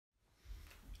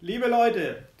Liebe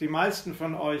Leute, die meisten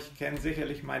von euch kennen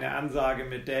sicherlich meine Ansage,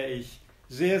 mit der ich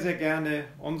sehr, sehr gerne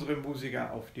unsere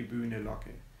Musiker auf die Bühne locke.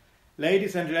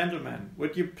 Ladies and gentlemen,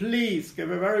 would you please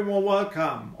give a very warm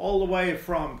welcome all the way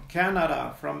from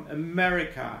Canada, from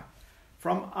America,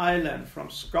 from Ireland,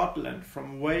 from Scotland,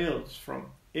 from Wales,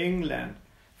 from England,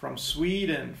 from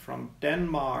Sweden, from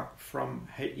Denmark, from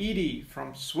Haiti,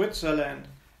 from Switzerland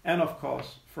and of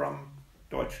course from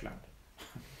Deutschland.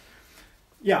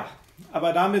 Ja,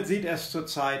 aber damit sieht es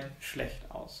zurzeit schlecht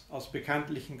aus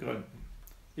bekanntlichen Gründen.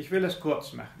 Ich will es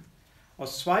kurz machen.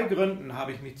 Aus 2 Gründen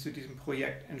habe ich mich zu diesem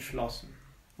Projekt entschlossen.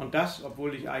 Und das,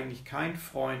 obwohl ich eigentlich kein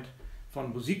Freund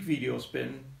von Musikvideos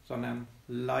bin, sondern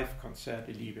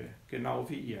Live-Konzerte liebe, genau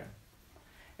wie ihr.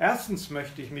 Erstens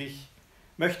möchte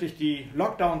ich die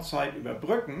Lockdown-Zeit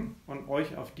überbrücken und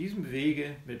euch auf diesem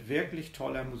Wege mit wirklich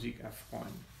toller Musik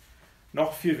erfreuen.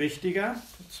 Noch viel wichtiger,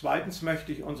 zweitens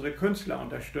möchte ich unsere Künstler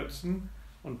unterstützen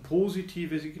und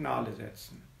positive Signale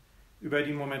setzen. Über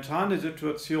die momentane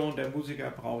Situation der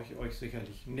Musiker brauche ich euch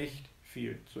sicherlich nicht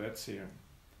viel zu erzählen.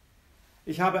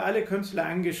 Ich habe alle Künstler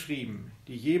angeschrieben,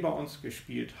 die je bei uns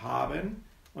gespielt haben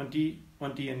und die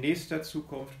in nächster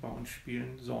Zukunft bei uns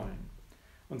spielen sollen.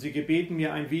 Und sie gebeten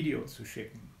mir, ein Video zu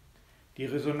schicken. Die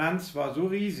Resonanz war so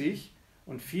riesig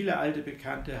und viele alte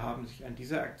Bekannte haben sich an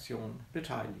dieser Aktion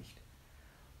beteiligt.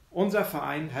 Unser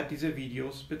Verein hat diese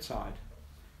Videos bezahlt.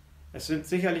 Es sind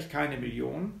sicherlich keine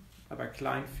Millionen, aber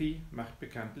Kleinvieh macht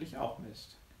bekanntlich auch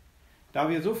Mist. Da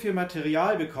wir so viel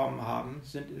Material bekommen haben,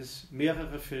 sind es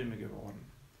mehrere Filme geworden.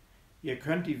 Ihr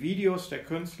könnt die Videos der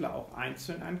Künstler auch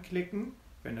einzeln anklicken,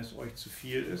 wenn es euch zu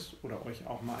viel ist oder euch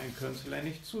auch mal ein Künstler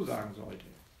nicht zusagen sollte.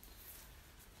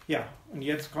 Ja, und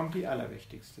jetzt kommt die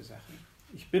allerwichtigste Sache.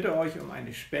 Ich bitte euch um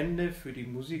eine Spende für die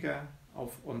Musiker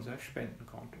auf unser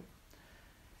Spendenkonto.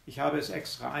 Ich habe es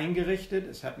extra eingerichtet,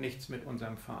 es hat nichts mit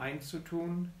unserem Verein zu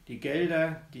tun. Die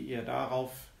Gelder, die ihr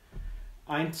darauf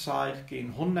einzahlt,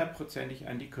 gehen 100%ig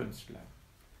an die Künstler.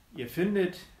 Ihr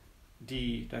findet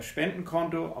das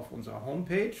Spendenkonto auf unserer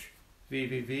Homepage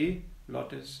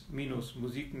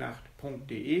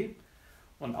www.lottes-musiknacht.de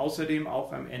und außerdem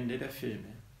auch am Ende der Filme.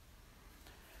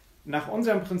 Nach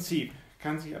unserem Prinzip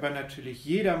kann sich aber natürlich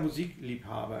jeder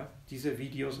Musikliebhaber diese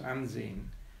Videos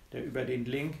ansehen, der über den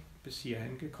Link bis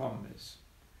hierhin gekommen ist.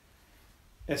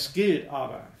 Es gilt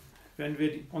aber, wenn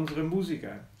wir unsere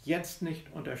Musiker jetzt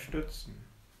nicht unterstützen,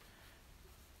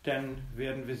 dann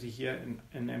werden wir sie hier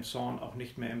in Emshorn auch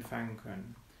nicht mehr empfangen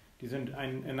können. Die sind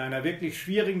in einer wirklich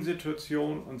schwierigen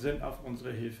Situation und sind auf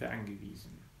unsere Hilfe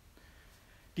angewiesen.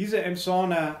 Diese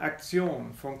Emshorner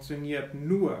Aktion funktioniert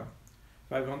nur,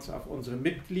 weil wir uns auf unsere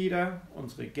Mitglieder,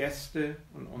 unsere Gäste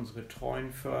und unsere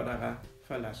treuen Förderer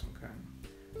verlassen können.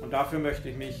 Und dafür möchte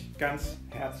ich mich ganz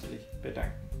herzlich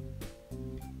bedanken.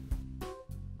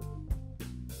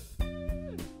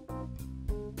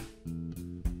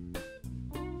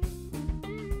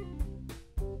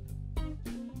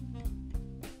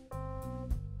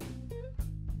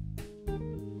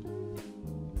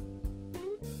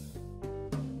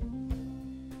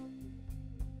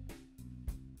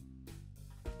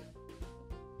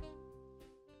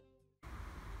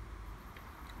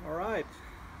 All right.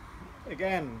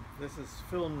 Again, this is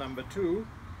film number 2,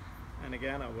 and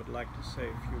again I would like to say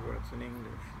a few words in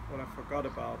English. What I forgot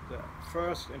about the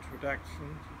first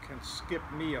introduction, you can skip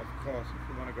me of course if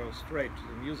you want to go straight to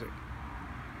the music.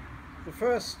 The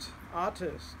first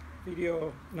artist,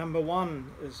 video number 1,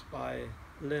 is by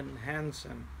Lynne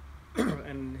Hanson,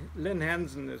 and Lynne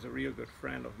Hanson is a real good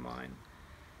friend of mine.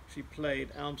 She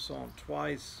played Elmshorn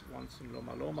twice, once in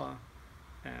Loma Loma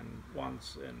and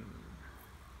once in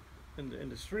the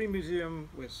Industry Museum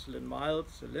with Lynn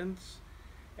Miles, the Linz,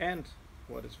 and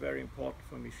what is very important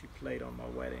for me, she played on my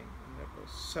wedding, and that was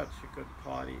such a good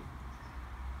party.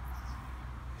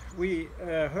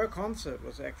 Her concert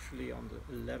was actually on the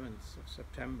 11th of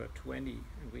September 20,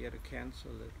 and we had to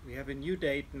cancel it. We have a new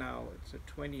date now, it's the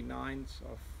 29th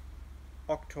of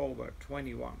October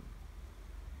 21,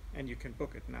 and you can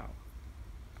book it now.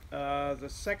 The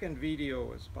second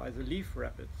video is by the Leaf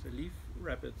Rapids. The Leaf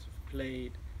Rapids have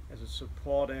played as a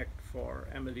support act for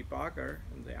Emily Barker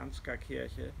in the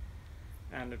Ansgar-Kirche,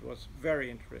 and it was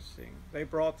very interesting. They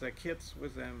brought their kids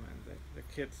with them, and the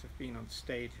kids have been on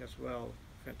stage as well.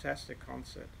 Fantastic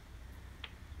concert.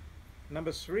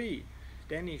 Number 3,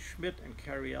 Danny Schmidt and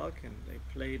Carrie Elkin. They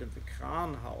played in the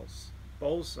Kran House.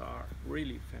 Both are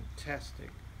really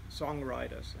fantastic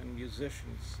songwriters and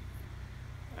musicians,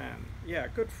 and yeah,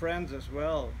 good friends as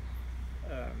well.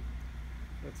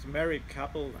 It's a married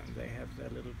couple, and they have their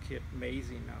little kid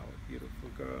Maisie now, a beautiful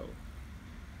girl.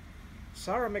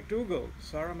 Sarah MacDougall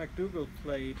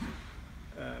played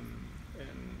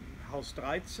in Haus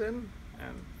 13,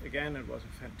 and again it was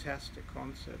a fantastic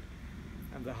concert.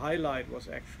 And the highlight was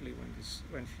actually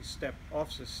when she stepped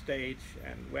off the stage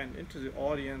and went into the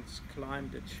audience,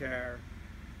 climbed a chair,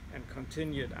 and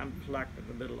continued unplugged in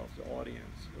the middle of the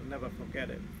audience. We'll never forget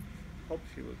it. Hope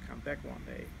she will come back one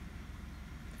day.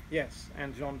 Yes,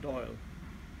 and John Doyle.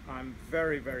 I'm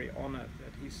very, very honored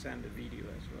that he sent a video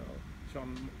as well.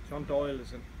 John Doyle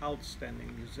is an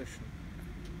outstanding musician.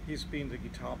 He's been the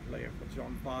guitar player for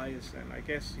John Baez, and I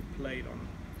guess he played on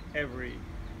every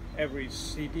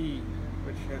CD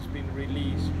which has been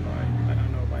released by, I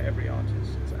don't know, by every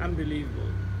artist. It's unbelievable.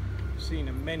 I've seen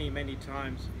him many, many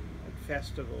times at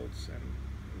festivals, and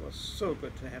it was so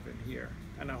good to have him here.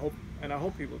 And I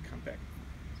hope he will come back.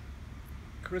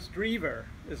 Kris Drever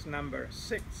is number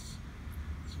 6.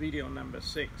 It's video number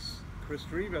 6. Kris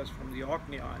Drever is from the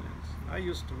Orkney Islands. I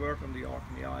used to work on the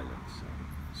Orkney Islands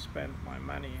and spent my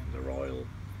money in the Royal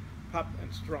Pub in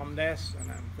Stromness, and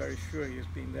I'm very sure he's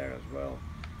been there as well.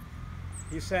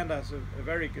 He sent us a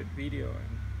very good video,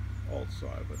 and also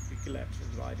I would be glad to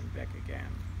invite him back again.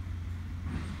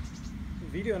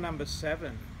 Video number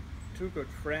 7, two good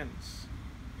friends,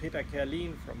 Peter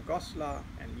Kerlin from Goslar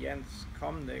and Jens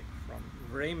Kommnick from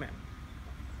Bremen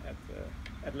at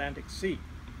the Atlantic Sea.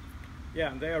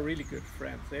 Yeah, and they are really good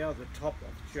friends. They are the top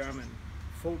of German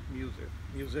folk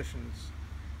musicians,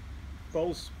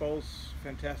 both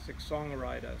fantastic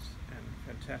songwriters and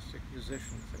fantastic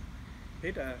musicians. And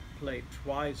Peter played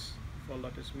twice for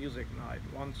Lottes Music Night,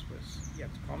 once with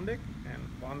Jens Kommnick and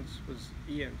once with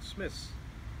Ian Smith.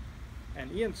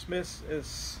 And Ian Smith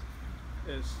is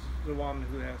the one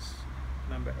who has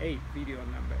number 8, video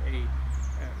number 8.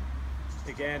 And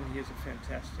again, he is a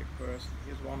fantastic person.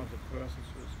 He is one of the persons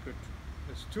who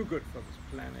is too good for this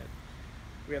planet.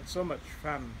 We had so much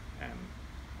fun, and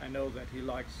I know that he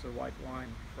likes the white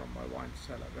wine from my wine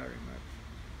cellar very much.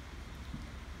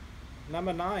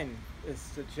 Number 9 is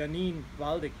the Jeanine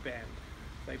Vahldieck band.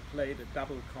 They played a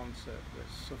double concert with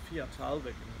Sofia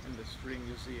Talvik in the String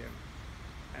Museum.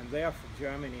 And they are from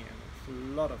Germany, and it's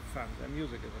a lot of fun. Their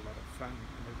music is a lot of fun,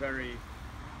 and a very,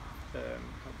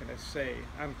 how can I say,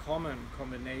 uncommon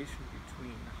combination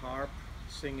between harp,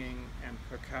 singing, and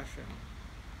percussion.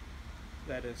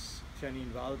 That is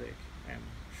Jeanine Vahldieck and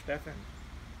Stefan.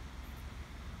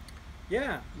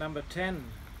 Yeah, number 10,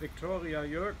 Victoria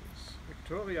Jürgens.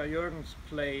 Victoria Jürgens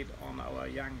played on our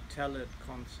Young Talent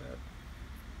concert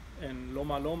in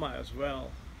Loma Loma as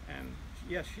well. And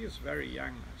yeah, she is very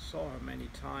young. I saw her many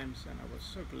times, and I was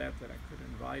so glad that I could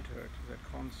invite her to the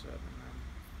concert. And I'm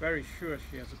very sure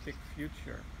she has a big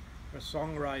future. Her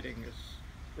songwriting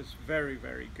is very,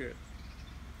 very good.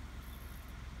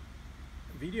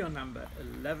 Video number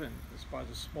 11 is by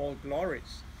the Small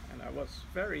Glories, and I was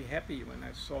very happy when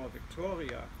I saw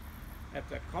Victoria at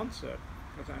the concert,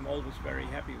 because I'm always very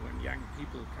happy when young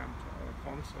people come to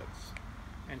our concerts.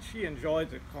 And she enjoyed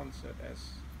the concert,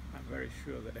 as I'm very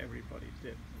sure that everybody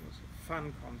did. It was a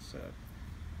fun concert.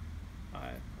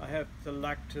 I had the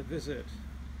luck to visit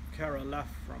Cara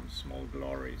Luff from Small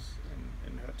Glories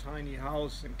in her tiny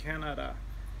house in Canada.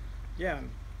 Yeah, and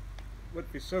it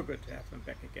would be so good to have them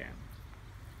back again.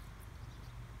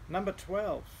 Number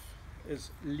 12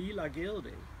 is Leela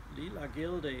Gilday. Leela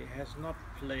Gilday has not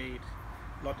played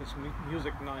Lottes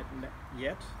Music Night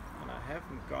yet, and I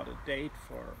haven't got a date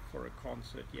for a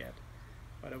concert yet,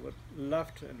 but I would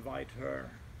love to invite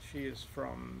her. She is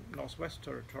from Northwest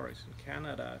Territories in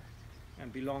Canada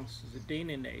and belongs to the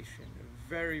Dene Nation, a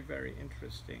very, very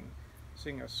interesting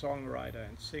singer-songwriter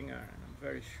and singer, and I'm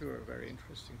very sure a very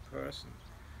interesting person.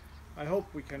 I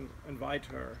hope we can invite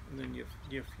her in the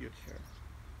near future.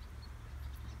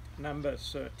 Number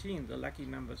 13, the lucky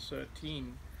number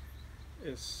 13,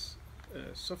 is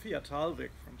Sofia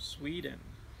Talvik from Sweden.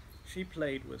 She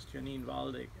played with Jeanine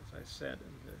Vahldieck, as I said,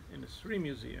 in the String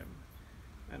Museum.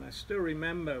 And I still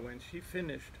remember when she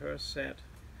finished her set,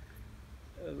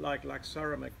 like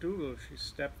Sarah MacDougall, she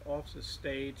stepped off the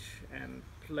stage and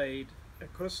played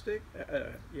acoustic,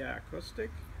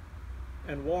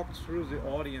 and walked through the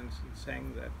audience and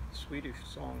sang that Swedish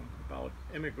song about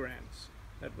immigrants.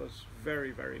 That was very,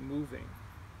 very moving.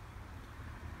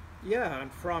 Yeah,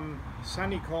 and from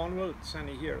sunny Cornwall, it's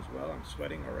sunny here as well, I'm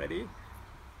sweating already.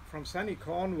 From sunny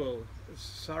Cornwall is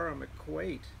Sarah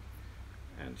McQuaid,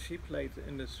 and she played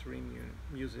in the String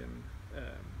Museum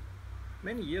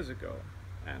many years ago,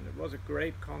 and it was a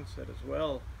great concert as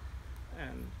well.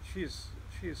 And she's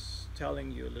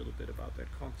telling you a little bit about that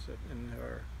concert in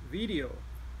her video.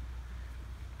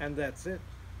 And that's it.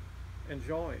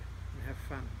 Enjoy and have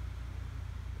fun.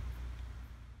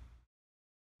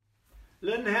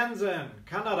 Lynne Hanson,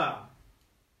 Canada.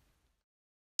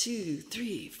 2,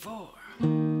 3, 4.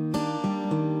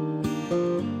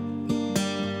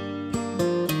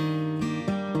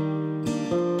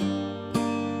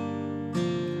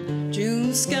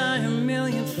 June sky, a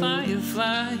million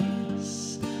fireflies.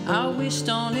 I wished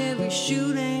on every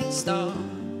shooting star.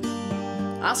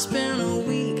 I spent a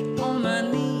week on my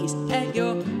knees at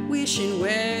your wishing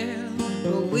well,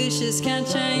 but wishes can't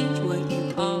change what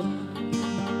you are.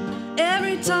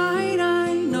 Every tide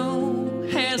I know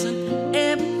has an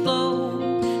ebb and flow.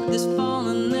 There's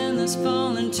falling and there's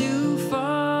falling too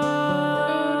far.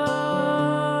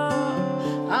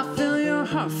 I feel your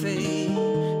heart fade,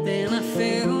 then I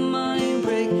feel mine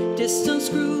break. Distant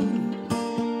screw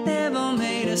never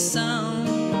made a sound.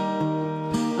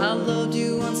 I loved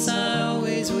you once, I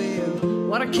always will.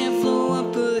 Water can't flow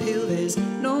up a hill. There's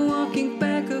no walking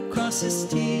back across this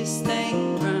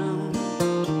tear-stained ground.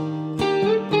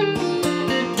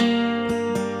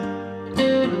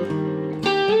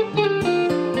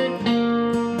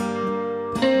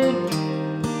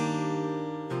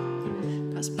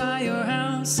 Pass by your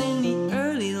house in the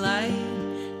early light,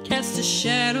 cast a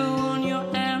shadow on your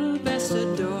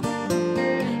alabaster door.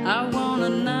 I wanna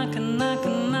knock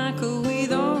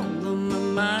with all of my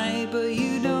might, but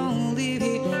you don't live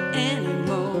here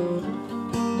anymore.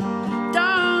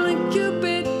 Darling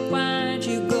Cupid, why'd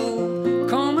you go?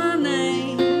 Call my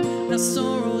name, now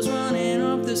sorrow's running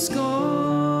up the score.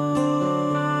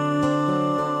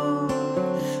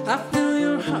 I feel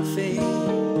your heart fade,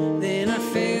 then I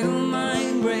feel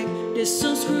mine break.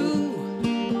 Distant screw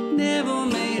never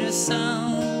made a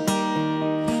sound.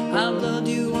 I loved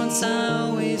you once, I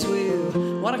always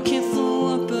will. Water can't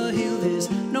flow up a hill. There's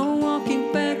no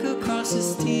walking back across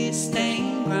this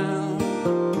tear-stained ground.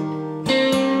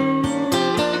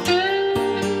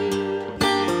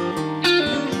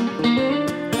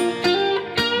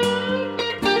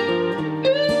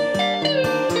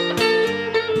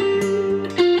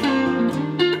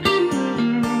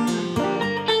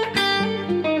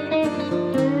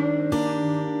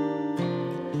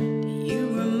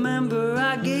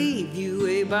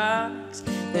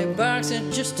 That box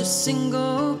had just a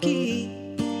single key.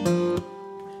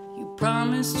 You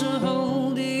promised to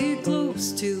hold it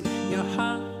close to your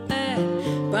heart. That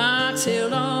box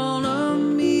held all of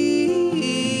me.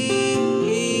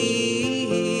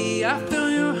 I feel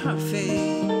your heart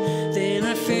fade, then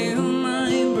I feel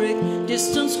mine break.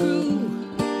 Distant screw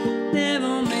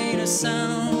never made a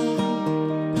sound.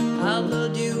 I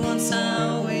loved you once, I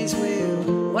always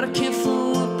will. Water can't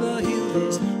flow up a hill.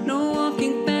 There's no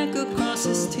walking back across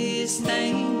this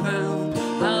tear-stained ground.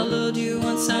 I loved you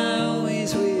once, I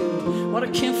always will.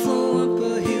 Water can't flow up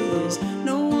a hill. There's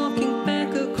no walking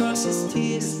back across this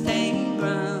tear-stained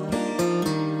ground.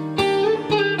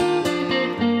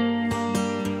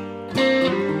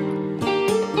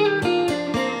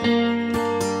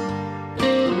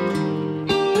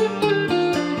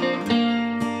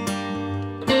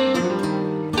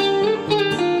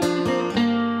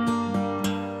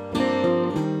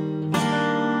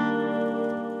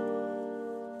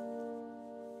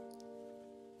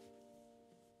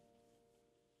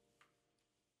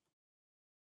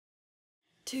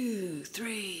 Two,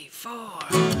 three, four.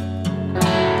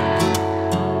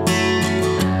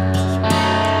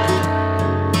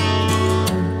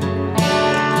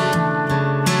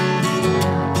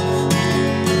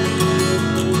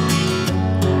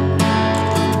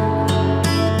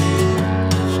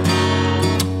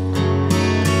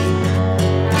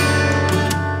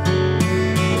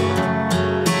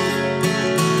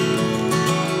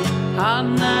 Hot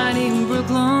night in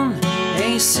Brooklyn,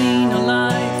 ain't seen a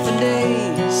light for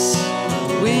days.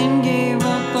 Wind gave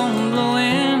up on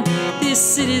blowing, this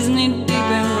city's knee deep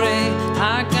and gray.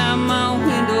 I got my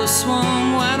window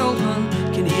swung wide open,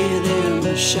 can hear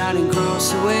them shouting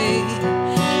across the way.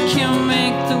 Can't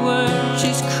make the words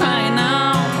she's crying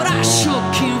out, but I sure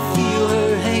can feel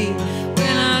her hate.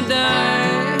 When I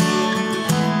die,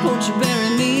 won't you bury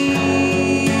me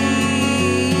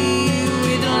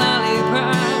with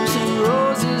lollipops and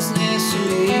roses next to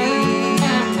me?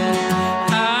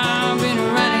 I've been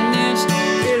riding this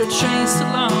little train so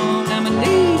long, I'm in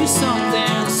need of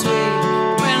something sweet.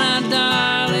 When I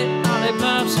die, let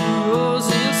lollipops and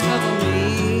roses cover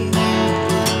me.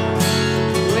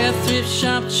 Wear thrift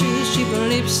shop shoes, cheap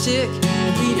lipstick,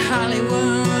 read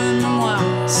Hollywood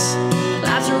memoirs.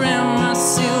 Lights around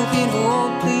myself in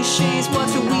old cliches,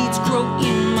 watch the weeds grow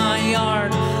in my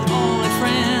yard. Only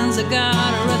friends I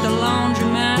got are at the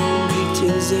laundromat, big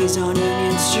Tuesdays on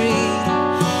Union Street.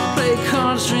 Play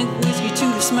cards, drink whiskey to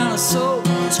the smell of soap,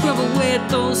 scrub away at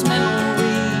those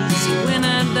memories. When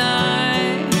I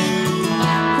die,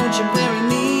 won't you bury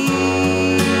me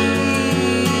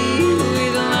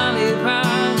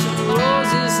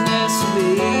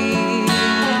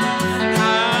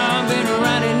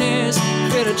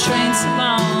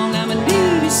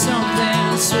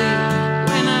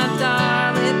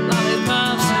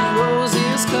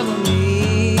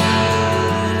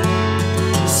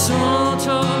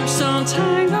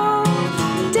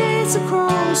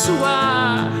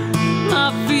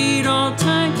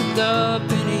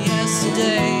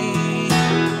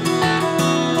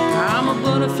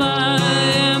butterfly.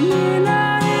 I'm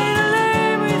midnight in a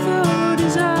labyrinth of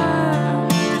desire.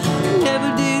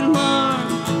 Never did learn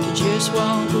to just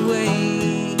walk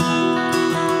away.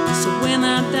 So when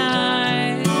I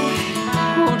die,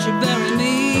 won't you bury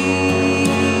me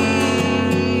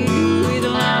with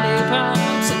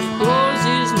lollipops and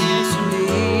roses next to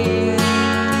me?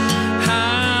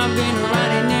 I've been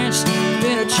riding this,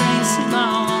 been a train so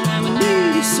long, I'm in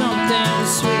need of something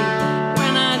sweet.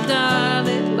 When I die,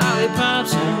 let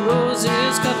lollipops and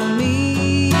roses cover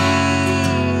me. Yeah,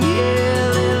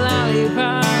 let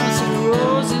lollipops and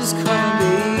roses cover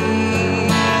me.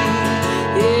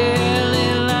 Yeah,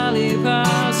 let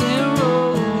lollipops and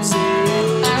roses.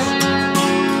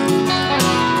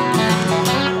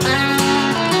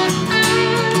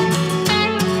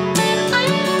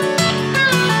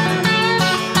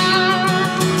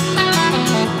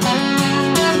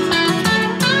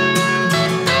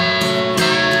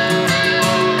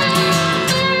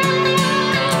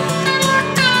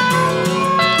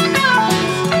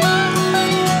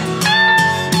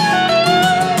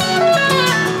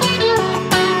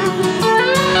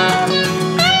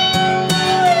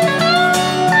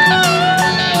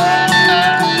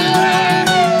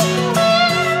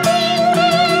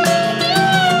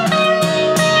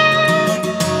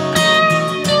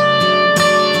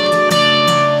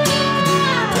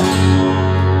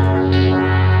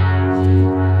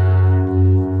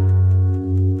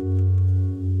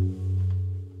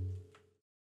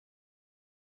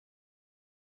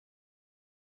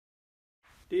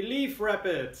 Die Leaf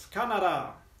Rapids,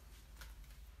 Kanada.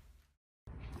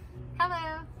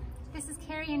 Hello, this is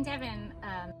Carrie and Devin.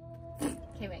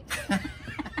 Okay, wait.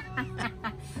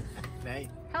 Hey.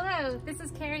 Hello, this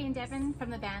is Carrie and Devin from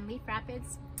the band Leaf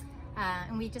Rapids.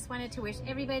 And we just wanted to wish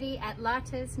everybody at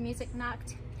Lotta's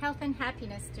Musiknacht health and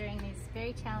happiness during these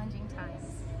very challenging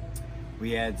times.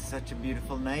 We had such a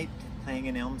beautiful night playing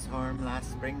in Elmshorn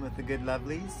last spring with the Good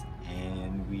Lovelies,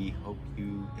 and we hope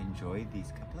you enjoyed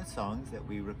these couple of songs that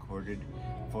we recorded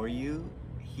for you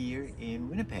here in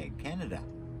Winnipeg, Canada.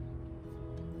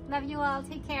 Love you all.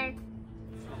 Take care.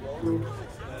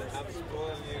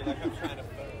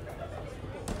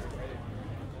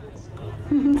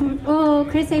 Oh,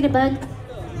 Kris ate a bug.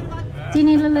 Do you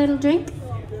need a little drink?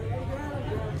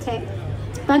 Okay.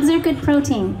 Bugs are good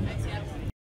protein.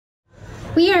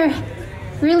 We are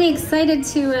really excited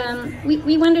to,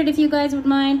 we wondered if you guys would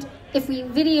mind if we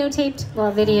videotaped,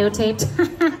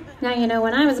 now you know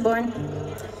when I was born,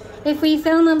 if we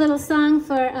film a little song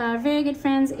for our very good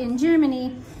friends in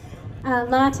Germany.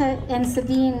 Lotta and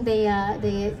Sabine,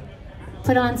 they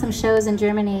put on some shows in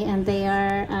Germany, and they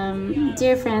are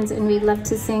dear friends, and we'd love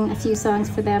to sing a few songs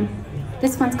for them.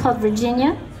 This one's called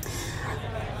Virginia.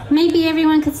 Maybe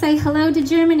everyone could say hello to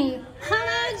Germany.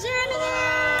 Hello, Germany!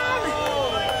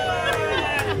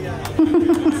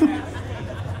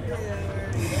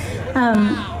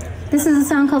 This is a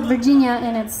song called Virginia,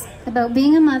 and it's about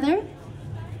being a mother.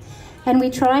 And we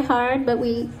try hard, but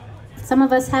some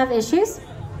of us have issues.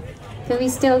 But we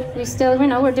still, you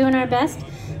know, we're doing our best.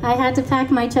 I had to pack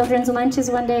my children's lunches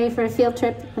one day for a field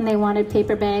trip, and they wanted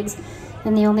paper bags,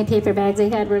 and the only paper bags they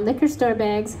had were liquor store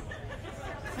bags.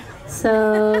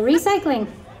 So, recycling.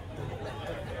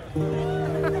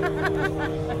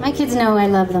 My kids know I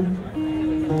love them.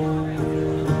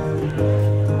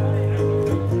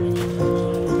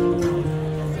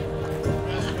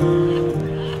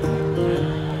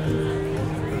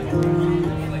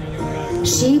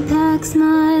 She packs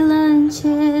my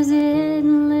lunches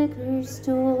in liquor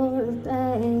store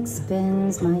bags,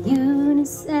 spends my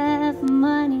UNICEF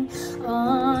money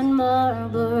on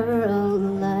Marlboro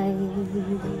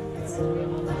Lights,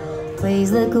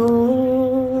 plays the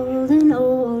golden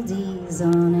oldies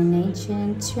on an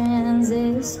ancient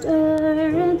transistor,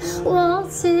 and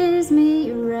waltzes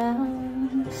me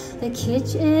around the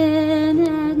kitchen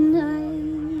at night.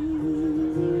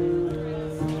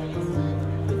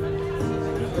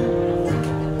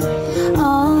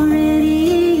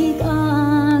 Already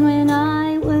gone when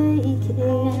I wake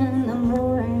in the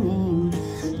morning.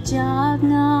 Job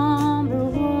number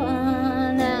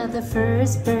one at the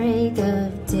first break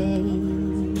of day.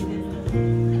 A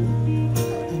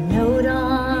note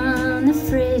on the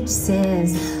fridge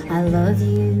says, I love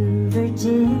you,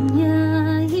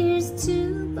 Virginia. Here's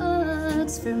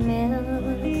 $2 for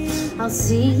milk. I'll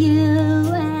see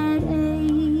you at 8.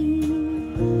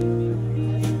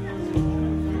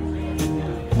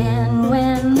 And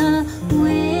when the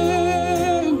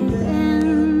wind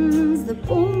bends the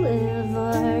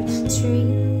boulevard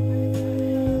trees,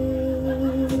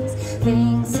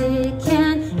 thinks it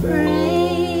can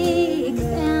break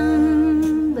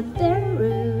them, but they're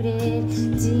rooted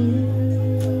deep.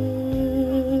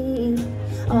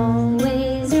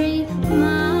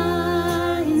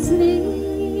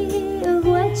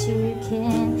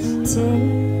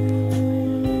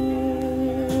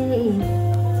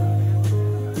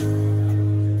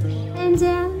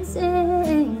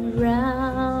 dancing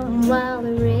around while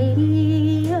the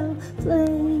radio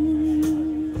plays.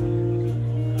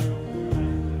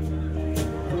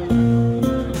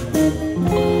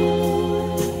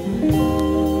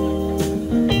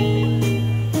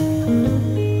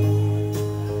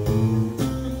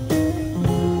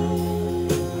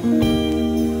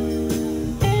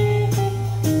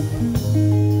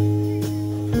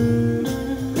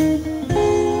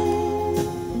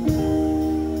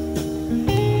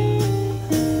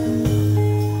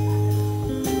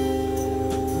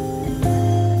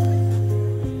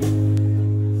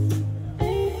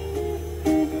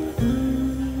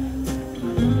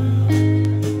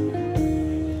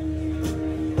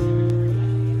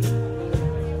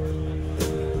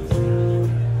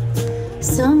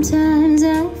 Sometimes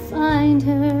I find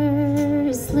her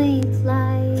asleep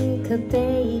like a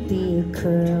baby,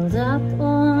 curled up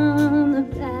on the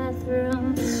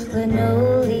bathroom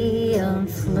linoleum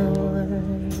floor.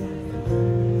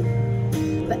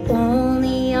 But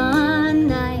only on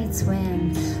nights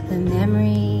when the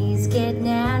memories get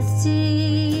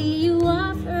nasty. You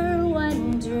offer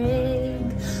one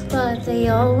drink, but they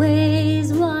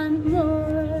always want more.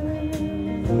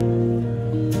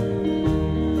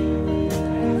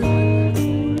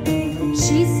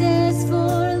 She says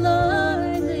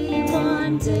forlornly,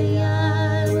 one day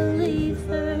I will leave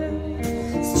her,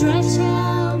 stretch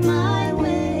out my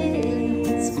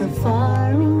wings for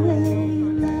faraway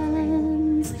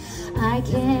lands. I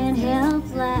can't help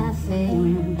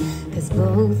laughing, 'cause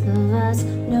both of us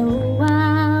know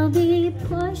I'll be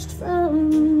pushed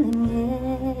from the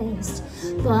nest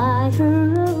by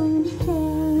her own hand.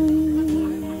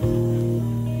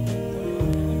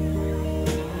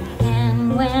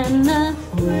 And when the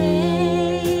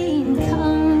rain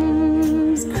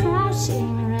comes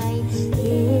crashing right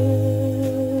in,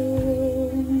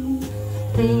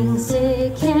 thinks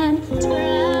it can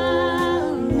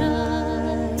drown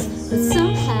us, but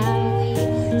somehow we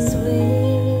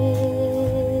swim.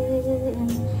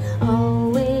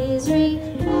 Always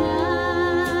reminds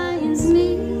me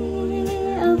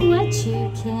of what you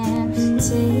can't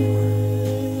take.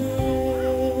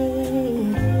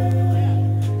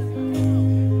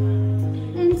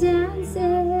 And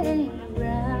dancing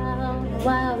around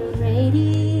while the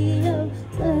radio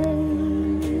plays.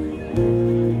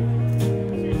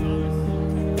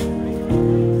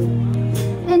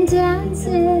 And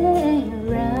dancing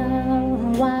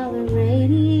around while the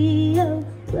radio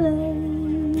plays.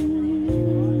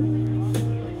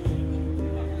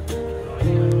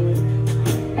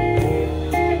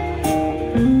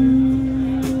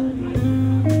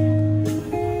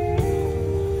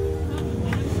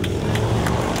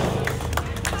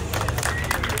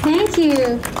 Thank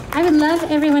you. I would love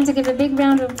everyone to give a big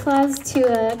round of applause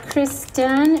to Kris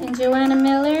Dunn and Joanna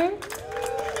Miller,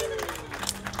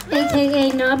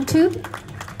 aka Knobtube.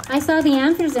 I saw the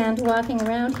ampersand walking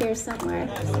around here somewhere.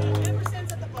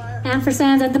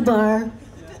 Ampersands at the bar.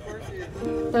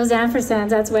 Those ampersands,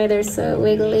 that's why they're so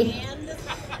wiggly.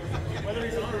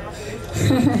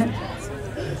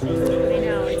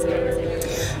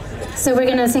 So we're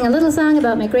gonna sing a little song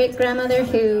about my great-grandmother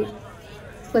who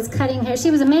was cutting hair.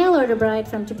 She was a mail-order bride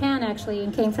from Japan, actually,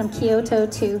 and came from Kyoto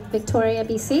to Victoria,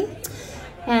 BC.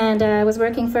 And was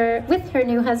working with her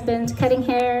new husband, cutting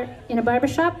hair in a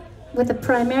barbershop with a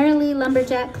primarily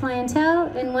lumberjack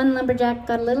clientele. And one lumberjack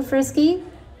got a little frisky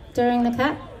during the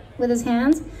cut with his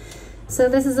hands. So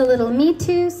this is a little Me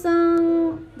Too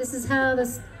song. This is how the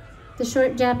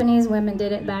short Japanese women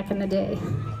did it back in the day.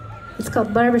 It's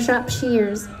called Barbershop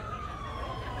Shears.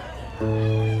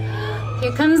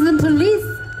 Here comes the police.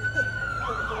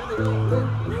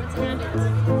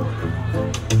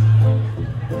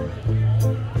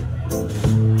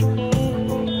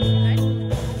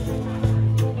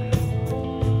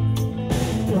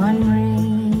 One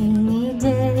rainy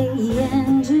day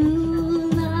in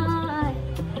July,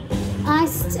 I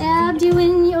stabbed you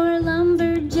in your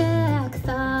lumberjack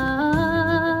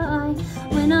thigh.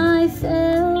 When I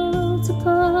felt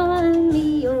upon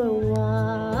me your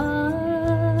wild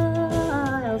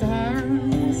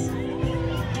hands,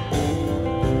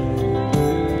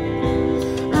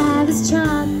 I was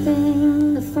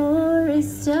chopping the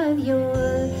forest of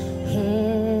your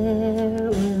hair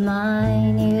with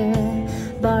my new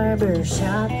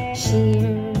barbershop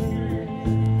shears.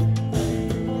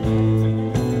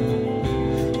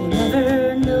 You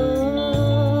never know,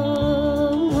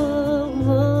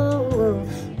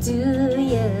 do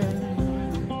you?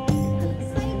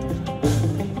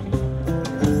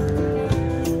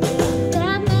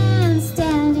 That man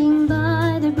standing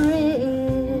by the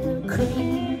brick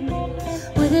cream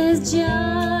with his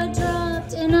jaw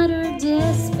dropped in utter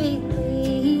despair.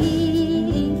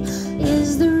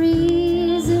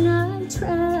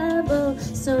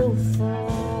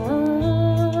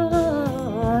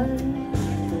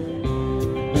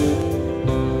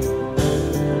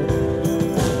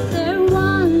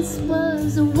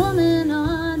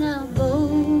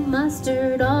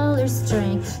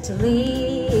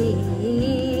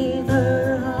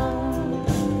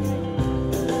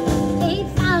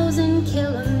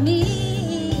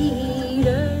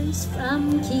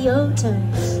 your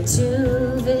turn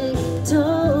to Victoria.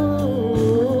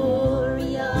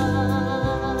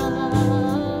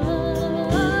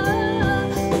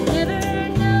 Never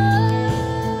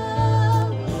know,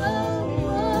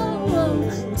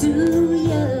 do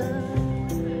ya?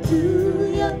 Do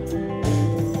ya?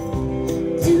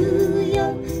 Do ya?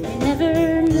 You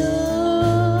never know,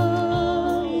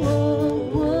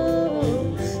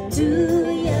 do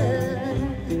ya?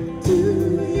 Do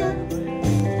ya?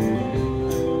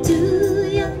 Do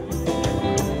ya?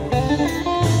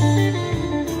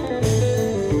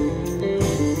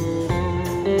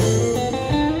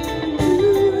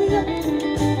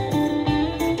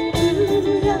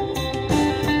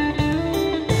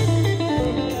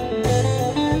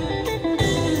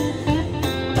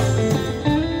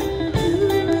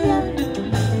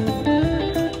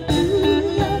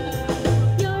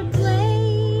 Your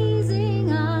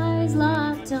blazing eyes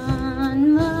locked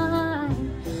on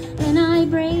mine, and I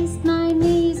braced my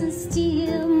knees and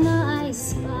steel my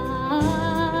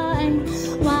spine.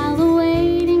 While the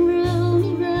waiting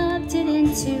room erupted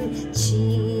into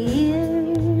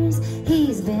cheers,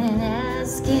 he's been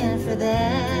asking for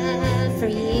that for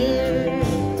years.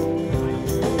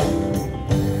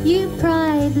 You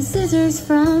pried the scissors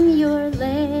from your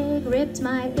leg, ripped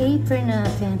my apron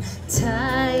up and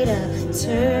tied a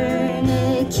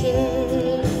tourniquet.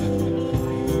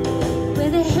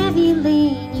 With a heavy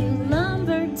lean, you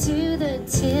lumbered to the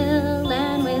till,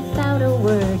 and without a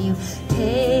word, you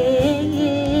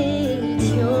paid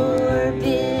your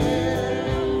bill.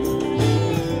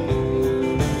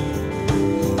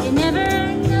 You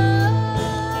never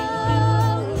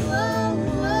know,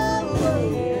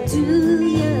 do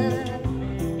ya?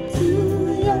 Do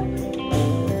ya?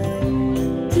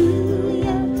 Do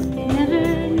ya? You never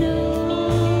know,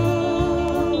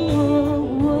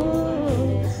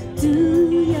 do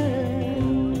ya?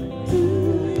 Do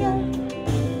ya?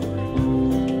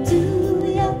 Do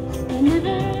ya? You never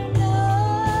know,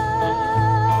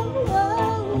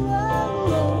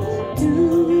 do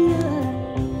ya?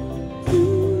 Do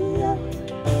ya?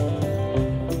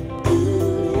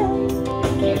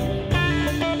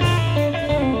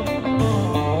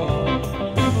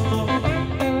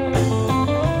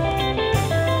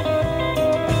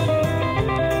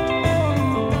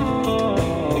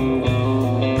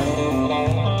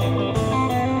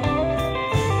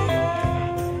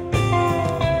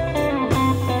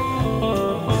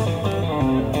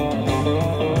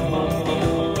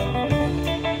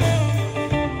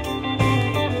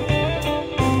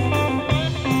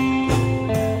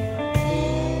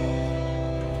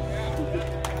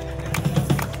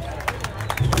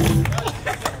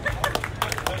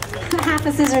 Half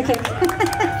a scissor kick.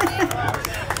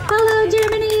 Hello,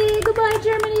 Germany. Goodbye,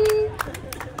 Germany.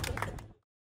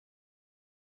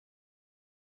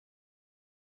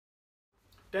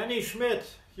 Danny Schmidt,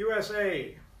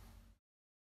 USA.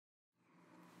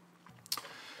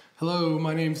 Hello,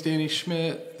 my name's Danny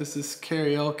Schmidt. This is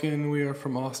Carrie Elkin. We are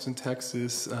from Austin,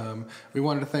 Texas. We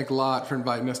wanted to thank Lot for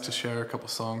inviting us to share a couple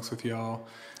songs with y'all.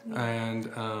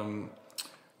 And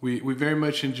we very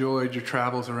much enjoyed your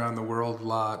travels around the world,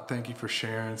 Lot. Thank you for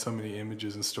sharing so many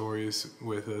images and stories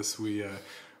with us. We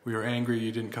were angry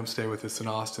you didn't come stay with us in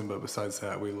Austin, but besides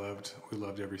that, we loved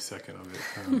every second of it.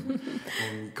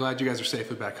 And glad you guys are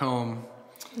safely back home.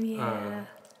 Yeah.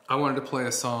 I wanted to play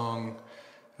a song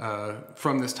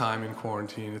from this time in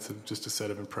quarantine. It's just a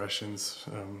set of impressions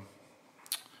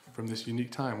from this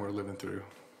unique time we're living through.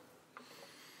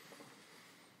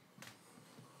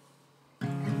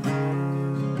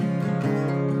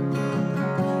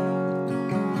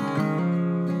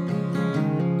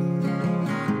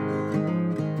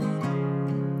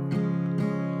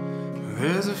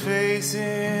 There's a face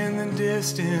in the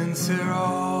distance, they're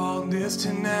all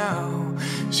distant now.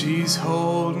 She's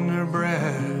holding her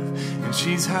breath and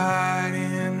she's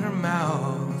hiding her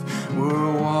mouth.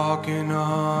 We're walking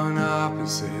on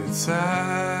opposite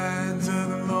sides of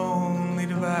the lonely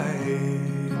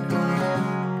divide.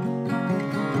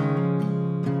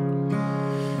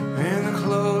 And the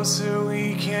closer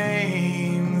we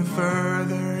came, the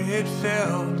further it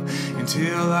felt,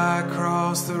 until I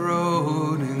crossed the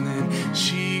road and then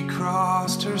she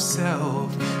crossed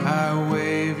herself. I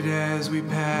waved as we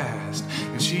passed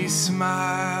and she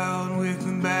smiled with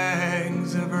the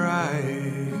bags of her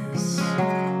eyes.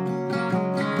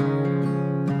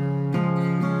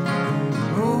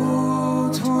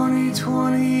 Oh,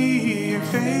 2020, you're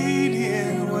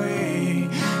fading away.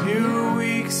 You're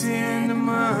weeks into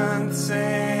months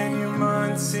and your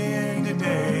months into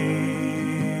days.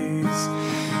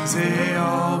 They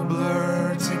all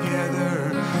blur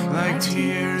together like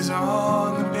tears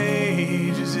on the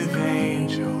page, as if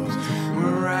angels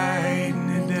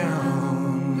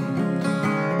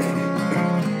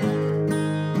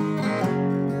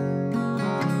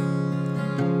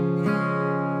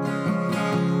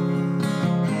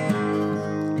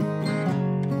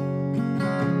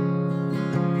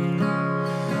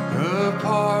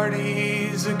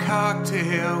party's a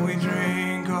cocktail we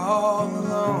drink all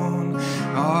alone.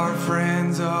 Our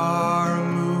friends are a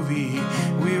movie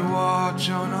we watch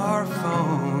on our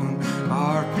phone.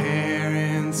 Our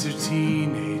parents are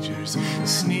teenagers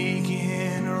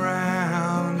sneaking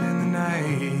around in the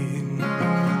night.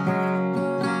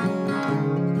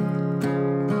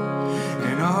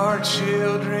 And our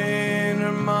children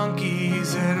are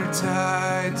monkeys that are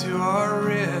tied to our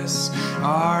wrists.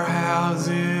 Our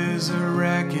houses are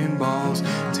wrecking balls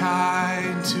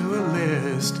tied to a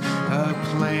list. A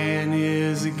plan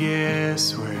is a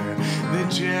guess where the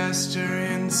jester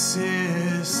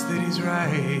insists that he's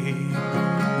right.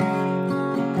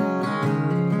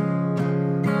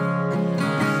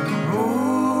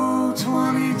 Oh,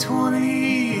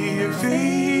 2020, you're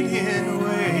fading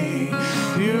away.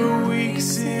 Your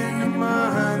weeks into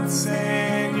months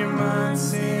and your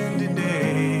months into days.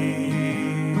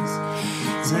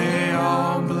 They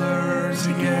all blur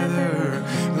together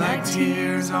like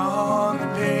tears on the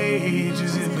page,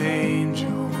 as if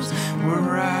angels were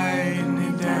writing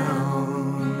it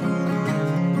down.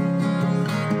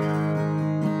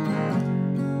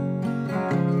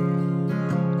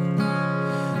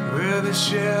 Where the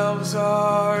shelves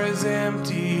are as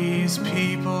empty as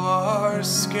people are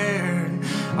scared,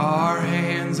 our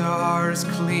hands are as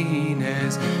clean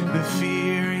as the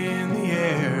fear in the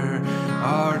air.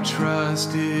 Our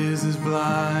trust is as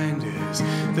blind as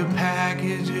the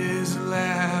packages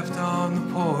left on the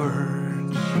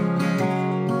porch.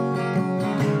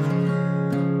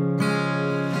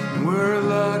 We're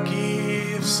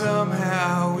lucky if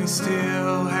somehow we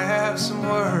still have some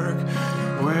work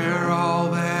where all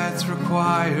that's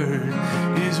required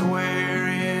is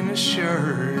wearing a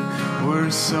shirt.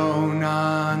 We're so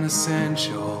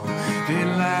non-essential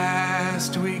that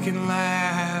last we can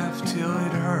laugh till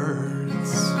it hurts.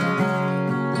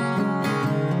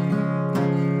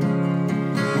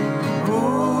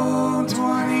 Oh,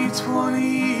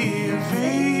 2020, you're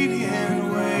fading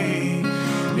away.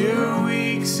 Your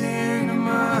weeks into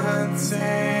months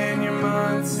and your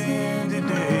months into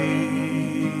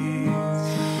days.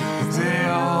 They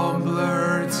all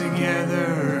blur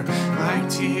together like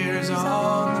tears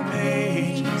on the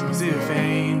page, as if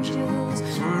angels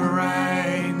were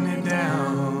writing it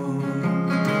down.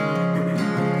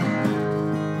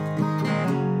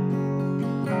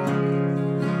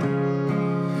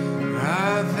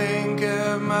 I think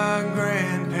of my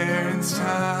grandparents'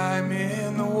 time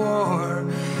in the war,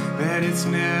 that it's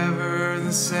never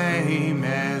the same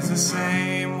as the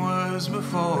same was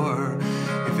before.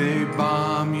 If they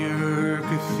bomb your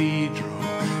cathedral,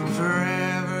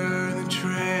 forever the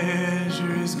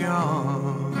treasure is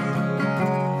gone.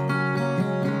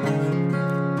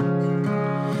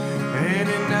 And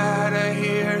at night I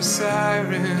hear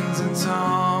sirens and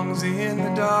songs in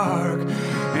the dark,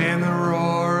 and the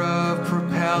roar of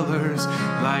propellers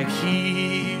like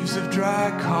heaves of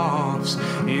dry coughs.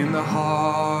 In the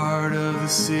heart of the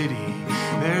city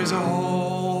there's a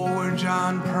hole where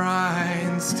John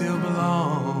Prine still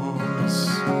belongs.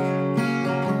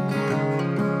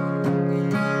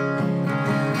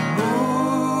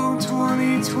 Oh,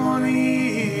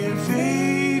 2020, you're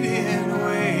fading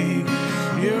away.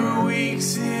 Your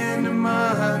weeks into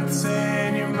months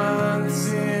and your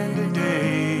months into days.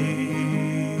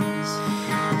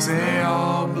 They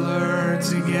all blur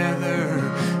together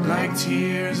like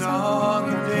tears on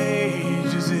the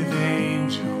page, as if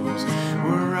angels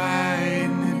were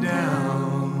writing it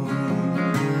down.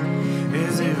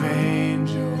 As if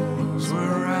angels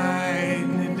were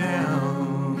writing it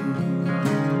down.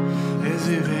 As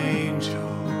if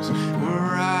angels were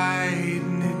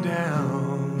writing it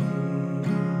down.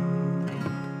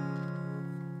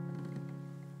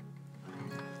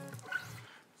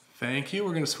 Thank you.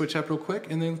 We're going to switch up real quick,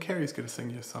 and then Carrie's going to sing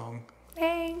you a song.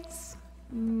 Thanks.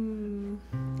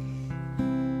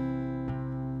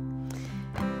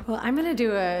 Well, I'm going to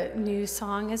do a new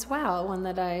song as well, one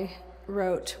that I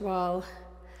wrote while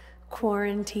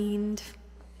quarantined.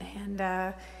 And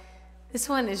this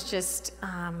one is just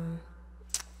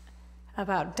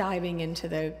about diving into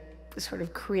the sort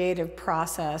of creative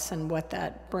process and what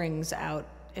that brings out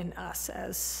in us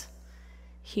as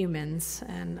humans.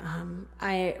 And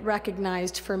I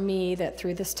recognized for me that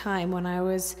through this time when I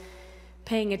was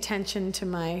paying attention to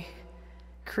my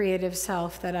creative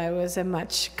self, that I was a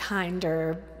much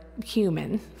kinder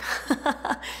human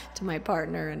to my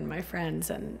partner and my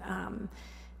friends, and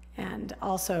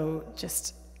also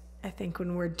just, I think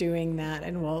when we're doing that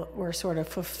and we're sort of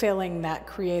fulfilling that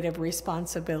creative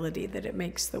responsibility, that it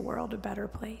makes the world a better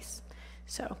place.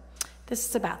 So this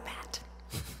is about that.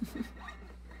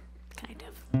 Kind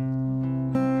of.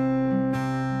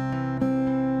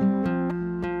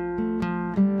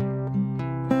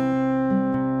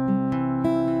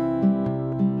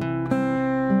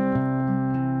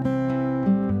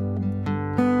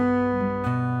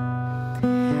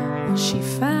 She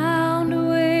found a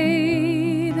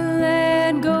way to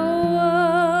let go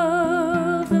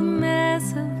of the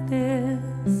mess of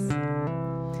this,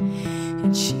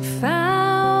 and she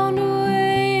found a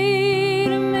way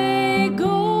to make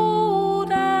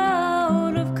gold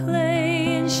out of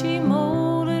clay, and she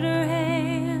molded her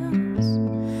hands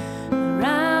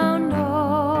around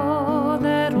all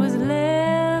that was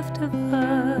left of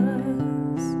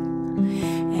us,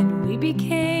 and we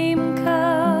became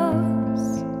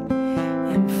cups,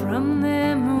 and from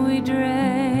them we drank.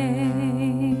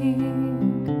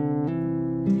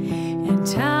 And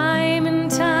time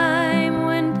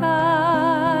went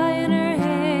by, and her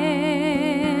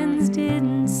hands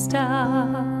didn't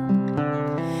stop.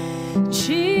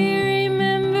 She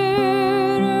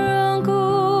remembered her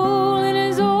uncle in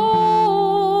his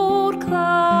old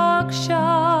clock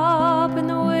shop, and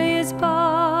the way his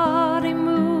body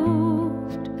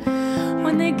moved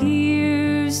when the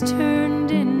gears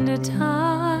turned into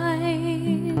time.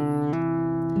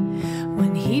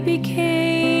 When he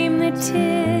became the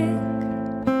tick,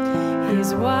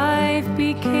 his wife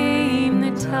became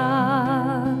the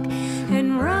talk,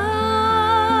 and round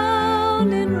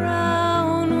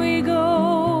we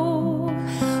go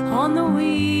on the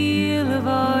wheel of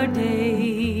our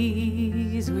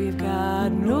days. We've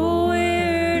got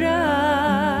nowhere to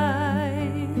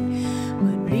hide,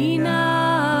 but be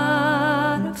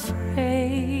not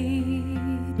afraid,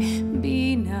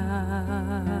 be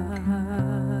not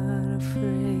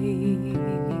afraid.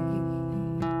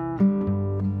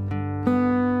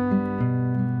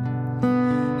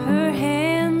 Her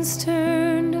hands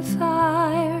turned to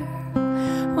fire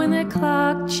when the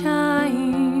clock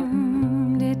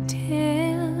chimed at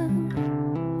 10.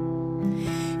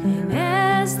 And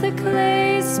as the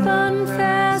clay spun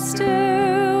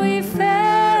faster, we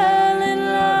fell in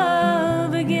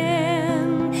love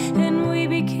again, and we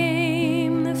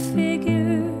became the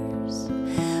figures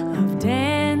of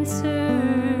dancers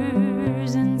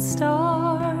and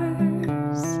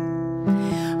stars,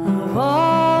 of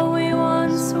all we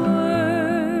once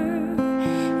were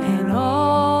and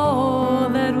all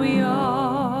that we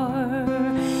are.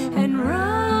 And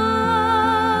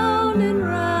round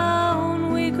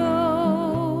we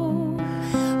go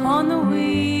on the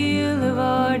wheel of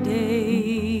our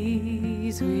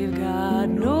days. We've got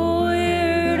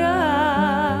nowhere to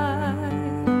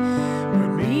hide,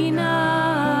 but be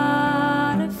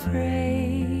not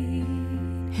afraid,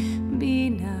 be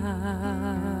not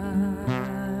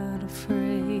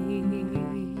afraid.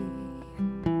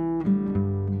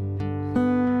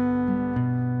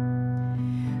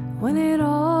 When it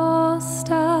all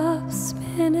stopped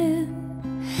spinning,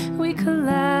 we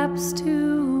collapsed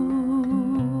to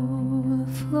the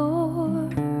floor,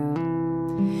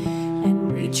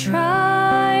 and we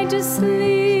tried to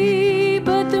sleep,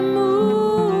 but the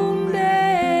moon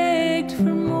begged for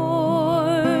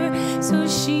more. So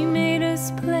she made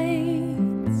us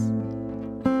plates,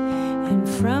 and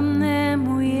from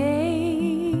them we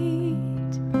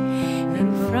ate,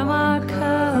 and from our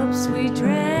cups we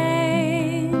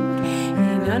drank,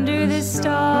 and under the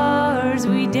stars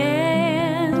we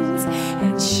danced,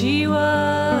 and she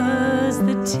was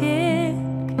the tick,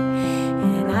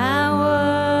 and I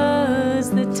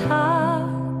was the top.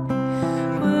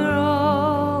 We're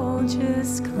all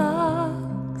just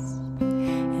clocks,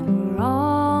 and we're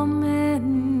all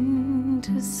meant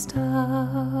to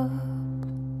stop.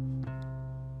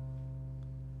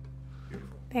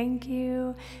 Thank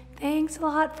you. Thanks a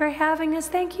lot for having us.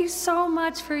 Thank you so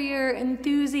much for your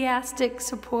enthusiastic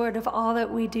support of all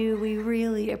that we do. We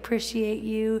really appreciate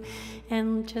you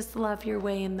and just love your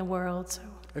way in the world. So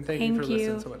And thank you for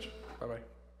listening so much. Bye-bye.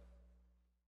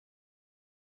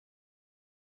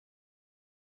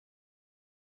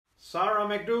 Sarah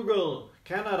MacDougall,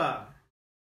 Canada.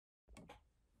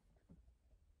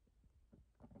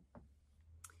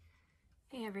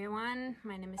 Hey everyone,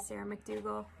 my name is Sarah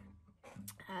MacDougall.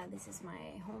 This is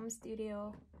my home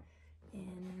studio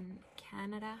in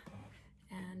Canada,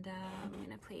 and I'm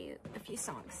gonna play a few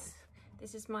songs.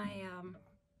 This is my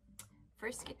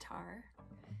first guitar.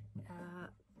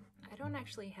 I don't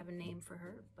actually have a name for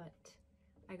her, but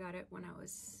I got it when I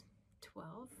was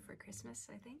 12 for Christmas,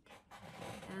 I think.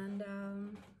 And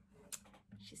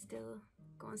she's still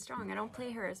going strong. I don't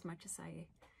play her as much as I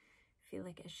feel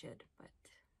like I should, but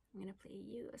I'm gonna play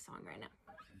you a song right now.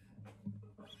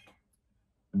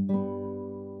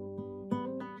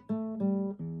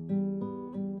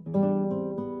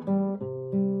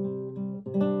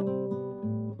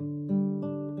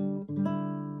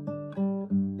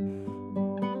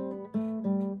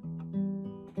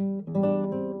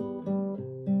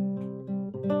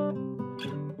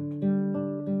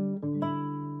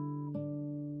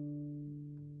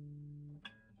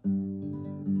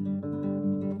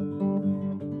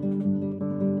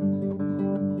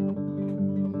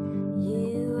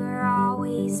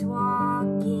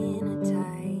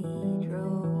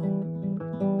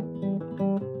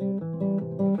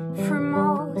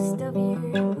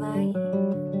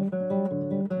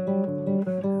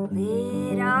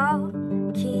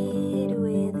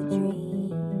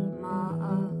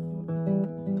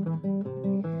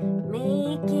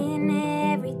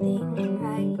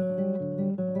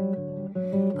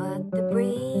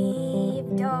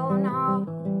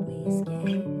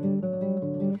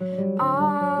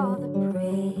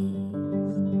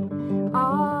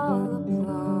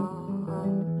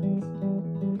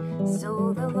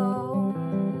 so the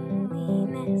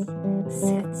loneliness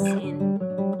sets in.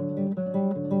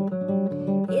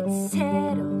 It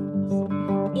settles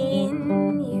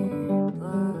in your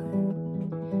blood,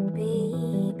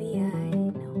 baby, I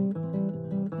know.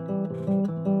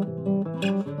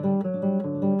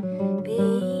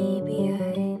 Baby, I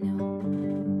know.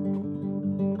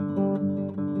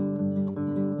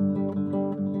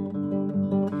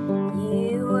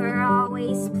 You were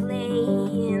always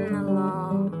playing the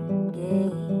long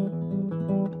game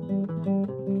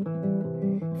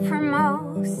for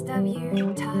most of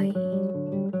your time.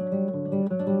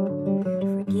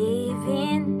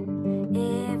 Forgiving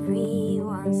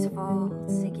everyone's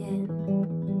faults again.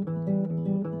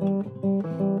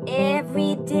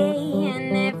 Every day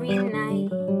and every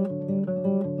night.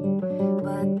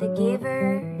 But the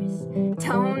givers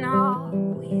don't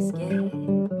always get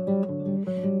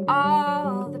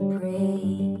all the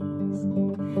praise,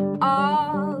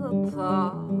 all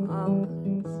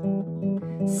applause.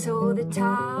 So the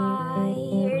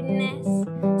tiredness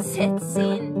sets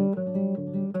in.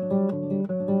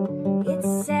 It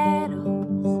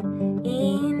settles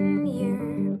in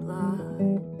your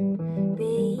blood,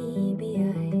 baby, I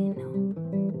know.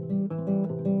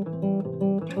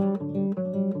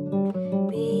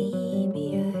 Baby,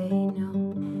 I know.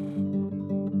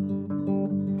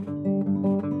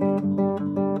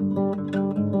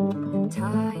 And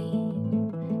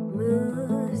time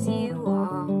moves you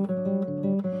on.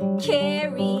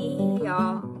 Carry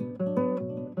on.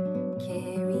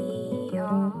 Carry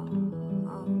on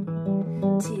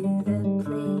to the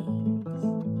place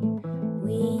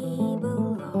we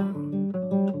belong.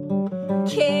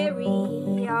 Carry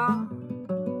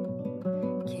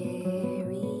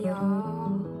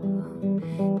on,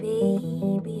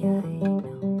 baby, I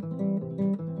know.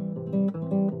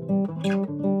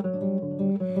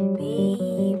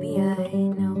 Baby, I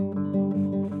know.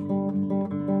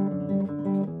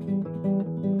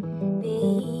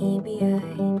 Baby, I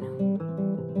know.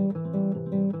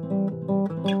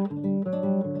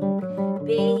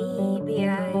 Baby,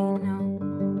 I know.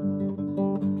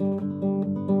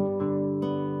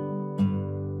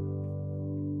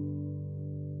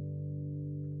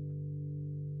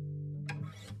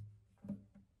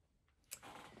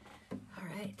 All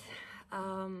right.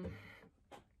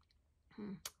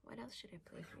 What else should I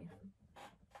play for you?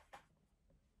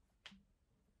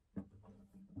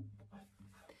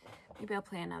 Maybe I'll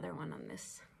play another one on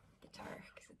this guitar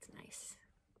because it's nice.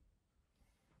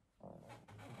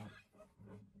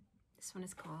 This one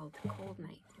is called Cold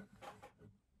Night.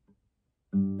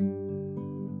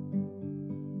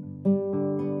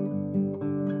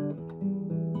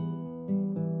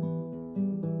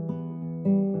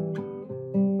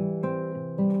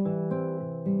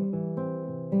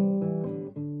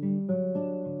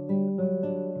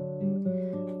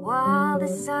 While the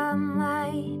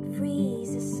sunlight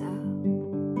freezes up, I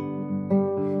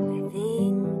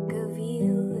think of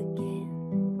you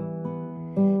again,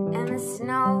 and the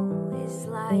snow is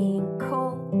lying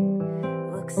cold,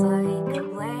 looks like a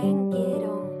blanket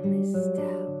on this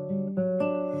town,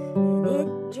 and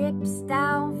it drips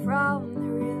down from the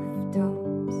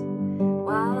rooftops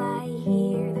while I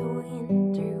hear the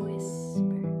winter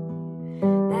whisper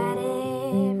that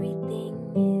everything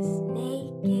is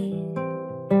naked,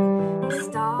 it's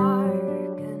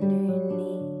dark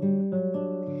underneath.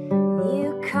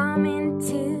 You come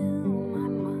into my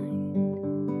mind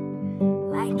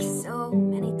like so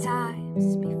many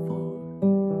times before.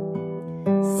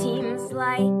 Seems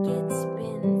like it's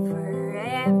been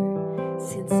forever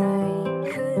since I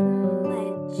couldn't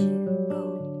let you go.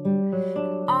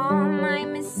 And all my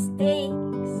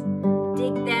mistakes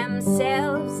dig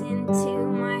themselves into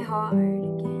my heart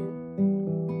again.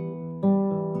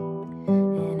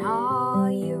 And all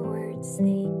your words,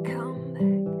 they come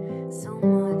back so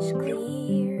much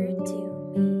clearer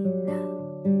to me now.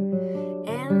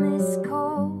 And this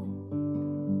cold,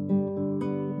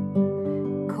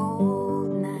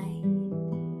 cold night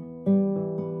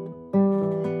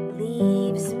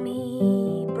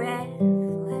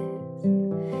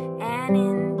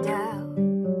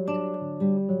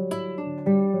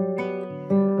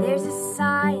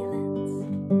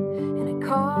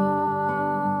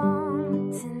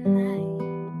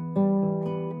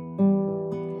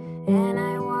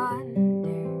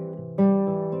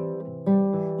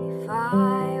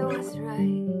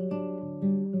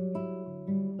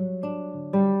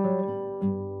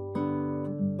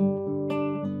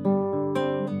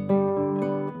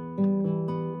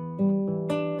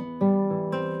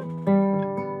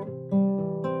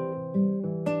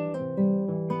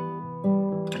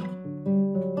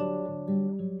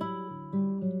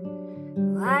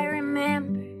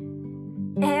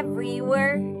every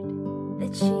word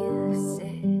that you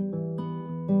said.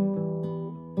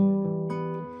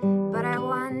 But I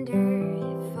wonder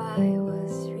if I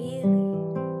was really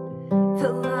the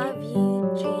love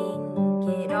you drink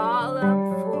it all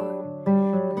up for.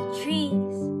 And the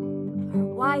trees are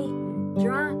white and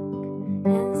drunk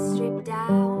and stripped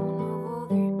down of all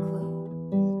their clothes.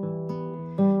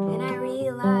 And I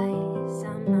realize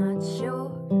I'm not sure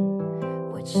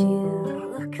what you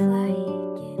look like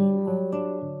anymore.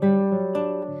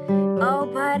 Oh,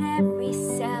 but every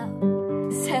cell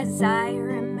says I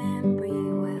remember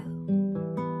you well.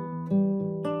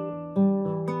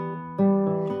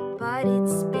 But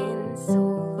it's been so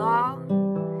long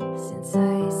since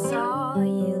I saw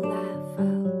you laugh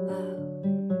out loud.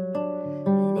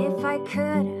 And if I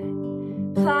could,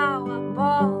 I'd plow up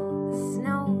all the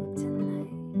snow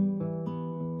tonight.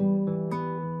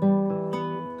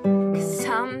 'Cause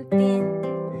something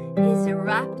is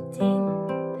erupting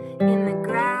in the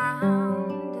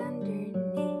ground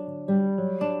underneath.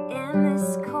 In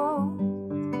this cold,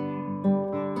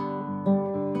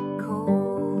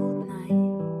 cold night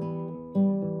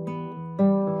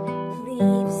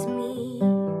leaves me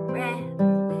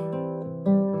breathless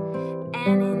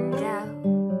and in doubt.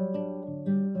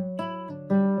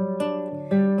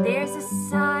 There's a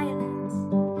silence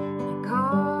and a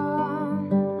calm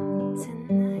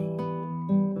tonight,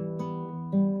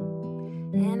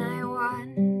 and I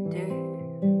wonder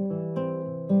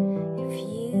if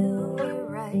you were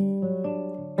right.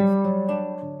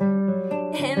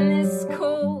 In this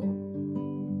cold,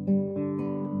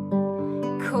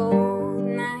 cold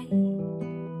night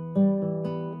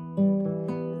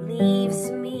leaves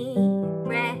me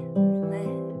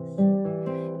breathless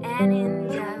and in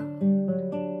doubt.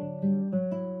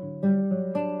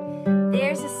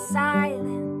 There's a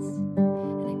silence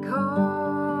and a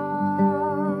calm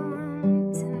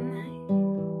tonight,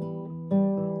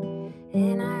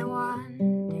 and I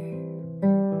wonder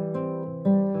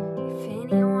if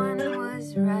anyone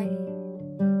was right.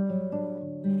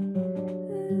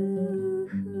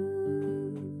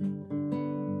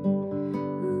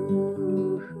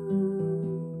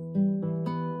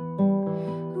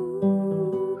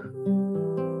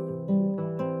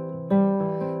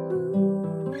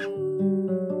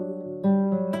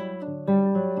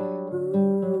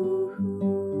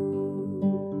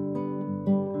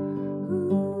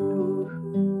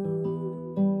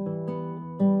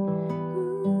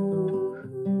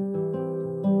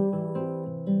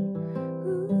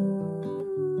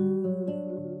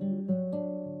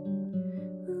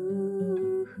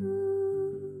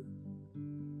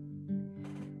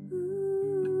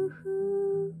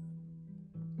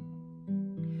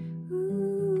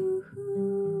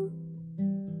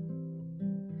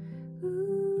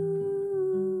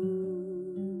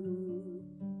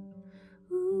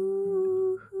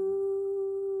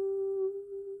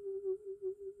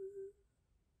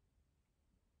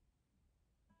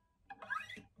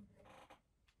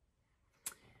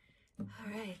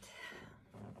 All right.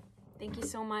 Thank you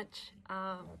so much.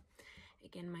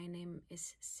 Again, my name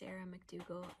is Sarah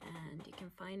MacDougall, and you can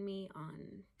find me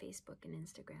on Facebook and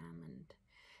Instagram, and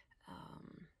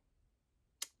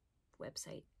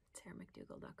website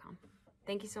sarahmacdougall.com.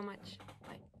 Thank you so much.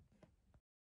 Bye.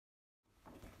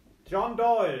 John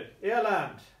Doyle,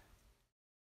 Ireland.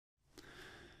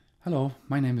 Hello,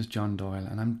 my name is John Doyle,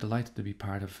 and I'm delighted to be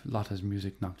part of Lotta's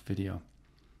Musiknacht video.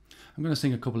 I'm going to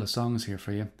sing a couple of songs here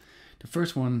for you. The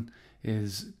first one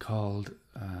is called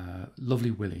Lovely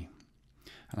Willie,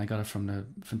 and I got it from the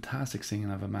fantastic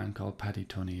singing of a man called Paddy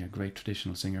Tunney, a great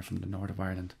traditional singer from the north of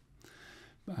Ireland.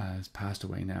 Has passed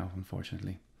away now,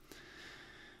 unfortunately.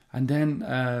 And then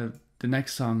the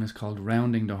next song is called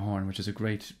Rounding the Horn, which is a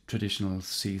great traditional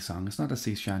sea song. It's not a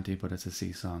sea shanty, but it's a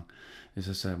sea song. It's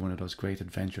just one of those great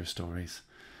adventure stories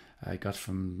I got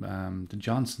from the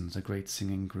Johnsons, a great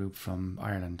singing group from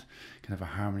Ireland, kind of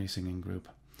a harmony singing group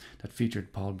that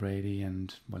featured Paul Brady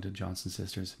and one of the Johnson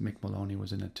sisters. Mick Maloney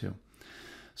was in it too.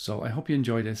 So I hope you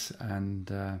enjoy this,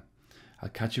 and I'll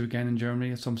catch you again in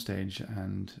Germany at some stage,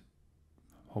 and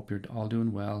hope you're all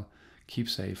doing well. Keep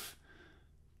safe.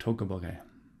 Toga Bugge.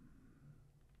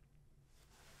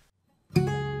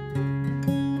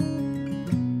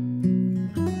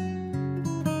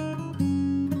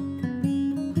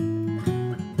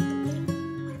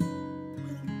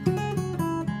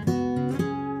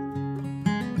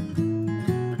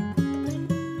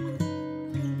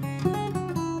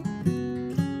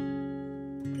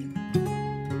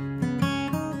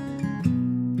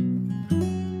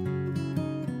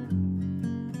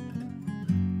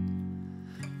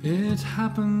 It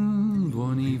happened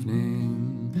one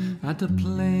evening at the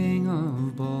playing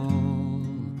of ball.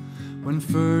 when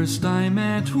first I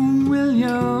met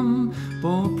William,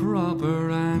 both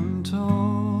proper and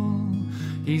tall.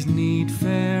 He's neat,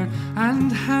 fair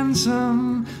and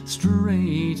handsome,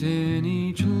 straight in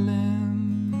each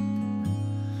limb.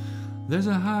 There's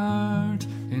a heart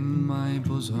in my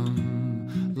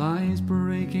bosom, lies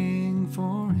breaking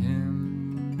for him.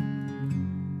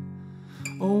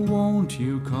 Oh, won't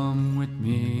you come with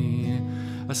me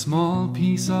a small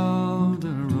piece of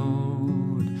the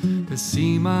road, to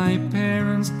see my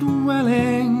parents'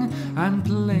 dwelling and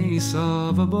place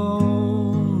of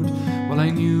abode? Well, I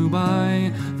knew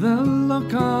by the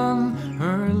look on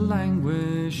her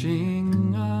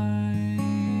languishing eye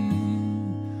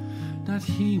that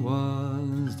he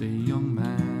was the young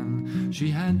man she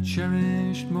had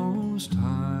cherished most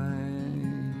high.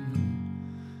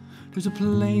 There's a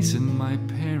place in my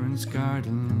parents'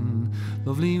 garden,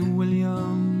 lovely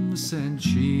William, said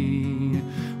she,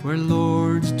 where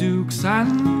lords, dukes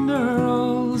and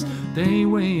earls, they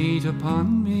wait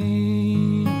upon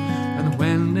me. And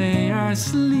when they are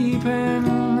sleeping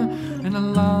in a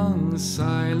long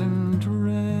silent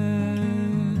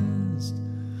rest,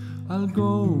 I'll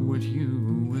go with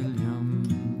you,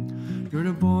 William, you're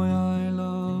the boy I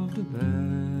love the best.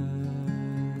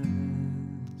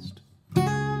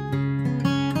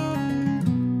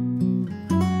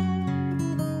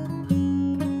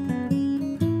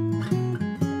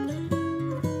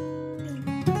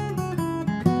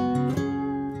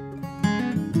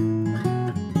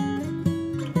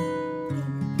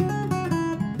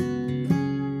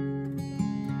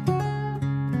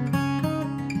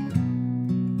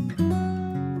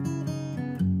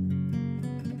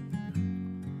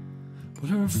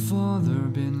 Father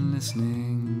been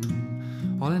listening,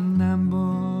 all in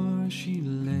ambush she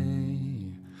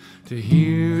lay, to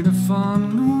hear the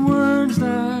fond words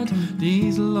that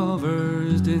these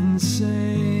lovers didn't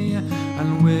say.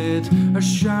 And with a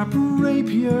sharp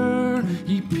rapier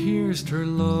he pierced her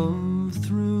love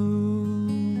through,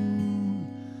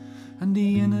 and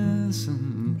the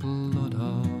innocent blood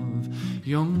of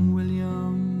young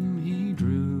William he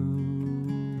drew.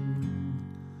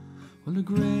 Well, the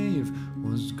grave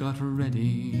was got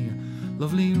ready,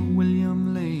 lovely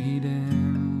William laid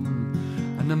in,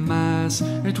 and the mass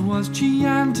it was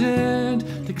chanted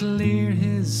to clear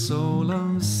his soul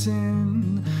of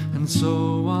sin. And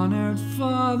so, honoured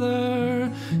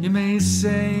Father, you may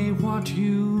say what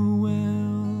you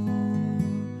will,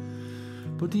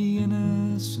 but the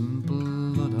innocent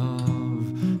blood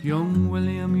of young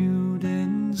William you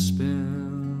didn't spill.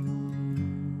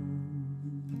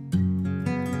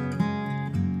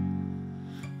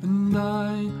 And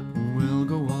I will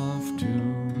go off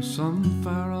to some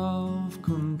far-off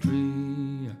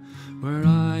country, where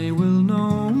I will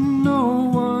know no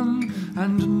one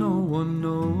and no one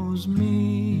knows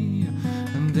me.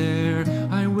 And there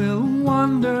I will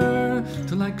wander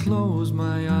till I close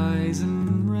my eyes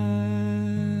and rest.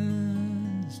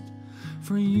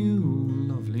 For you,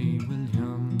 lovely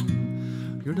William,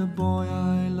 you're the boy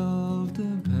I love the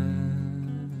best.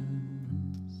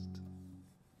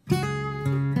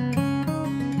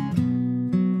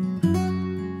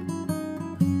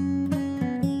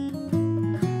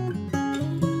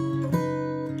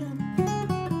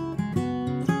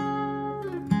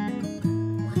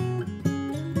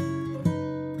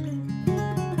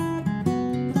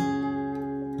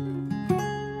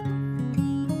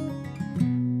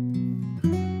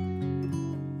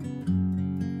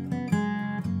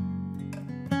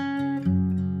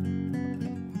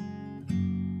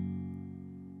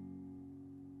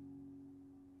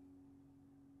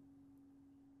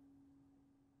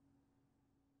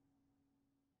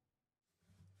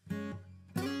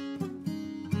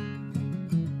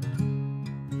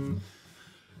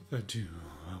 Do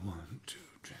I want to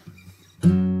drink?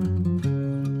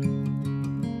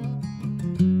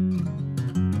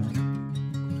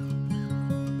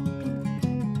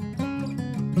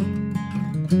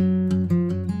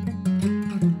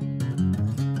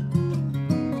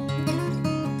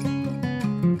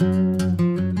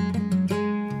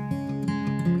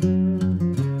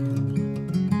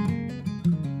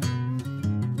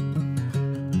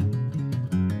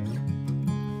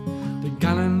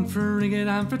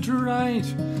 Fit right,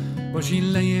 was she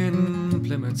laying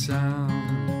Plymouth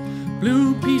Sound.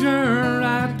 Blue Peter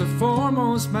at the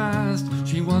foremost mast,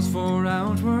 she was for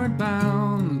outward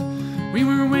bound. We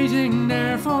were waiting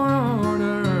there for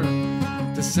order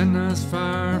to send us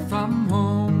far from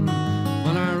home.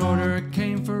 Well, our order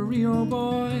came for Rio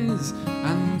boys,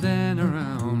 and then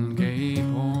around Cape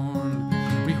Horn.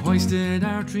 We hoisted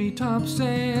our treetop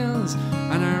sails,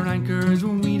 and our anchors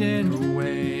we did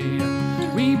weigh.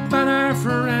 We bade our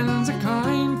friends a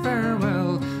kind farewell,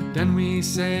 we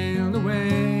sailed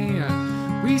away.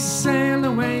 We sailed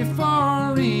away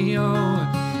for Rio,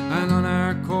 and on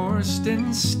our course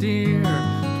didn't steer.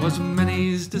 'Twas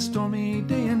many's the stormy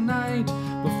day and night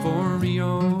before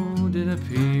Rio did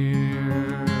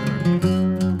appear.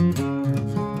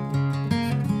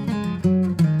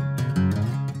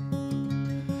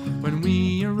 When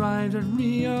we arrived at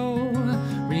Rio,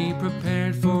 we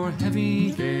prepared for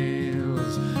heavy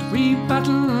gales. We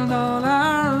battled all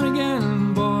our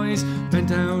rigging, boys,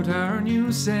 bent out our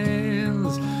new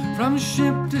sails. From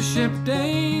ship to ship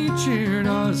they cheered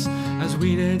us as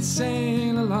we did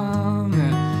sail along,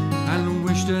 and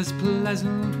wished us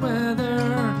pleasant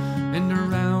weather in the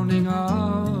rounding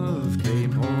of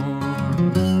Cape Horn.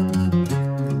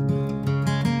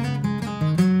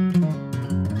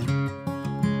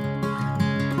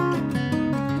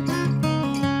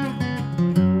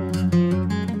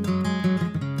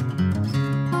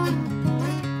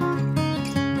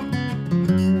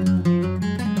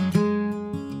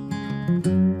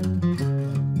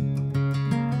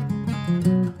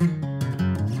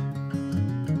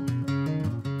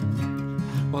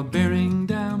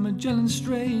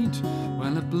 Straight,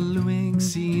 while it blew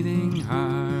exceeding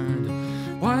hard,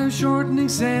 while shortening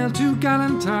sail to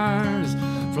gallant tars,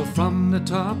 furled from the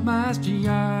topmast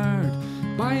yard.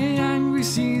 By angry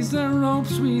seas the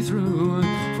ropes we threw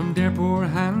from their poor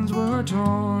hands were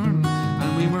torn,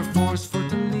 and we were forced for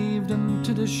to leave them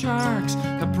to the sharks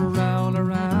that prowl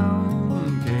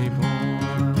around Cape Horn.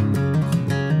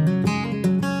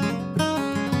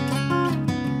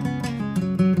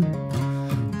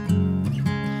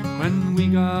 When we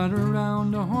got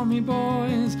around the Horn, me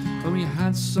boys, well, we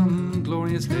had some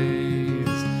glorious days,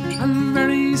 and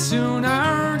very soon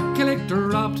our killick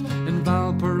dropped in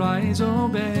Valparaiso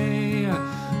Bay.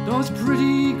 Those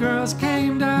pretty girls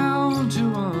came down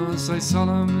to us, I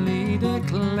solemnly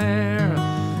declare.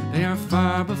 They are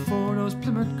far before those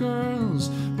Plymouth girls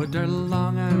with their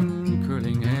long and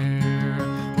curling hair.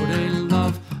 Oh, they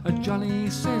love a jolly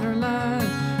sailor lad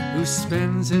who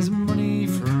spends his money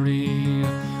free.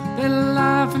 They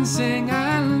laugh and sing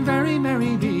and very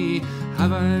merry be,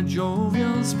 have a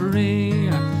jovial spree.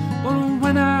 But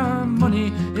when our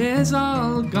money is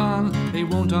all gone, they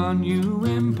won't on you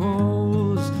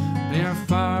impose. They are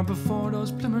far before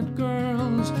those Plymouth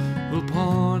girls will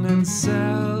pawn and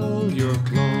sell your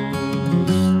clothes.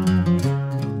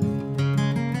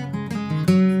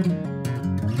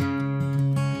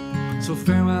 So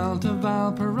farewell to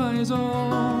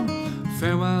Valparaiso,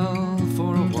 farewell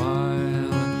for a while.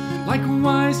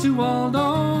 Likewise to all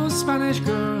those Spanish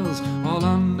girls all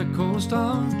on the coast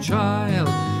of Chile.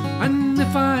 And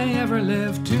if I ever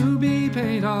live to be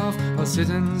paid off, I'll sit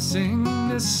and sing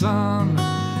this song.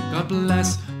 God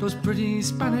bless those pretty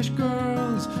Spanish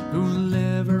girls who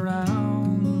live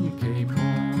around Cape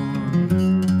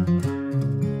Horn.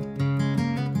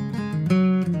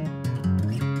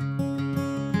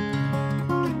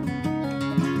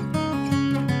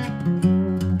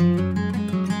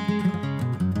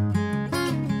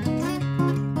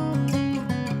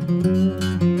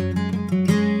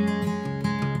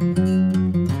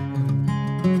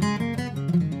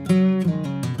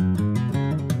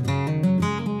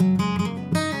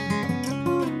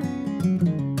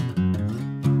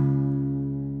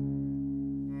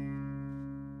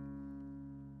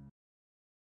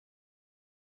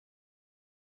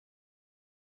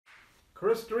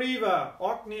 Kris Drever,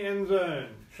 Orkney-Inseln,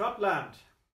 Schottland.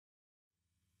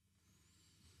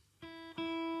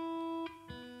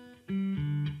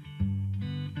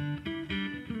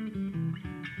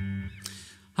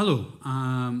 Hello,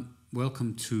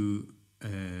 welcome to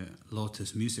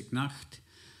Lotta's Musiknacht.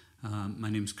 My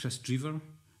name's Kris Drever.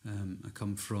 I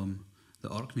come from the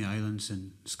Orkney Islands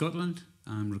in Scotland.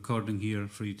 I'm recording here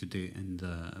for you today in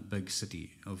the big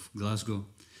city of Glasgow.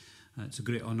 It's a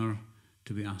great honour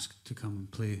to be asked to come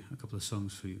and play a couple of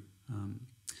songs for you.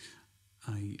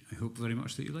 I hope very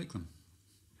much that you like them.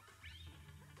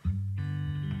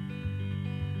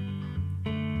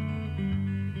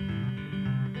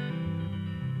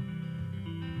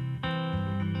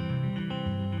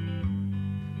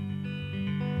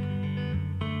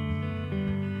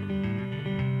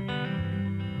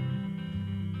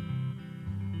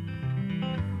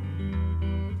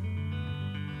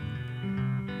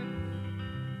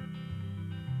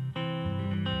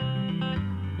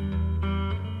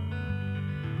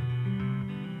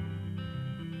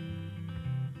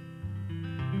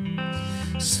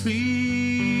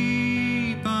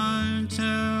 Sleep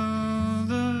until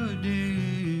the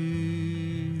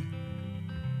day.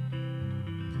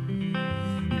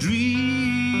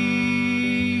 Dream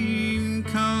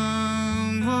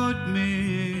come what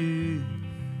may.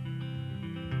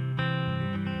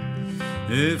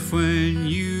 If when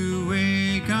you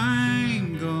wake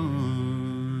I'm gone,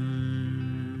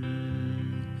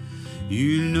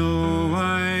 you know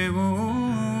I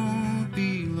won't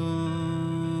be long.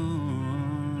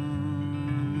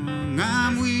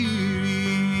 I'm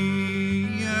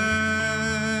weary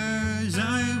as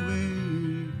I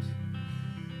wait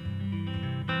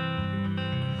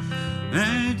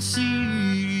at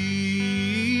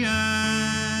sea,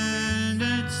 and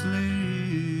it's late.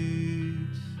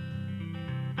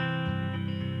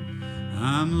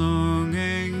 I'm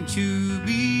longing to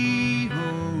be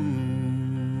home,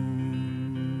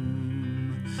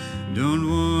 don't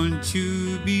want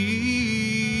to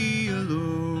be alone.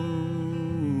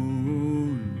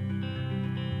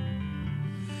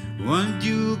 One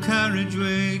dual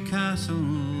carriageway castle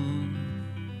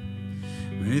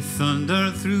with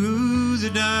thunder through the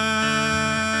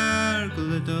dark,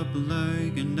 lit up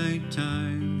like a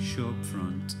nighttime shop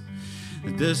front,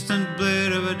 the distant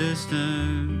blare of a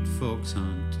distant fox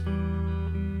hunt.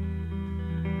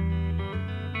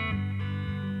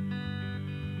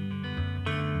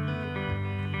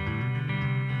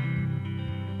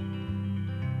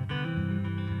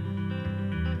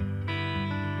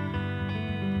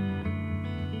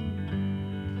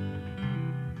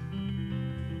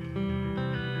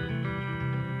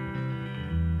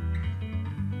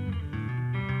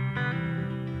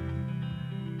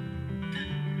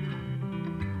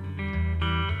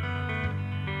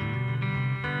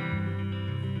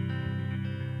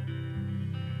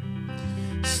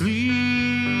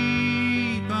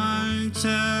 Sleep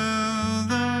until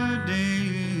the day,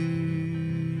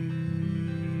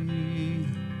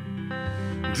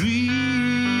 dream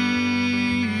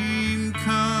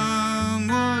come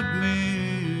what may.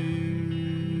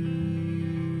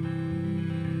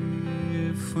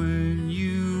 If when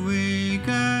you wake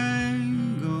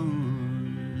I'm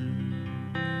gone,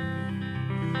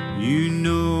 you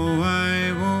know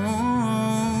I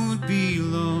won't be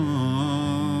long.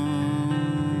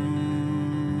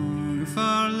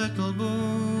 Our little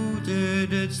boat,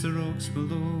 it hits the rocks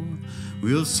below,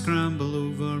 we'll scramble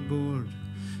overboard,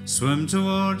 swim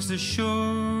towards the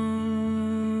shore.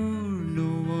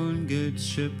 No one gets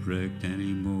shipwrecked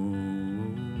anymore.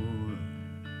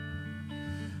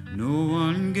 No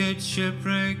one gets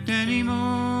shipwrecked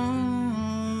anymore.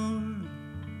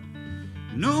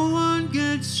 No one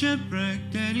gets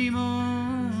shipwrecked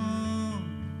anymore.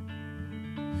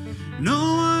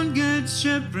 No one gets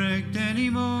shipwrecked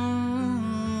anymore.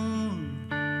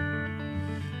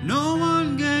 No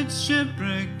one gets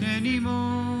shipwrecked anymore.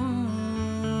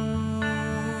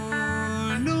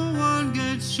 No one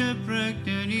gets shipwrecked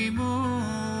anymore.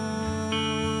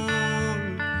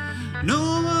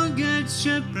 No one gets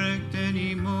shipwrecked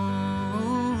anymore.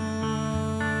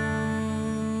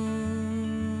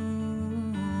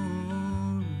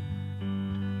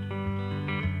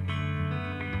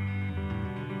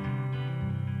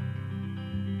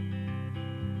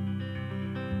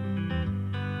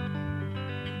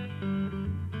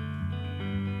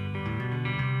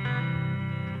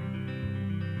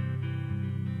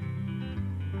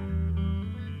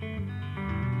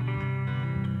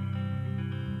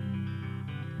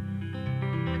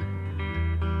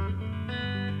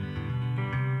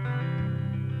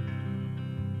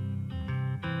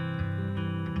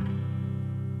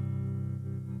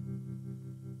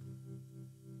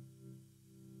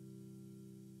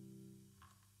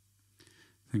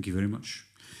 Thank you very much.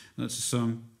 That's a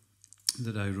song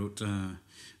that I wrote a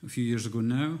few years ago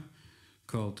now,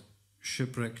 called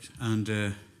Shipwrecked.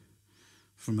 And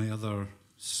for my other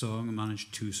song, I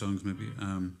managed 2 songs maybe.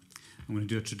 I'm going to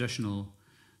do a traditional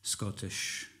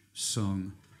Scottish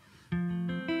song.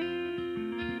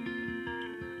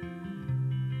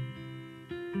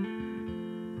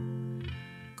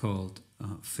 Called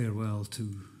Farewell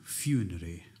to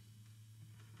Funerary.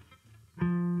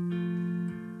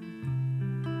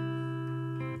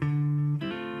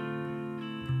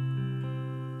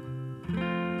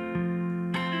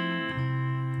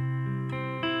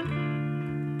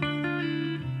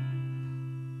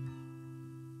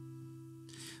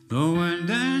 The wind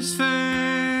is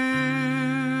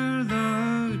fair,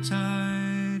 the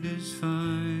tide is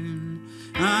fine,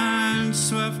 and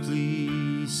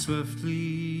swiftly,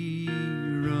 swiftly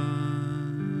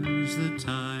runs the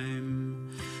time.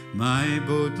 My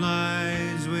boat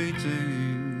lies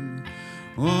waiting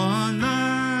on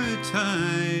the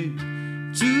tide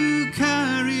to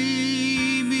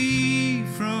carry me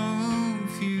from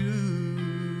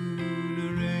Funerary.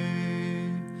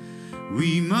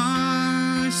 We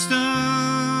must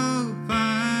stop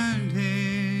and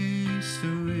haste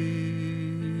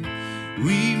away.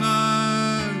 We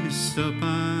must stop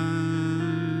and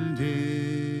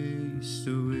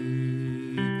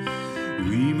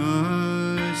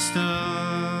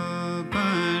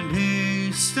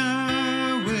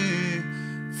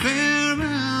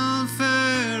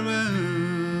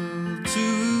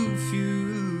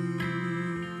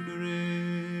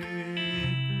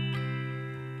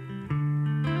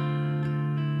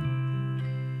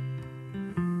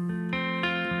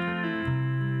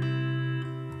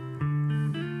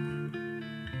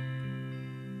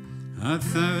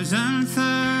 1,000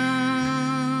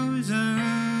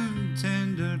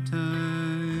 tender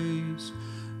ties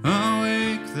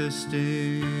awake this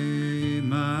day,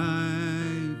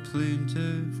 my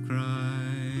plaintive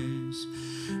cries.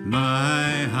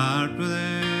 My heart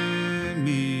within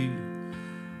me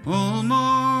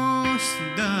almost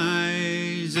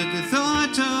dies at the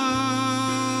thought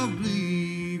of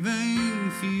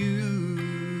leaving funeral.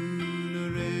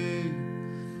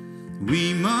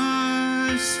 We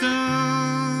must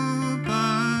stop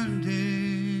and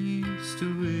haste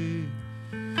away.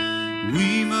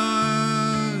 We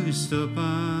must stop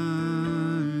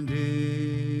and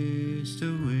haste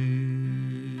away.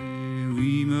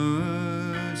 We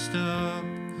must stop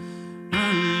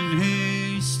and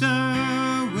haste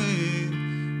away.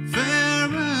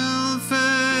 Farewell,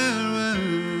 farewell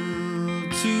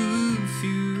to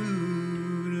funeral.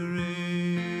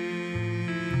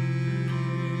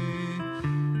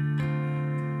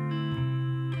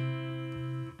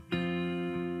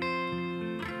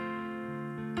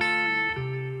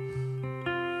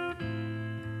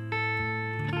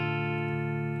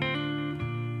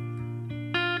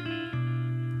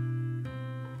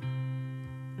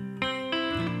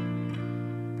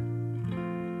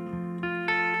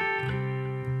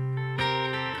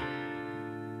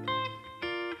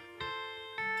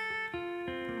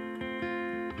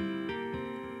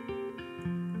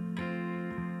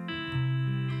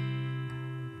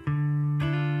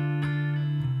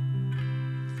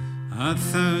 A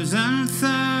thousand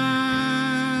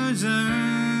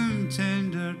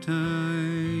tender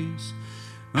ties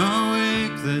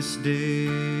awake this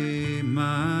day,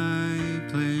 my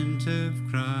plaintive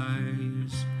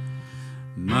cries.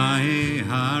 My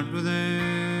heart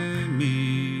within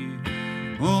me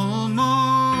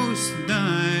almost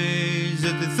dies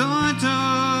at the thought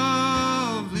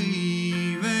of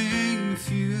leaving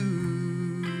funeral.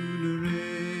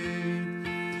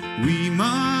 We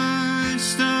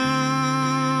must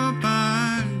stop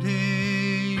and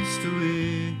haste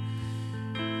away.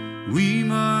 We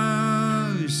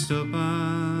must stop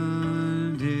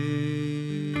and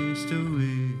haste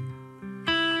away.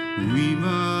 We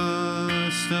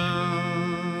must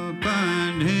stop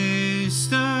and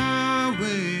haste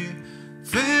away.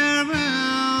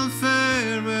 Farewell,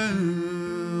 farewell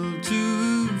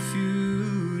to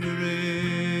funeral.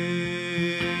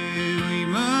 We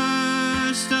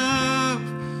must stop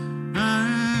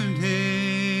and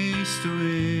haste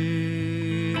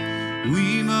away.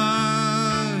 We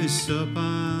must stop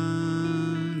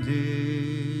and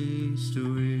haste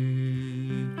away.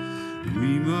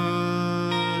 We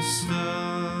must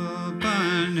stop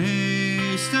and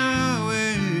haste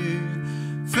away.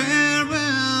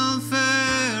 Farewell,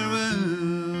 farewell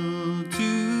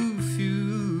to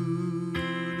funeral.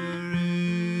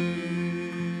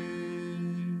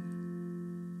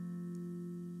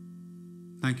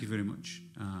 Thank you very much.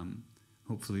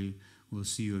 Hopefully we'll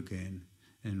see you again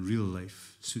in real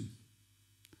life soon.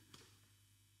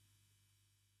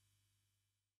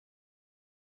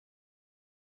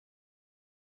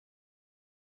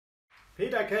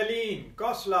 Peter Kerlin,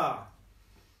 Goslar.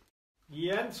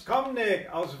 Jens Kommnick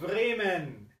aus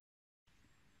Bremen.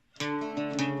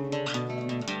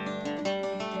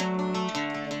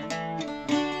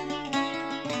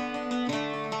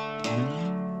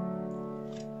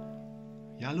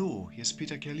 Ja, hallo, hier ist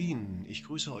Peter Kerlin. Ich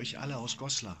grüße euch alle aus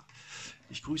Goslar.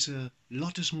 Ich grüße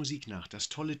Lottes Musiknacht, das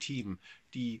tolle Team,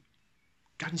 die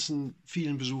ganzen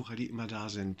vielen Besucher, die immer da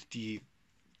sind, die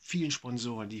vielen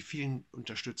Sponsoren, die vielen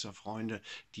Unterstützer, Freunde,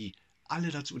 die alle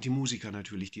dazu, und die Musiker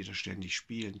natürlich, die da ständig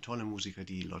spielen, tolle Musiker,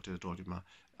 die Lotte dort immer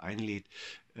einlädt,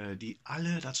 die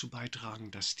alle dazu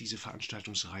beitragen, dass diese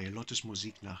Veranstaltungsreihe Lottes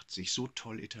Musiknacht sich so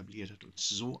toll etabliert hat und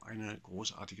so eine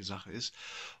großartige Sache ist.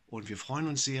 Und wir freuen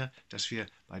uns sehr, dass wir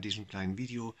bei diesem kleinen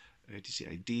Video, diese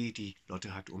Idee, die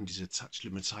Lotte hat, um diese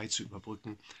schlimme Zeit zu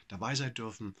überbrücken, dabei sein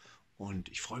dürfen. Und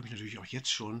ich freue mich natürlich auch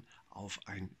jetzt schon auf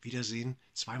ein Wiedersehen.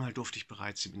 Zweimal durfte ich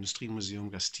bereits im Industriemuseum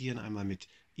gastieren, einmal mit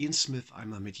Ian Smith,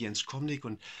 einmal mit Jens Kommnick,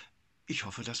 und ich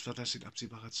hoffe, dass wir das in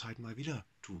absehbarer Zeit mal wieder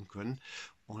tun können,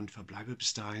 und verbleibe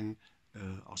bis dahin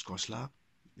aus Goslar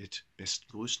mit besten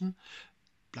Grüßen.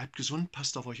 Bleibt gesund,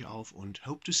 passt auf euch auf und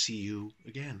hope to see you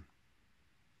again.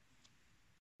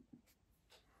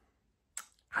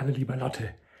 Hallo lieber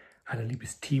Lotte, hallo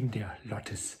liebes Team der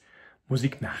Lottes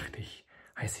Musiknacht. Ich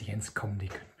heiße Jens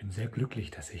Kommnick und bin sehr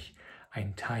glücklich, dass ich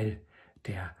ein Teil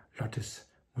der Lottes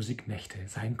Musiknächte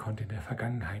sein konnte in der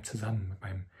Vergangenheit, zusammen mit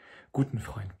meinem guten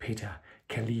Freund Peter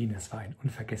Kerlin. Es war ein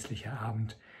unvergesslicher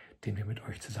Abend, den wir mit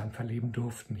euch zusammen verleben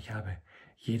durften. Ich habe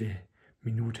jede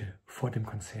Minute vor dem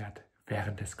Konzert,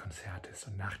 während des Konzertes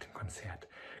und nach dem Konzert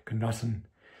genossen,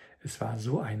 Es war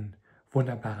so ein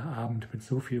wunderbarer Abend mit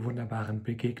so viel wunderbaren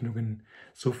Begegnungen,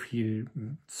 so viel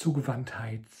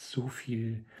Zugewandtheit, so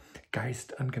viel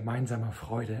Geist an gemeinsamer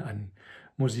Freude, an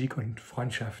Musik und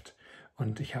Freundschaft.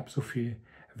 Und ich habe so viel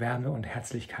Wärme und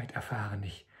Herzlichkeit erfahren.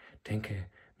 Ich denke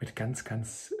mit ganz,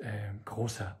 ganz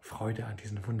großer Freude an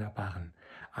diesen wunderbaren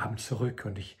Abend zurück.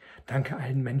 Und ich danke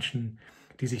allen Menschen,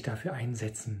 die sich dafür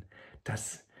einsetzen,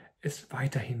 dass es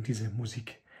weiterhin diese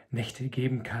Musiknächte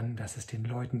geben kann, dass es den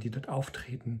Leuten, die dort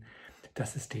auftreten,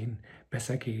 dass es denen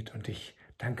besser geht. Und ich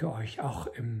danke euch auch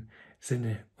im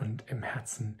Sinne und im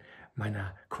Herzen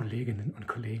meiner Kolleginnen und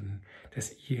Kollegen,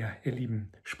 dass ihr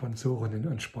lieben Sponsorinnen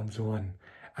und Sponsoren,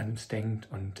 an uns denkt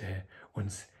und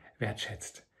uns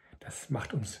wertschätzt. Das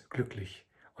macht uns glücklich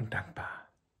und dankbar.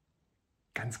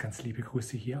 Ganz, ganz liebe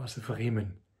Grüße hier aus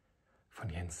Bremen von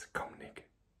Jens Kommnick.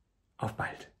 Auf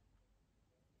bald!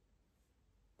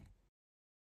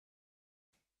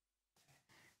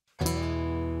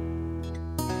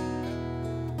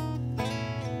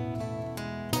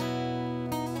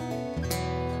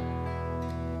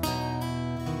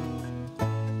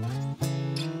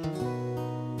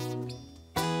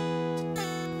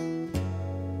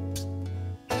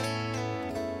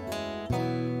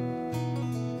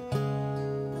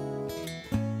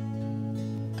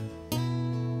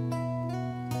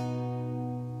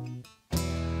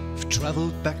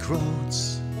 Traveled back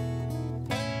roads,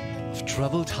 I've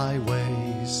traveled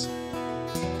highways,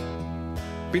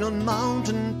 been on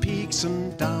mountain peaks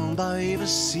and down by the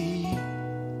sea,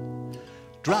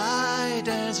 dry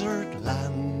desert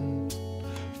land,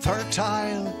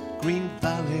 fertile green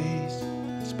valleys,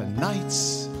 spent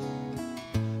nights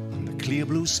under clear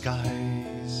blue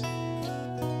skies.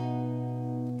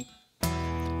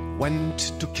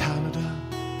 Went to Canada,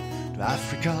 to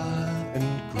Africa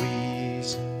and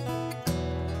Greece,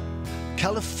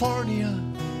 California,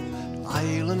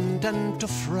 Ireland and to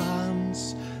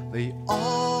France. They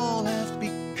all have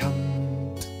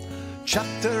become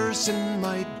chapters in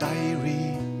my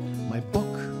diary, my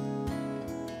book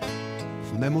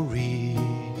of memories.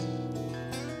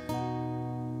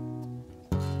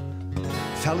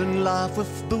 Fell in love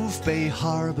with Boothbay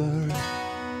Harbor,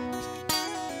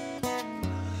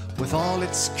 with all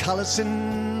its colors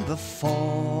in the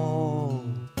fall.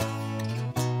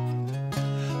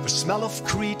 The smell of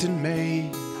Crete in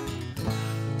May,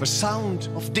 the sound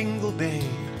of Dingle Bay,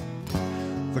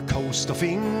 the coast of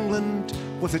England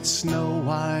with its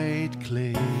snow-white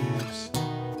cliffs.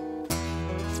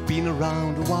 I've been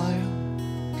around a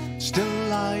while,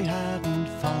 still I hadn't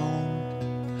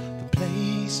found the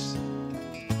place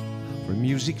where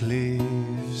music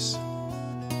lives.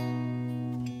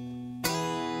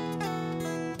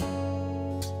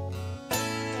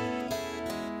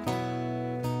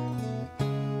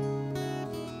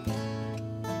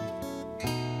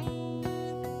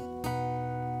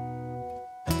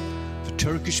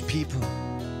 Turkish people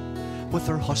with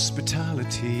their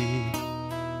hospitality,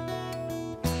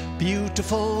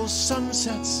 beautiful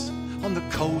sunsets on the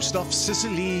coast of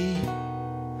Sicily,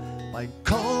 by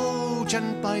coach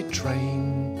and by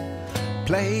train,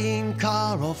 plane,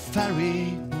 car or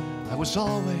ferry, I was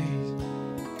always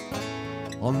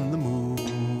on the move.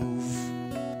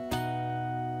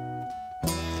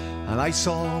 And I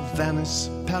saw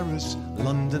Venice, Paris,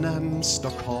 London and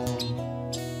Stockholm,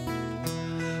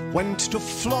 went to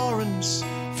Florence,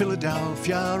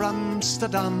 Philadelphia,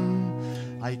 Amsterdam.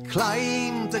 I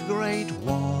climbed the Great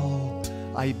Wall,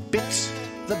 I bit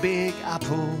the Big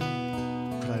Apple.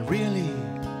 Could I really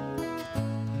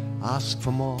ask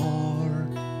for more?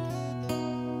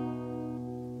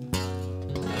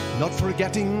 Not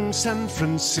forgetting San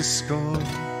Francisco,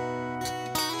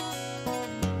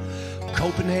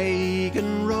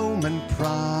 Copenhagen, Rome and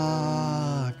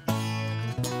Prague,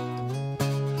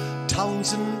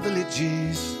 towns and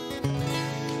villages,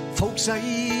 folks I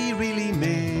really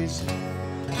miss,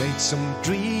 made some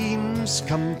dreams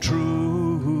come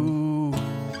true.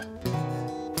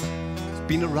 It's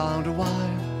been around a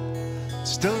while,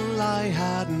 still I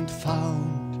hadn't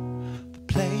found the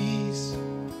place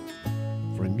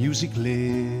where music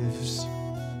lives.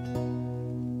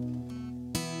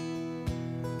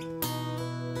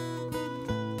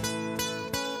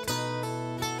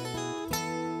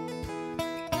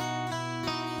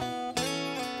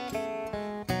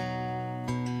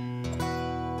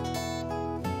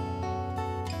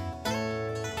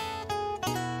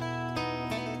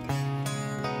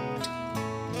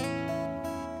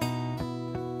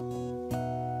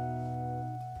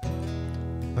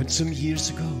 Some years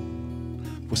ago,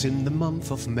 was in the month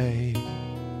of May.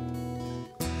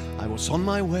 I was on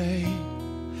my way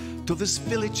to this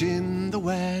village in the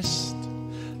west,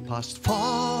 past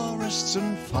forests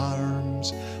and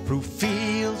farms, through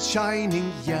fields shining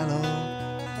yellow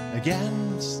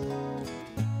against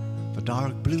the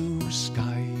dark blue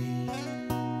sky.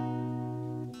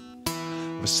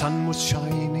 The sun was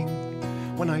shining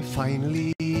when I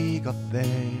finally got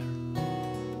there.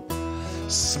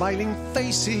 Smiling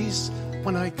faces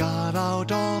when I got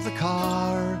out of the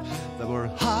car. There were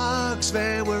hugs,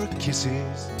 there were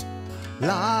kisses,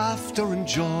 laughter and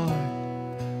joy.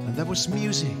 And there was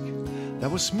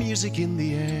music in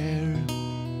the air.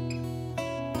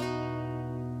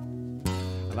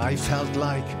 And I felt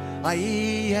like I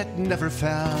had never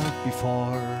felt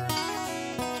before.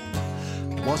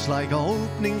 It was like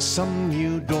opening some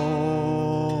new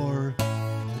door.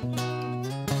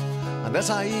 And as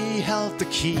I held the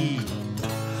key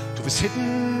to this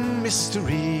hidden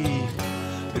mystery,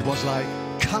 it was like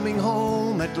coming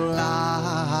home at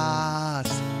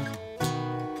last.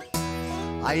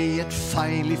 I had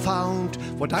finally found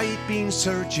what I'd been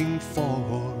searching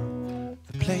for,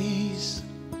 the place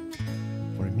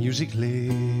where music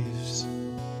lives.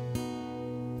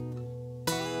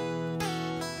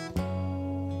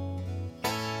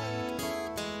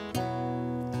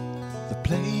 The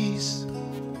place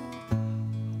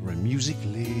where music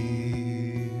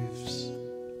lives.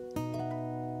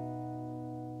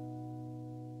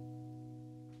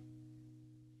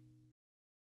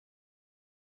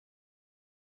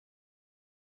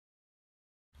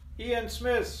 Ian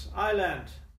Smith,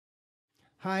 Island.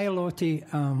 Hi, Lottie.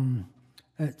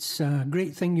 It's a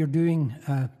great thing you're doing,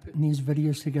 putting these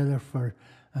videos together for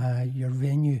your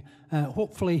venue.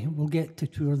 Hopefully we'll get to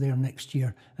tour there next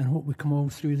year and hope we come all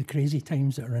through the crazy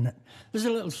times that are in it. There's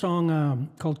a little song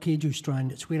called Keju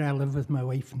Strand. It's where I live with my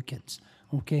wife and kids.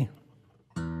 Okay.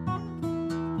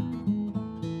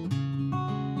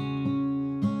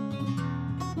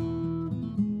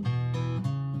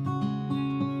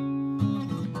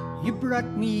 You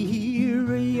brought me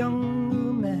here a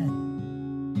younger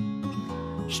man,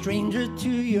 stranger to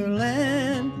your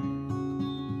land,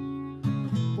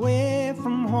 away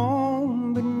from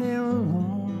home but never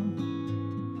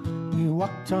alone. We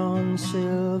walked on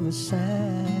silver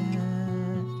sand.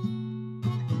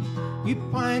 You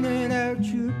pointed out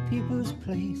your people's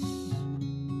place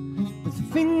with the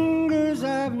fingers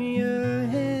of your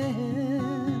hand.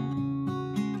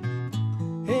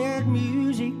 Heard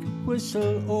music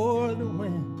whistle o'er the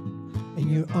wind, and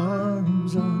your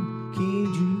arms on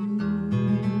Keju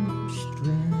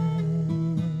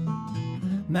Strand.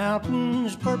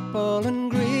 Mountains purple and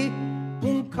grey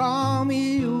won't call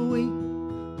me away.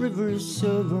 Rivers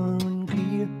silver and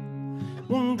clear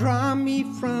won't draw me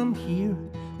from here.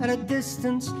 At a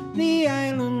distance the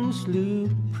islands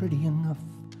look pretty enough,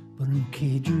 but in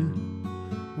Keju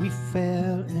we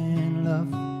fell in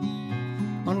love.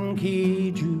 On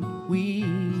Keju we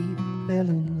fell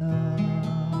in love.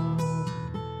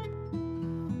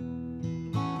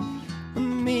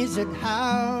 Amazed at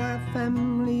how our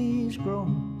family's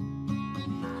grown.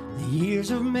 The years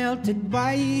have melted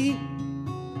by.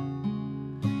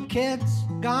 Kids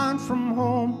gone from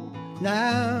home,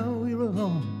 now we're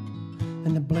alone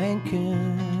in the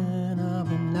blanket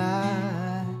of a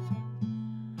night.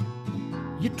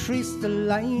 You trace the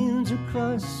lines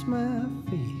across my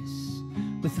face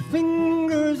with the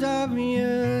fingers of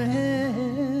your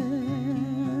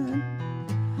hand.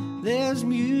 There's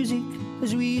music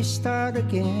as we start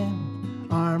again,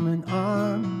 arm in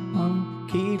arm on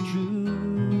Keju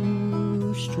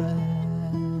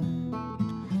Strand.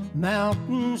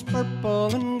 Mountains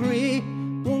purple and grey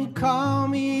won't call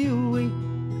me away.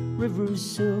 Rivers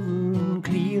silver and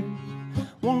clear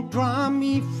won't draw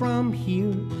me from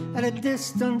here. At a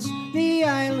distance the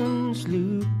islands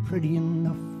look pretty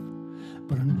enough,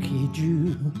 but on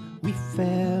Keju we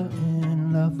fell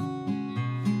in love.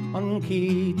 On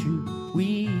Keju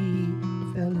we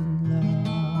fell in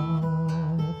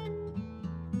love.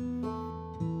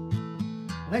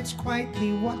 Let's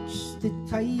quietly watch the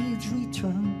tides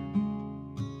return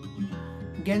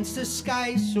against the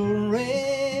sky so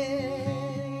red.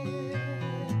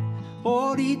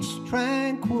 Hold each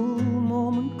tranquil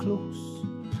moment close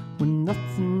when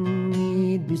nothing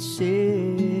need be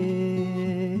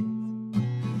said.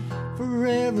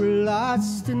 Forever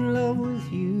lost in love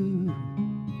with you,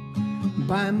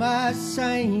 by my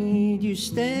side you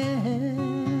stand.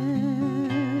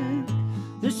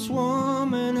 This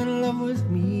woman in love with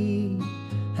me,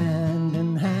 hand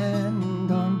in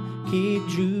hand on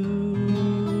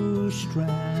Keju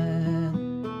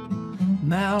Strand.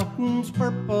 Mountains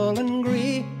purple and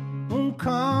grey won't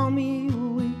call me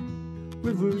away.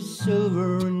 Rivers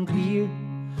silver and clear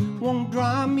won't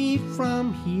draw me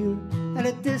from here. At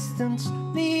a distance,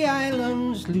 the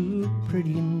islands look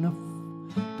pretty enough.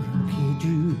 But on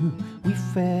Keju, we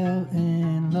fell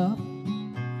in love.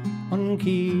 On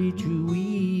Keju,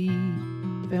 we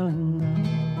fell in love.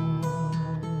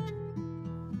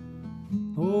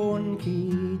 Oh, on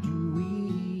Keju,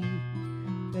 we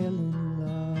fell in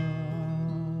love.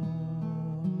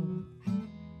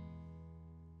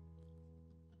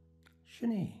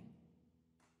 Jeanine.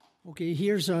 Okay,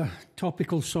 here's a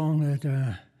topical song that,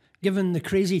 given the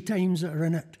crazy times that are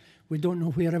in it, we don't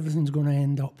know where everything's going to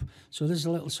end up. So this is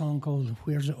a little song called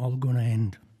Where's It All Gonna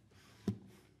End?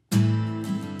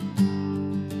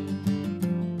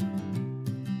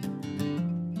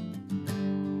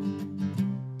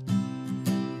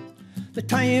 The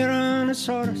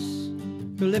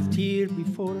Tyrannosaurus who lived here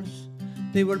before us,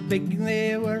 they were big,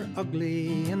 they were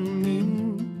ugly and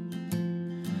mean.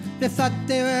 They thought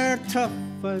they were tough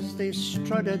as they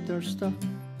strutted their stuff,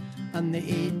 and they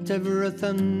ate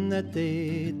everything that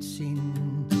they'd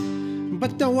seen.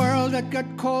 But the world had got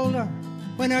colder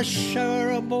when a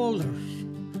shower of boulders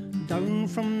down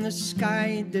from the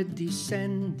sky did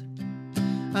descend.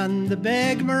 And the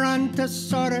big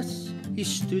Morantosaurus, he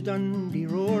stood and he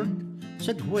roared,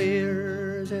 said,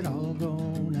 where's it all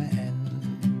gonna end?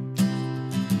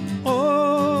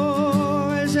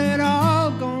 Oh, is it all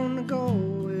gonna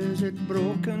go? Is it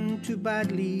broken too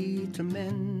badly to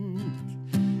mend?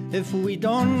 If we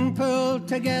don't pull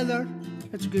together,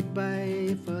 it's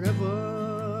goodbye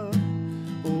forever.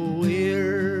 Oh,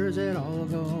 where's it all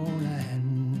gonna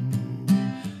end?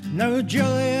 Now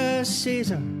Julius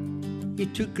Caesar, he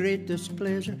took great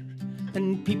displeasure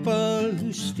in people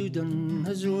who stood in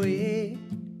his way,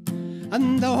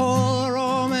 and the whole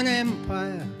Roman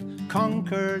Empire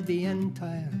conquered the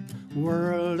entire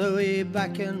world away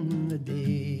back in the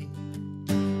day.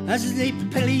 As they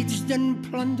pillaged and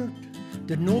plundered,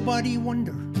 did nobody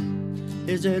wonder,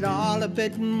 is it all a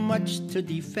bit much to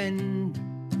defend?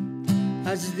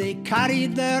 As they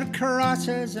carried their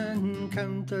crosses and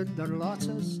counted their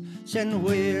losses, saying,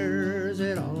 where's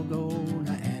it all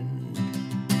gonna end?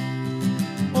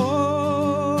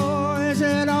 Oh, is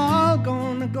it all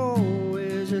gonna go?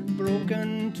 Is it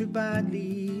broken too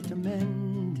badly to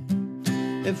mend?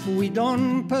 If we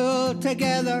don't pull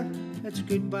together, it's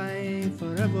goodbye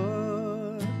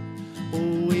forever.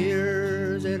 Oh,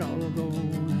 where's it all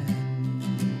gonna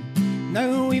end?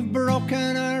 Now we've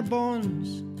broken our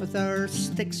bones with our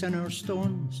sticks and our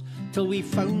stones, till we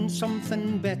found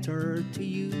something better to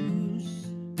use.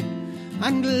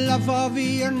 And love of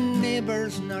your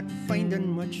neighbours not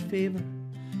finding much favour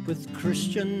with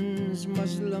Christians,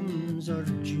 Muslims or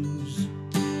Jews.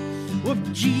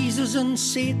 With Jesus and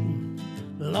Satan,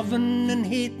 loving and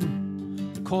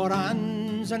hating,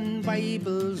 Korans and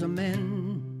Bibles, amen.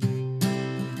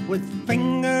 With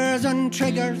fingers and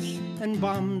triggers and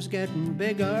bombs getting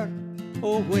bigger,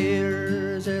 oh,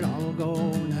 where's it all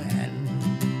gonna end?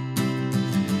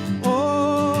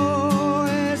 Oh,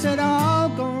 is it all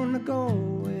gonna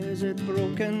go? Is it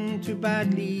broken too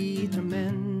badly to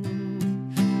mend?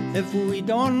 If we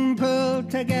don't pull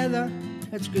together,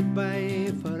 it's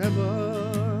goodbye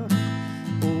forever.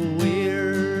 Oh,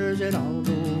 where's it all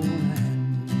gonna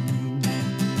end?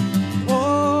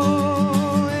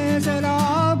 Oh, is it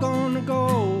all gonna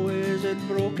go? Is it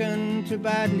broken too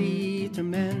badly to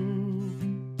mend?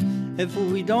 If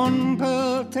we don't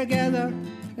pull together,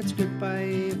 it's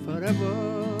goodbye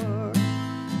forever.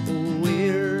 Oh,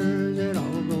 where's it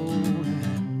all gonna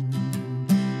end?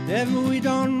 If we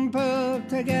don't pull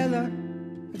together,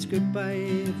 it's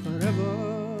goodbye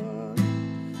forever.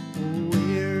 Oh,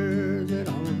 where's it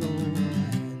all gonna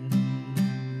end?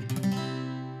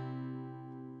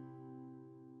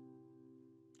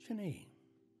 Jeanine.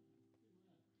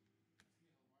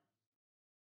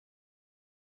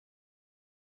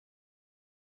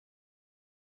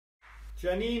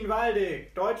 Jeanine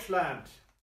Vahldieck, Deutschland.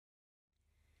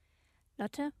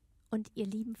 Lotte und ihr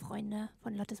lieben Freunde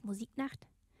von Lottes Musiknacht.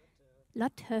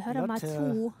 Lotte, hör doch mal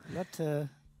zu. Lotte,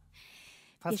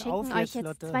 wir schenken euch jetzt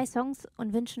Lotte. 2 Songs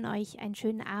und wünschen euch einen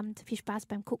schönen Abend. Viel Spaß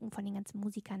beim Gucken von den ganzen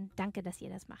Musikern. Danke, dass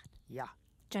ihr das macht. Ja.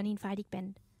 Jeanine Vahldieck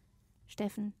Band.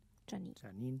 Steffen, Jeanine.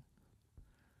 Jeanine.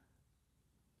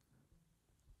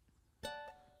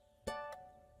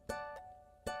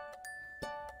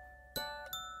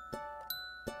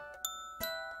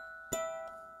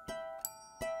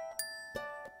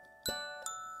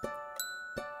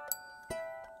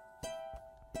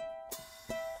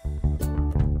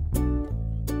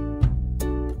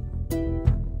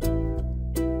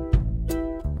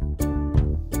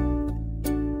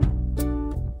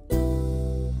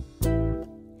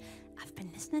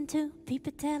 to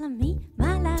people telling me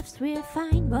my life's real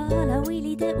fine. All I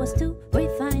really did was to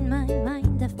refine my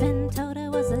mind. I've been told I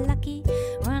was a lucky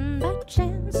one, but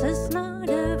chance is not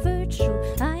a virtue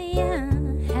I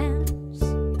enhance.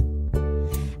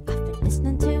 I've been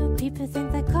listening to people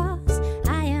think that cause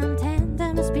I am tender,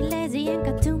 I must be lazy and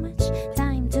got too much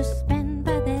time to spend,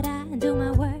 but that I do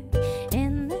my work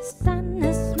in the sun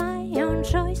is my own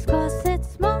choice, cause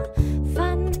it's more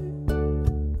fun.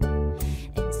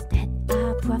 Instead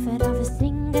I profit off a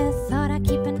single thought. I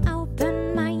keep an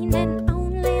open mind and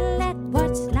only let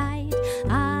what's light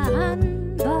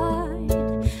on board,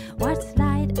 what's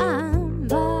light on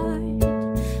board,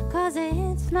 cause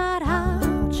it's not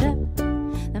hardship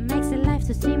that makes the life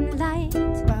to seem light,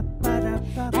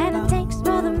 and it takes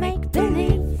more than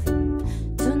make-believe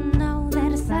to know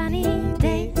that a sunny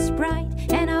day is bright,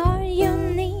 and all you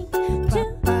need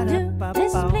to do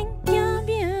is blink your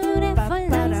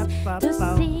beautiful eyes to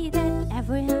see that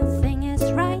everything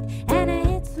is right, and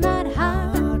it's not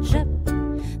hardship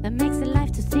that makes the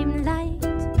life to seem light,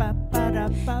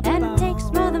 and it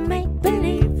takes more than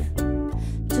make-believe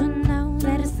to know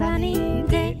that a sunny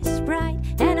day is bright,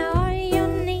 and all you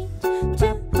need to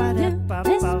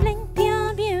do is blink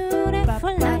your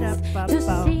beautiful eyes to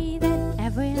see that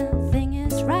everything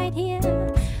is right here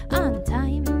on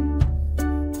time.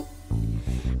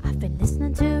 I've been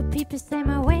listening to people say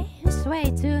my way is way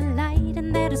too light,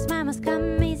 and that a smile must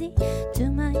come easy to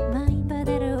my mind, but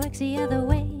that it works the other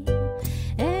way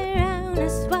around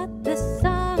is what this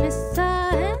song is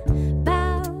all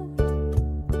about.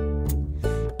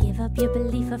 Give up your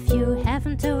belief if you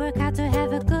haven't to work hard to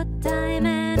have a good time,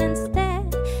 and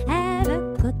instead have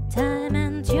a good time,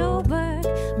 and your work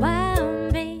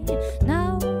won't be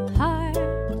no hard,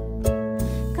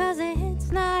 cause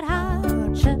it's not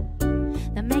hardship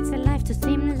that makes a life to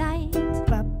seem light,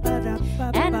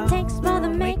 and it takes more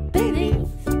than make-believe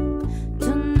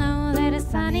to know that a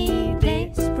sunny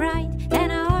day is bright,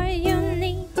 and all you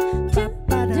need to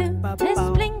do is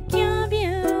blink your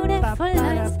beautiful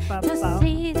eyes to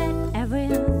see that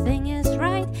everything is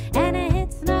right, and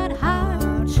it's not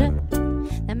hardship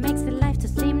that makes the life to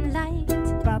seem light,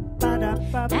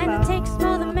 and it takes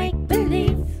more than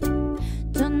make-believe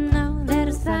to know that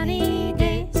a sunny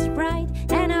day is bright,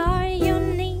 and all you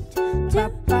need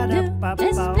to do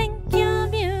is blink your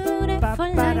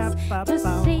beautiful eyes to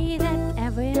see that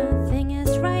everything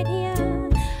is right here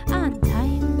on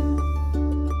time.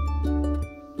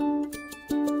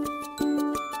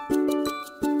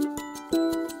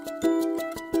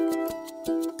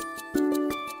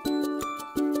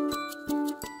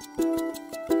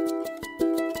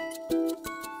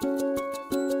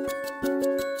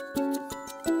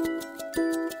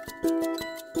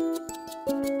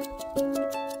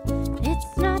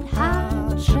 It's not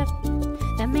hardship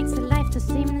that makes the life to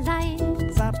seem light,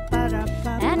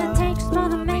 and it takes more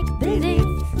than make-believe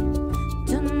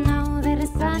to know that a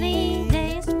sunny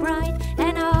day is bright,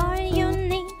 and all you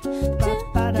need to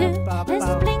do is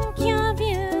blink your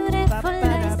beautiful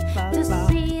eyes to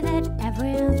see that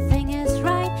everything is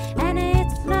right, and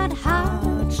it's not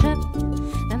hardship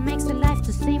that makes the life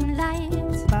to seem light,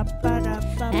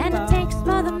 and it takes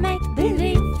more than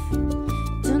make-believe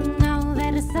to know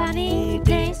that a sunny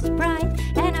day is bright,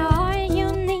 and all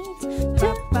you need to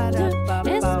do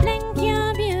is blink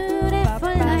your beautiful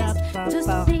eyes to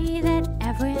see that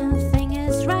everything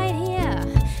is right here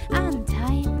on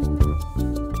time.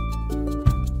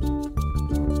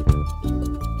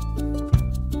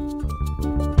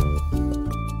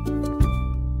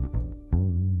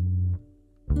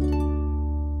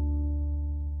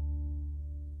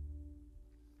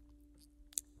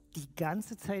 Die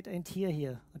ganze Zeit ein Tier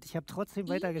hier und ich habe trotzdem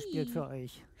weitergespielt für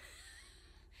euch.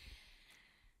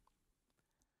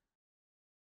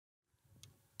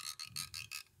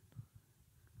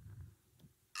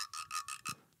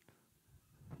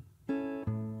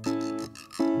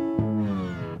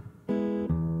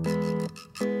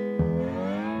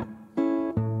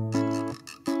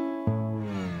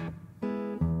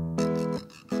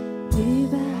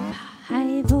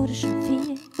 Überall wurde schon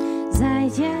viel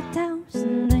seit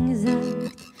Jahrtausenden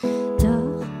gesagt,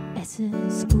 doch es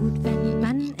ist gut, wenn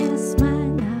man erstmal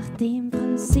nach dem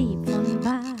Prinzip von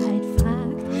Wahrheit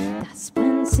fragt. Das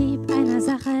Prinzip einer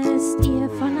Sache ist ihr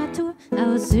von Natur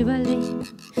aus überlegen,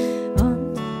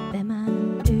 und wenn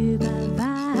man über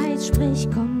Wahrheit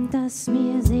spricht, kommt das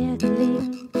mir sehr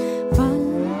gelegen.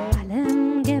 Von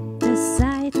allem gibt es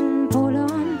Seiten, Pole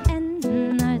und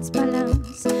Enden als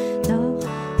Balance, doch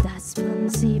das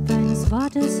Prinzip eines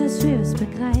Wortes ist fürs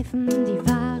Begreifen die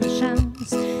wahre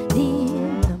Chance. Die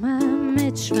Nummer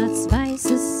mit Schwarz-Weiß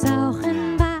ist auch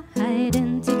in Wahrheit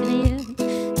integriert,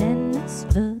 denn es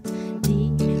wird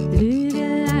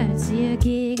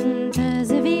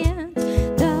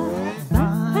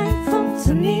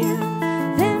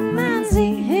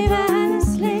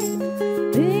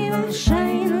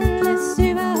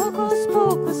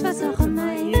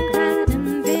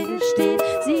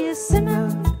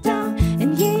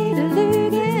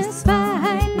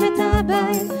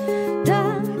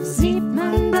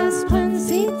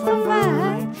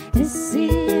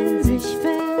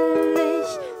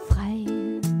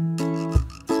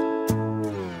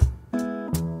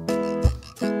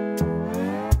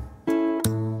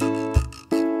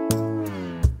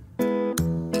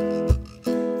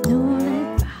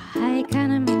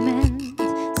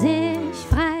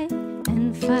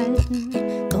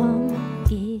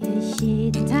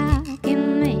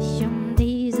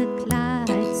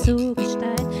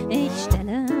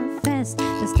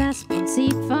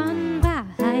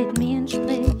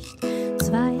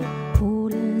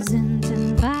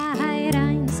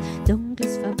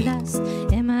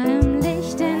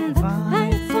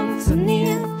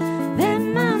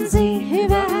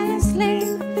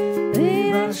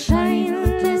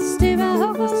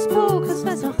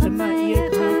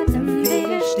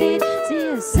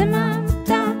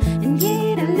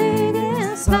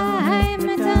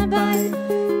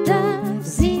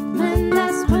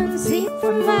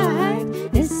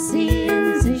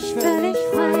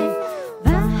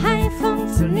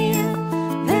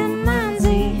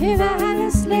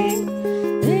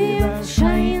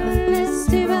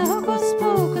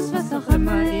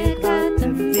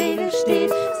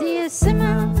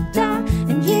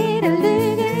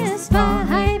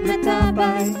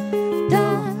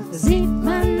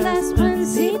das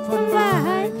Prinzip von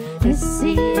Wahrheit, ist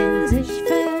sie in sich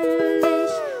völlig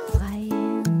frei.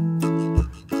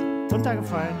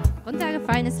 Runtergefallen.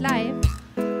 Runtergefallen ist live.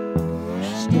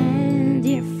 Stell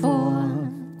dir vor,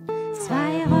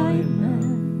 2 Räume.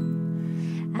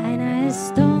 Einer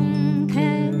ist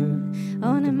dunkel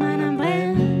und im anderen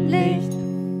brennt Licht.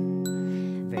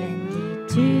 Wenn die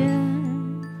Tür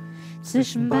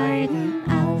zwischen beiden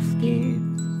aufgeht,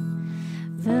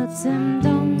 wird's im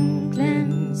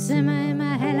dunklen Zimmer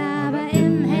immer heller, aber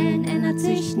im Hellen ändert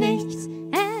sich nichts.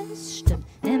 Es stimmt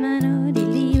immer nur die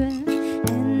Liebe,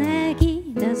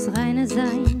 Energie, das reine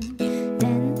Sein.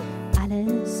 Denn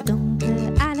alles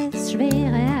Dunkel, alles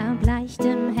Schwere erbleicht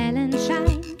im hellen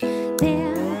Schein.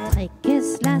 Der Trick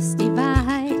ist, lass die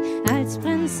Wahrheit als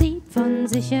Prinzip von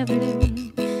sich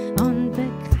erblühen und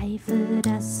begreife,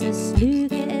 dass es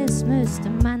Lüge ist, müsste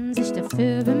man sich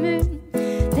dafür bemühen.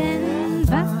 Denn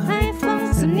Wahrheit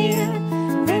funktioniert,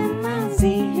 wenn man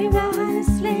sie über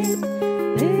alles lebt,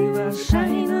 über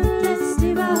Schein und List,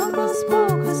 über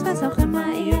Hokuspokus, was auch immer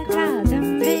ihr gerade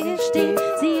im Wege steht.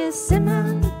 Sie ist immer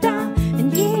da, in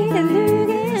jeder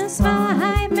Lüge ist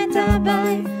Wahrheit mit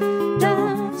dabei.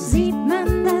 Doch sieht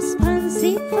man das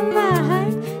Prinzip von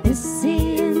Wahrheit, ist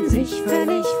sie in sich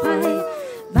völlig frei.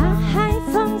 Wahrheit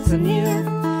funktioniert,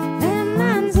 wenn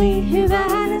man sie über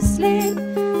alles lebt,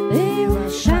 über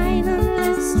Schein und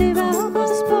List, über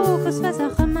Hokuspokus, was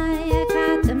auch immer ihr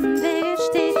gerade im Wege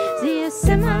steht. Sie ist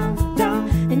immer da,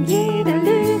 in jeder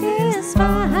Lüge ist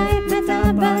Wahrheit mit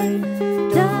dabei.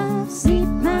 Doch sieht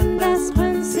man das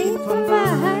Prinzip von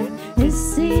Wahrheit,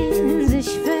 ist sie in sich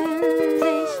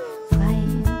völlig frei.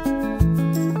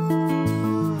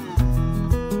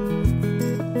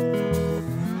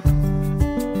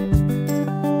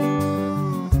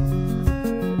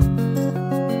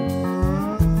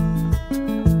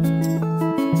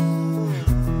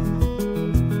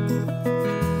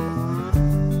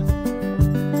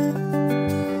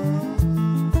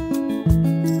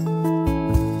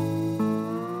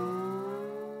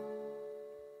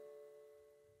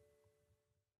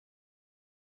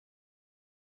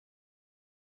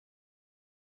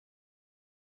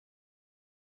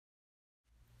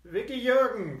 Vicky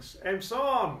Jürgens,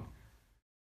 Elmshorn.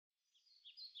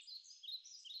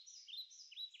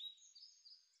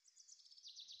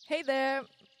 Hey there,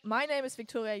 my name is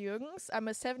Victoria Jürgens. I'm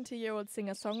a 70-year-old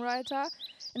singer-songwriter,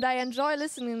 and I enjoy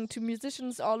listening to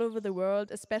musicians all over the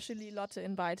world, especially Lotte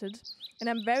invited. And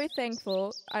I'm very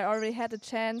thankful I already had a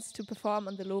chance to perform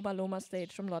on the Loma Loma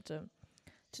stage from Lotte.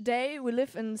 Today we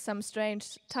live in some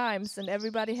strange times and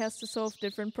everybody has to solve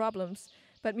different problems.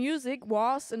 But music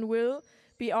was and will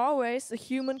be always a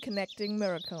human connecting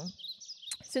miracle.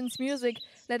 Since music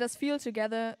let us feel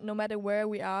together no matter where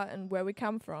we are and where we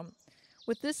come from.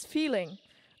 With this feeling,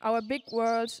 our big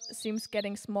world seems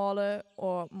getting smaller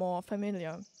or more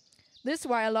familiar. This is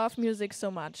why I love music so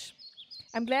much.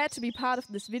 I'm glad to be part of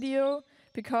this video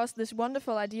because this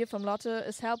wonderful idea from Lotte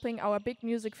is helping our big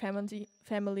music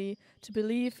family to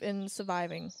believe in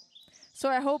surviving. So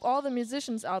I hope all the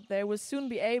musicians out there will soon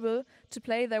be able to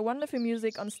play their wonderful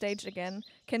music on stage again,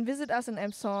 can visit us in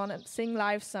Elmshorn and sing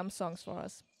live some songs for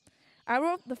us. I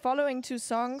wrote the following 2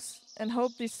 songs and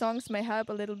hope these songs may help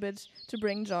a little bit to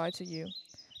bring joy to you.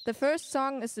 The first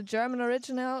song is the German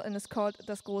original and is called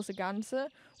Das große Ganze,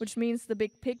 which means the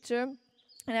big picture,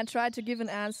 and I tried to give an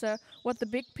answer what the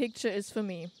big picture is for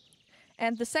me.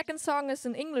 And the second song is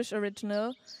an English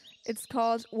original. It's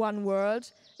called One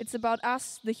World. It's about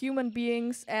us, the human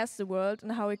beings, as the world,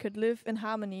 and how we could live in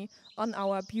harmony on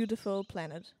our beautiful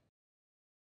planet.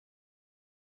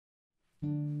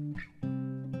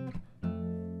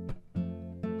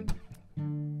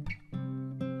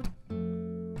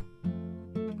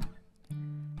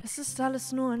 Es ist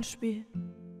alles nur ein Spiel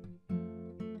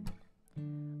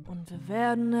und wir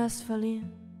werden es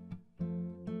verlieren.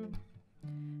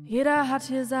 Jeder hat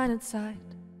hier seine Zeit,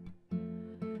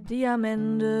 die am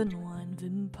Ende nur ein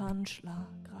Wimpernschlag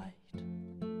reicht.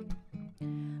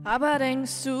 Aber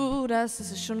denkst du, das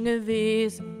ist es schon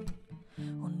gewesen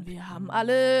und wir haben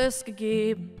alles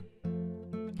gegeben?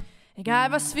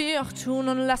 Egal was wir auch tun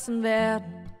und lassen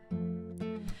werden,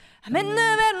 am Ende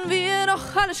werden wir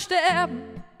doch alle sterben.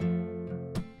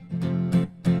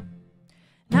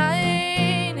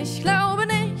 Nein, ich glaube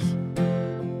nicht,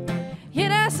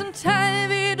 jeder ist ein Teil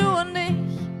wie du und ich.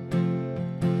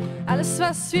 Alles,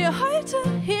 was wir heute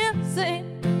hier sehen,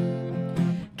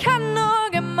 kann nur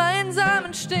gemeinsam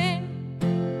entstehen.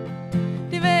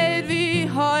 Die Welt wie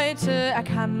heute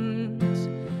erkannt,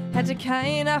 hätte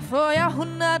keiner vor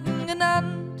Jahrhunderten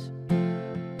genannt.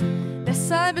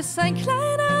 Deshalb ist ein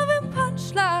kleiner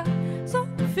Wimpernschlag so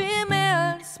viel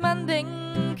mehr als als man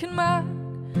denken mag,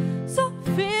 so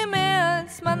viel mehr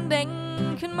als man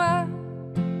denken mag.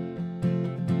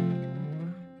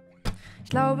 Ich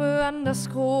glaube an das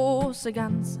große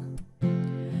Ganze,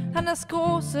 an das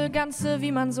große Ganze,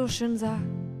 wie man so schön sagt.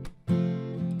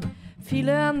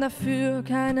 Viele haben dafür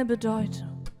keine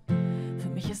Bedeutung. Für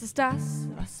mich ist es das,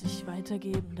 was ich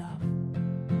weitergeben darf.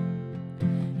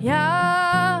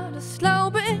 Ja, das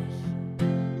glaube ich.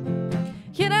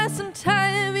 Jeder ist ein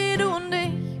Teil wie du und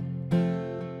ich.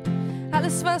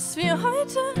 Alles, was wir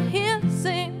heute hier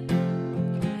sehen,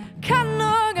 kann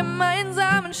nur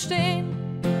gemeinsam entstehen.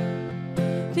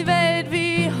 Die Welt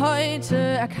wie heute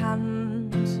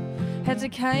erkannt, hätte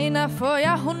keiner vor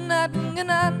Jahrhunderten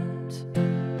genannt.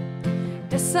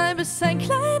 Deshalb ist ein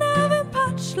kleiner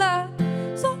Wimpernschlag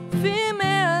so viel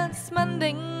mehr als man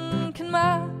denken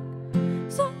mag,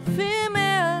 so viel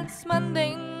mehr als man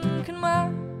denken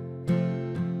mag.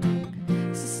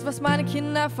 Es ist, was meine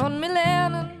Kinder von mir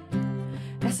lernen,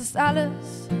 es ist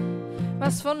alles,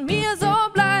 was von mir so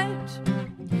bleibt.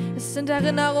 Es sind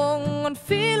Erinnerungen und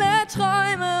viele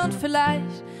Träume und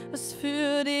vielleicht was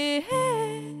für die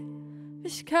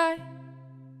Ewigkeit.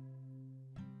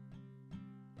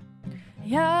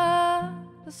 Ja,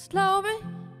 das glaube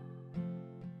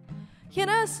ich.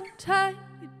 Jeder ist ein Teil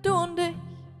wie du und ich.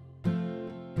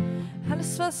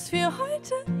 Alles, was wir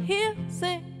heute hier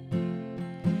sehen,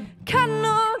 kann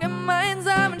nur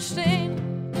gemeinsam entstehen.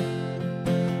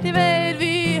 Die Welt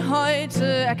wie heute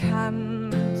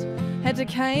erkannt, hätte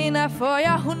keiner vor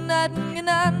Jahrhunderten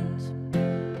genannt.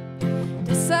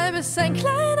 Deshalb ist ein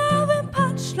kleiner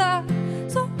Wimpernschlag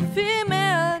so viel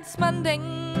mehr als man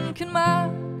denken mag,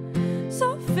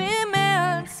 so viel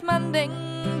mehr als man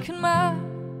denken mag,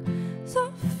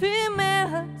 so viel mehr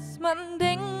als man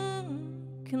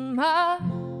denken mag.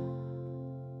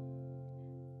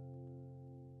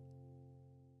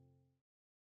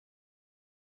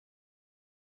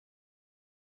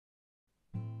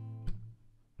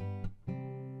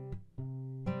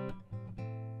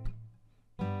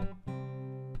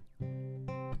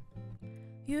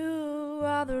 You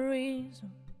are the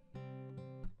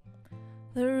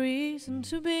reason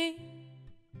to be.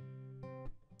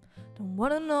 Don't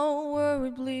wanna know where we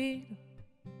bleed,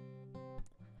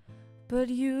 but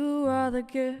you are the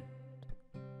gift.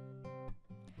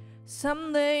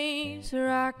 Some days are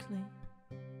ugly,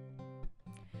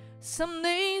 some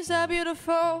days are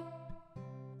beautiful,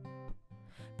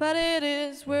 but it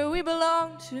is where we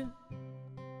belong to.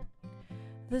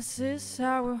 This is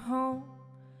our home.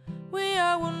 We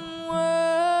are one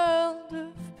world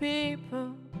of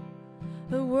people,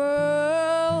 a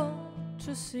world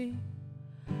to see.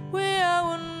 We are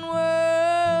one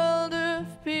world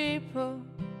of people,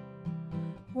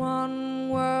 one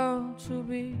world to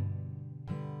be.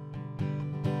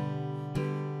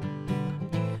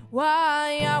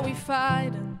 Why are we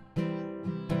fighting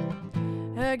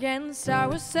against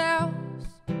ourselves?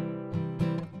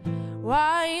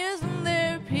 Why isn't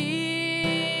there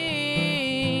peace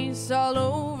all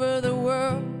over the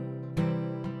world?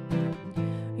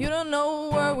 You don't know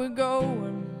where we're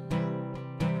going,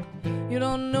 you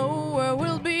don't know where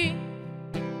we'll be,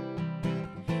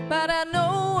 but I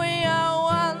know we are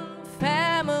one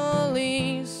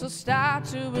family, so start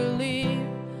to believe.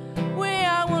 We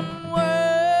are one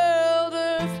world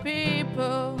of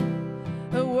people,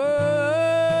 a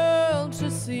world to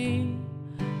see.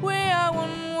 We are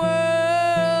one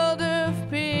world of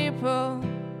people,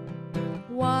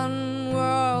 one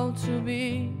world to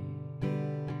be.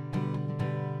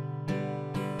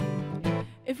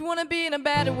 If we want to be in a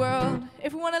better world,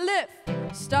 if we want to live,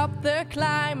 stop the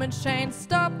climate change,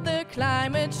 stop the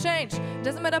climate change. It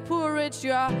doesn't matter poor or rich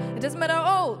you are, it doesn't matter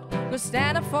old. Go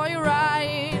stand up for your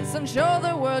rights and show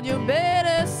the world your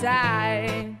better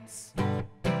sides.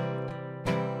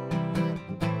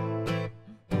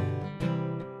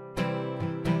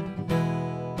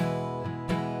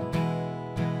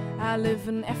 I live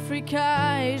in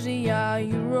Africa, Asia,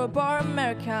 Europe or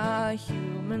America.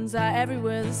 Humans are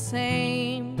everywhere the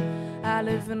same. I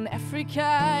live in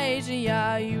Africa,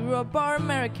 Asia, Europe or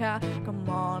America. Come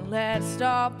on, let's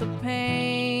stop the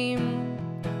pain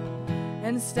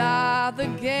and start the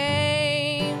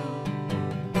game.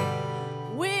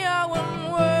 We are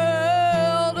one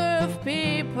world of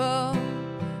people,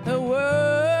 a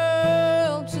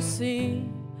world to see.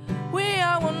 We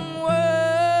are one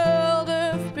world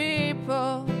of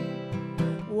people,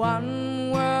 one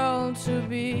world to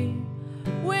be.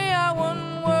 We are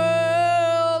one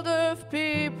world of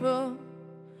people,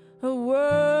 a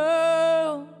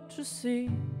world to see.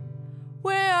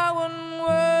 We are one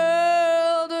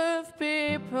world of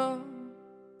people,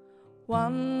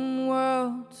 one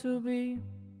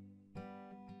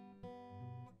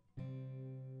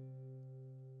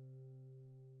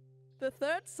The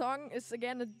third song is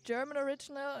again a German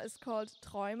original. It's called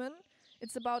Träumen.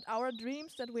 It's about our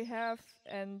dreams that we have,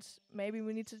 and maybe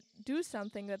we need to do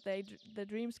something that the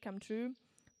dreams come true,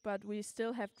 but we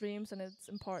still have dreams and it's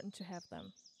important to have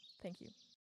them. Thank you.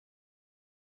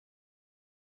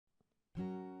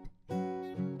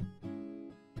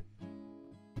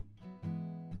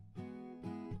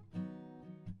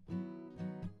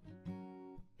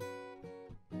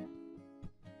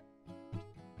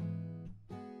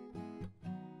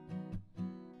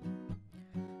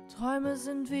 Träume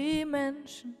sind wie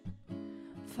Menschen,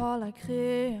 voller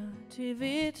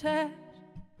Kreativität.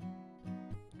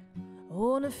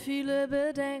 Ohne viele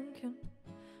Bedenken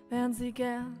wären sie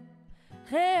gern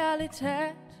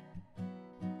Realität.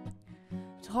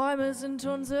 Träume sind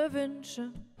unsere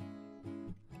Wünsche,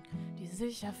 die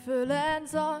sich erfüllen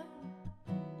sollen.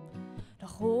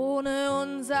 Doch ohne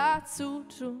unser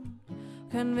Zutun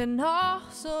können wir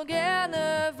noch so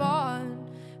gerne wollen.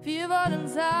 Wir wollen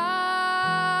sein,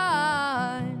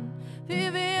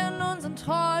 wie wir in unseren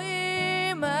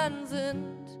Träumen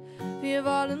sind. Wir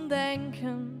wollen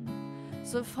denken,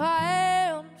 so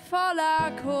frei und voller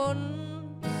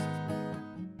Kunst.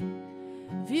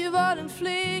 Wir wollen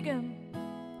fliegen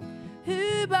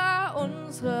über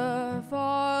unsere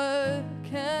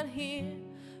Wolken hier.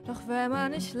 Doch wenn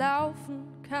man nicht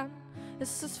laufen kann,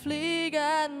 ist das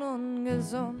Fliegen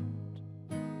ungesund.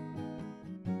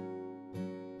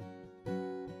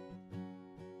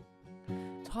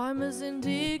 Träume sind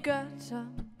die Götter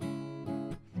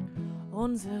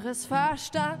unseres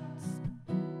Verstands.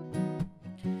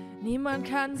 Niemand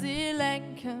kann sie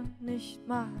lenken, nicht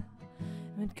mal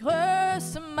mit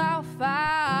größtem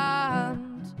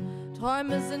Aufwand.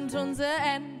 Träume sind unsere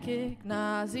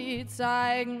Endgegner, sie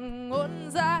zeigen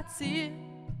unser Ziel.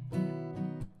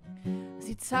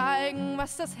 Sie zeigen,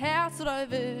 was das Herz oder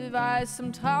will, weiß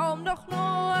im Traum doch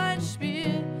nur ein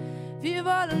Spiel. Wir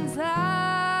wollen sein,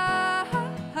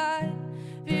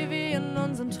 wie wir in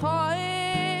unseren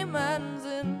Träumen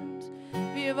sind.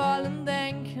 Wir wollen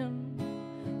denken,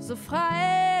 so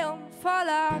frei und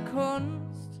voller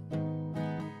Kunst.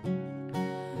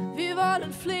 Wir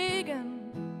wollen fliegen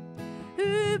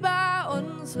über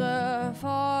unsere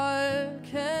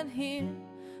Wolken hier.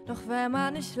 Doch wenn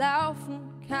man nicht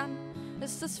laufen kann,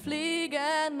 ist das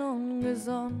Fliegen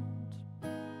ungesund.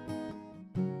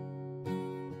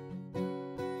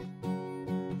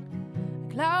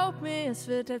 Glaub mir, es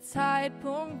wird der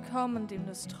Zeitpunkt kommen, an dem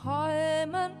das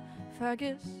Träumen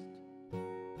vergisst.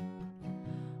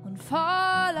 Und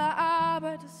voller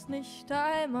Arbeit ist nicht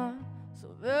einmal so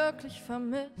wirklich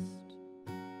vermisst.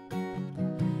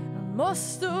 Dann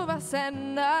musst du was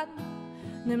ändern,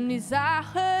 nimm die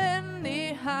Sache in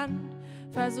die Hand,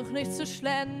 versuch nicht zu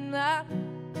schlendern.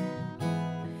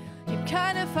 Gib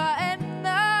keine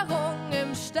Veränderung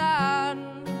im Stand.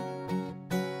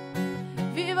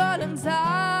 Wir wollen sein,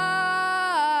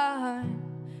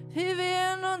 wie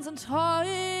wir in unseren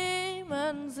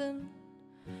Träumen sind.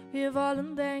 Wir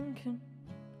wollen denken,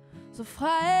 so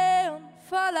frei und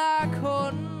voller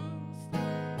Kunst.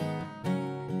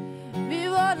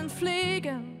 Wir wollen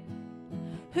fliegen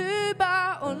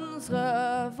über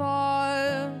unsere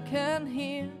Wolken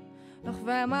hier. Doch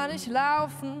wenn man nicht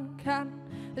laufen kann,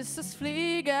 ist das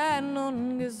Fliegen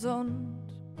ungesund.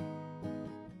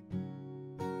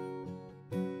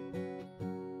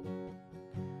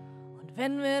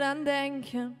 Wenn wir dann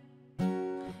denken,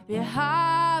 wir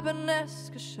haben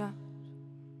es geschafft,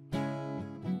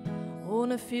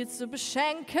 ohne viel zu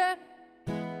beschenken,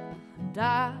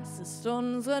 das ist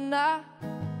unsere Nacht,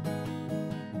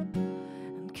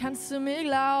 dann kannst du mir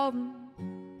glauben,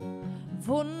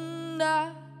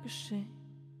 Wunder geschehen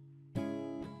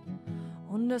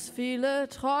und das viele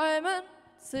Träumen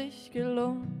sich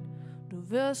gelohnt, du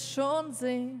wirst schon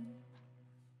sehen.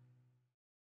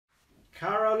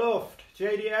 Cara Luft,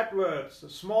 J.D. Edwards, The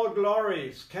Small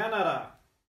Glories, Canada.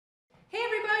 Hey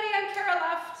everybody, I'm Cara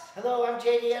Luft. Hello, I'm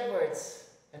J.D. Edwards,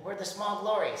 and we're The Small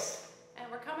Glories. And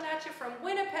we're coming at you from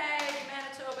Winnipeg,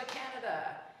 Manitoba,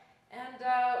 Canada. And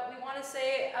we want to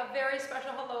say a very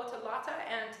special hello to Lotta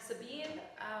and to Sabine.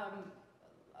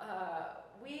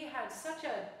 We had such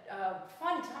a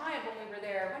fun time when we were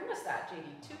there. When was that,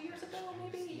 J.D.? 2 years ago,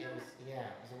 maybe? Yeah,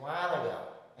 it was a while ago,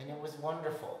 and it was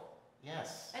wonderful.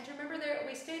 Yes. And do you remember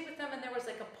we stayed with them and there was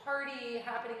like a party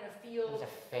happening in a field. It was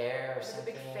a fair or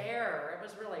something. It was a big fair. It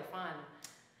was really fun.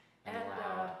 And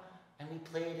and we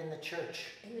played in the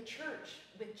church. In the church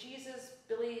with Jesus,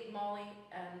 Billy, Molly,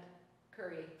 and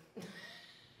Curry.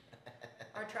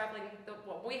 Our traveling,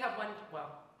 we have one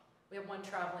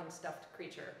traveling stuffed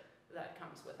creature that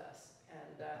comes with us.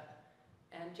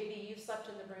 And JD, you've slept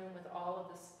in the room with all of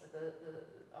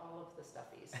all of the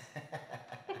stuffies,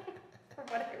 from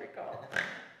what I recall.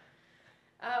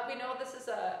 We know this is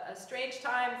a strange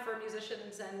time for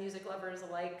musicians and music lovers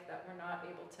alike, that we're not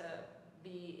able to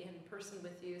be in person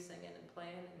with you singing and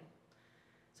playing, and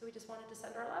so we just wanted to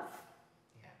send our love.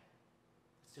 Yeah.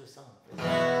 Let's do a song.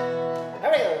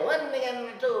 Hurry, 1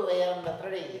 and 2 and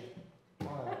 3.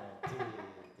 1, 2, 3.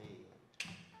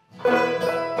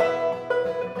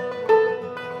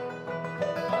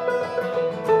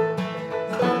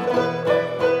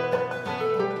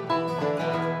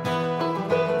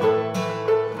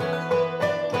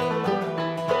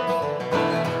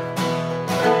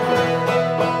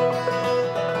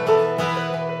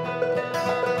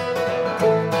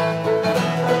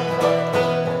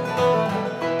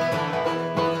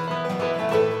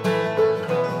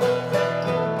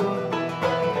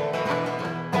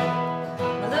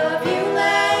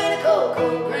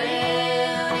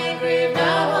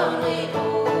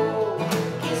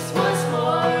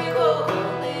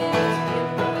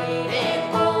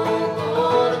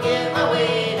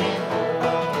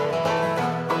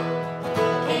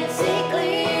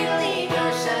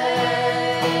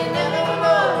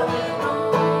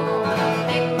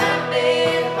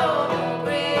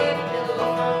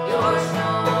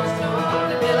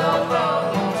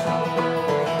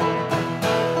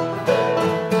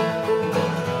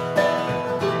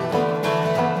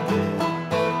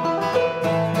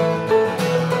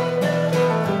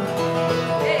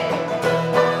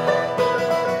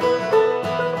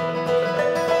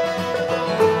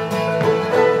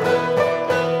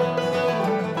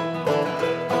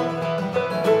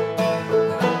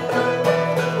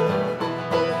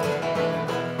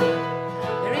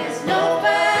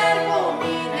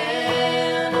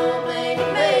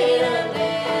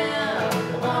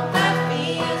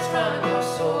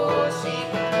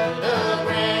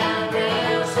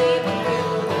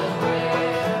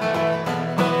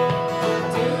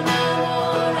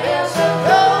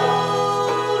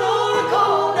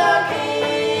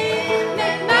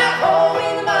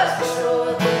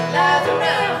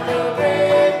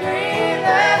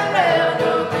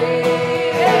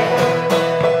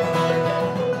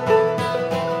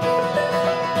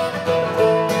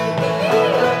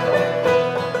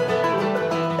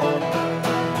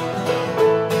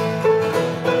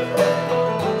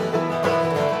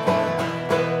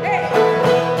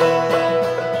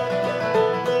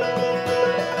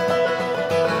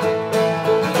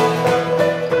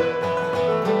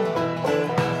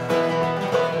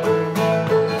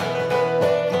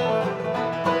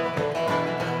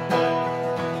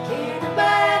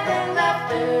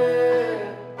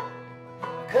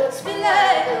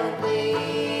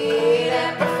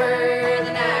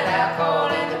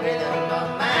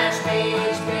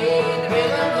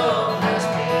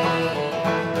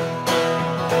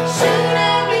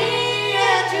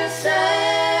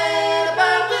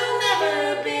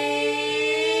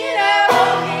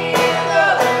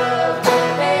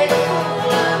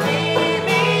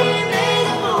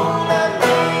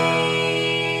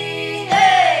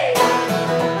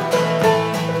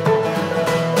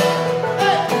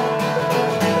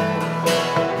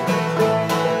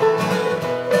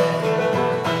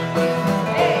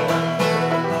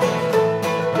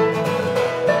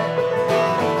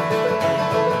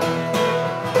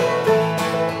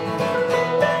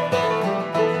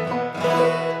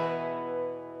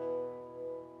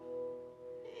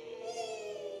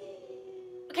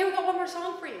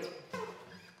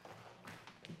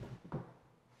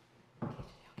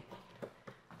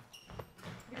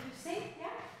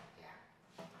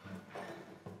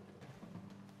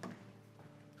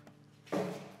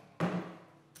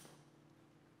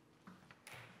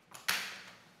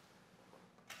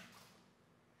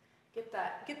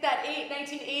 Get that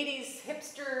 1980s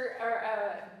hipster or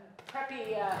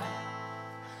preppy.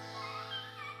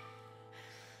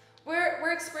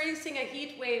 We're experiencing a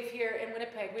heat wave here in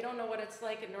Winnipeg. We don't know what it's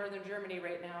like in northern Germany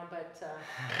right now, but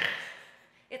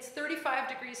it's 35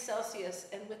 degrees Celsius,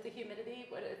 and with the humidity,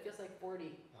 it feels like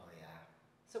 40. Oh yeah.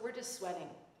 So we're just sweating.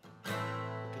 We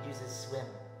could use a swim.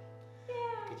 Yeah.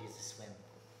 We could use a swim.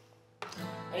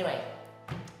 Anyway,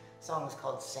 the song is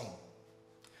called Sing.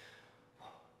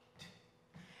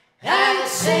 I could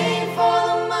sing for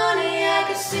the money, I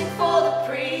could sing for the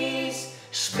praise,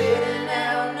 spitting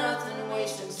out nothing,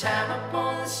 wasting time up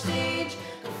on the stage.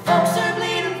 The folks are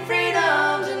bleeding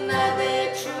freedom, deny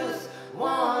their truth.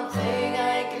 One thing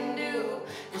I can do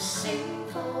is sing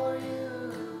for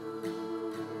you.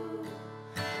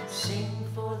 Sing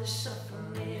for the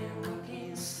suffering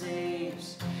working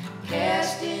slaves,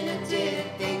 cast in a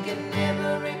debt they can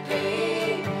never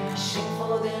repay. Sing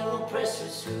for them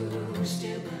oppressors who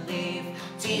still believe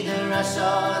it's either us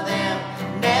or them,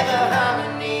 never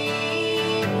harmony.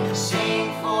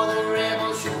 Sing for the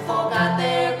rebels who forgot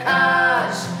their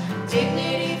cause,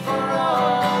 dignity for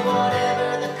all,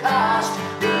 whatever the cost.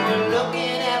 Who are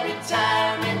looking at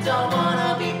retirement, don't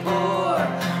wanna be poor,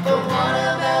 but what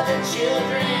about the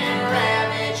children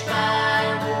ravaged by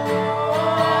war?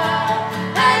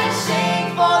 I can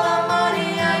sing for the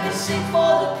money, I can sing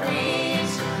for the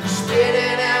praise,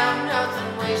 spitting out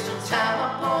nothing, wasting time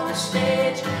up on the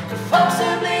stage. The folks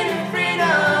are bleeding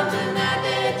freedom, denied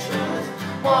their truth.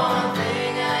 One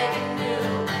thing I can do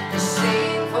is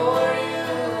sing for you.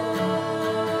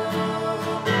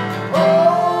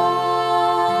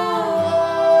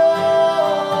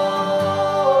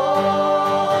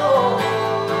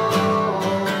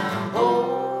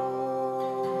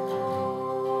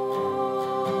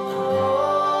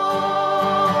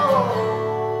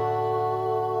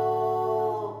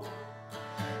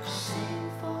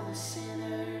 Sing for the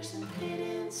sinners and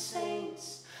hidden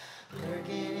saints,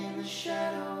 lurking in the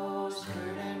shadows,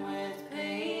 burdened with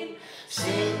pain.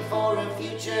 Sing for a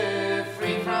future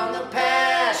free from the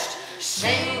past.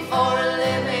 Sing for a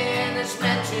living that's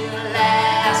meant to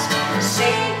last.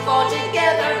 Sing for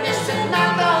togetherness and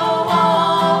not the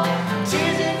wall.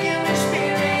 Tears of human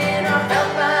spirit are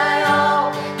felt by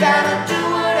all. Gotta do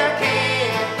what I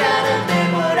can, gotta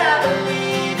live what I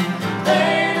believe.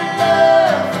 Learn to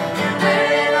love and wear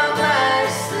it on my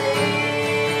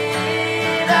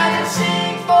sleeve. I can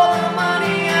sing for the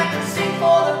money, I can sing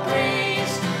for the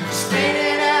praise,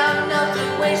 spitting out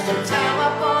nothing, wasting time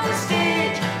up on the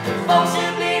stage. The folks who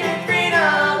bleeding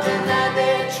freedom, denied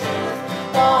their truth.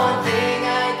 One thing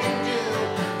I can do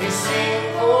is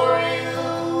sing for you.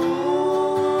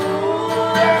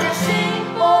 I can sing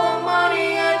for the money,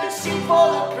 I can sing for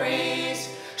the praise,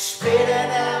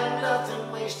 spitting out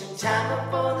nothing, wasting time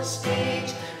up on the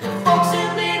stage. The folks who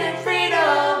bleeding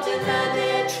freedom, denied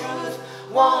their truth.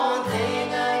 One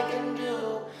thing I can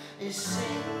do is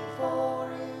sing for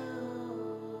you.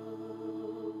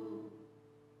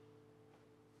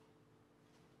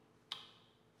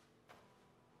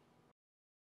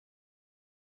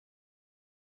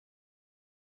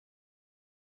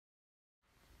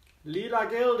 Leela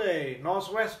Gilday,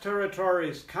 Northwest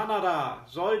Territories, Kanada,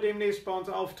 soll demnächst bei uns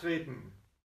auftreten.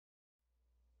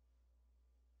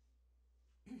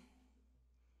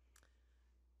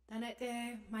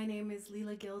 Danette, my name is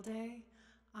Leela Gilday.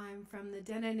 I'm from the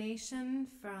Dene Nation,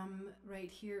 from right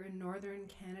here in northern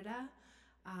Canada.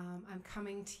 I'm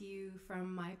coming to you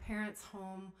from my parents'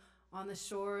 home on the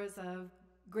shores of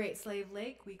Great Slave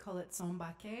Lake. We call it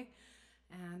Sombake.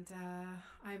 And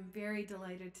I'm very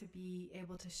delighted to be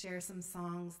able to share some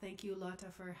songs. Thank you, Lotta,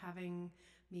 for having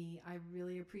me. I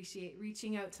really appreciate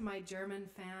reaching out to my German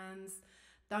fans.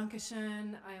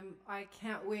 Dankeschön. I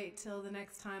can't wait till the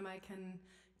next time I can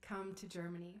come to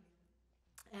Germany.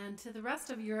 And to the rest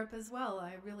of Europe as well.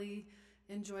 I really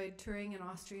enjoyed touring in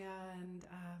Austria and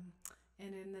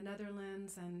in the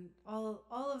Netherlands and all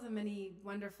of the many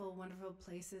wonderful, wonderful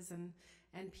places and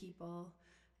people.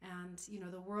 And you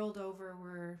know, the world over,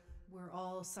 we're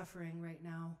all suffering right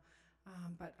now,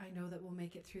 but I know that we'll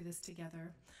make it through this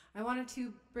together. I wanted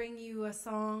to bring you a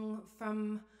song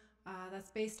from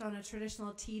that's based on a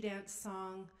traditional tea dance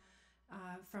song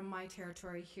from my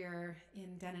territory here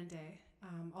in Denende,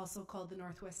 also called the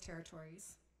Northwest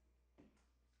Territories.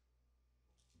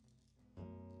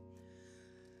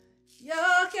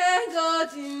 Jag kan gå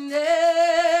till dig,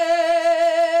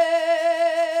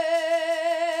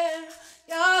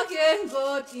 jag kan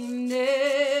gå till dig,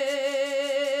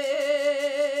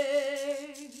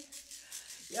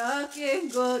 jag kan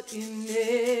gå till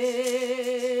dig,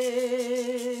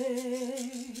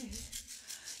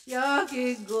 jag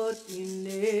kan gå till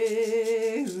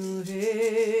dig.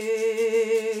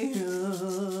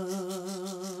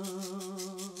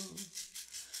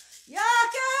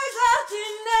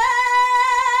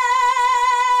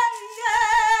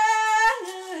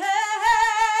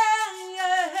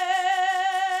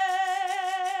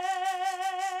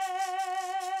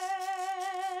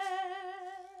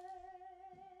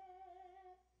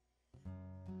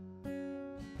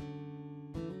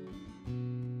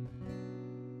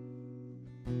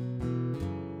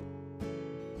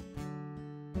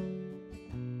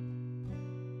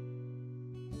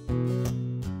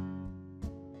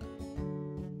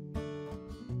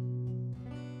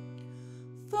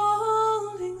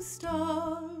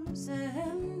 Stars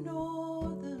and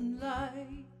northern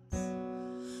lights,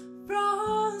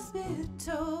 frostbit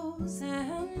toes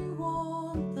and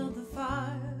warmth of the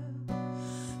fire,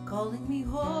 calling me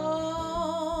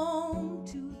home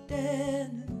to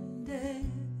Denende.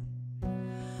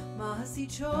 My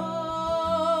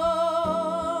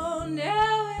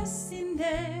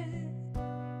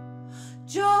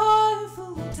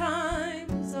Joyful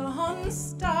times on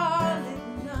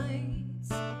starlit nights,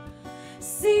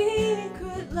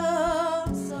 secret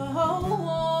love so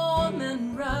warm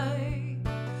and right,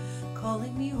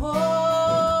 calling me home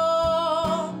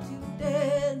to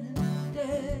dead and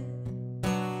dead.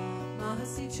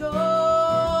 Mahasicho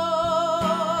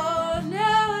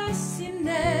never seen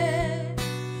it.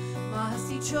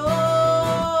 Mahasicho.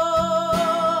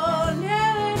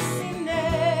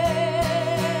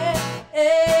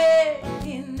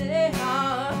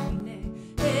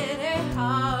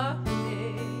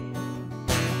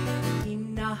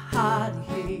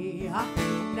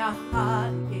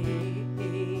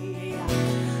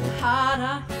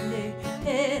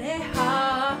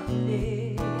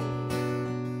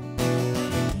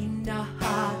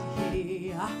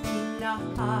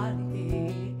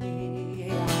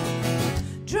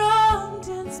 Drum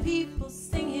dance people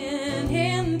singing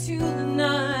into the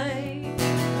night.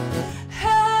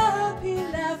 Happy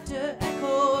laughter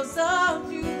echoes up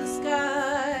through the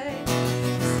sky.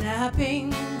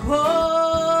 Snapping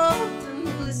chords and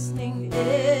glistening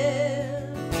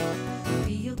air.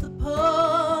 Feel the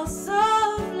pulse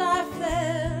of life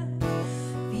there.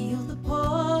 Feel the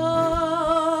pulse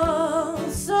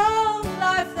of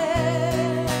life there.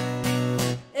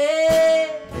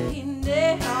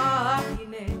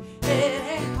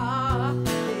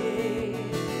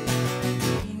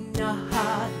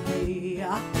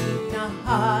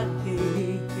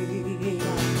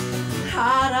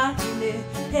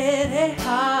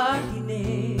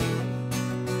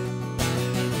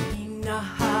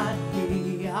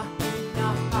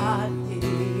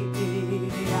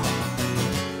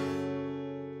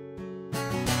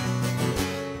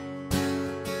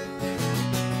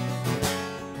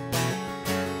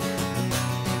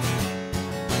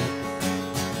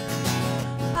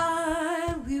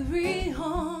 I weary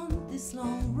on this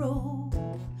long road,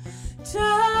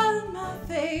 turn my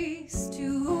face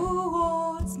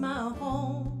towards my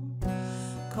home,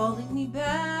 calling me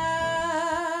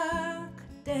back,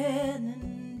 dead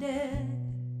and dead.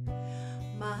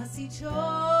 Mahasicho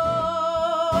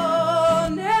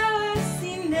never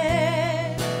seen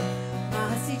it.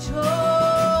 Mahasicho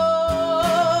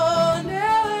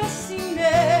never seen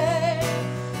it.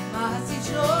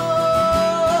 Mahasicho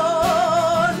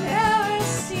never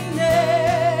seen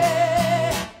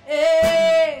it.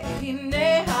 Hine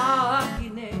ha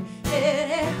hine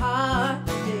ha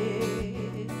hine.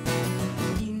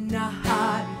 Hina ha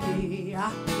hine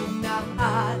hina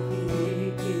ha hine.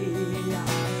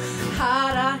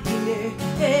 Hara hine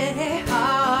ha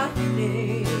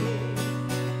hine.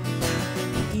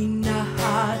 Hina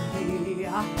ha hine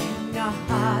hina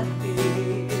ha hine.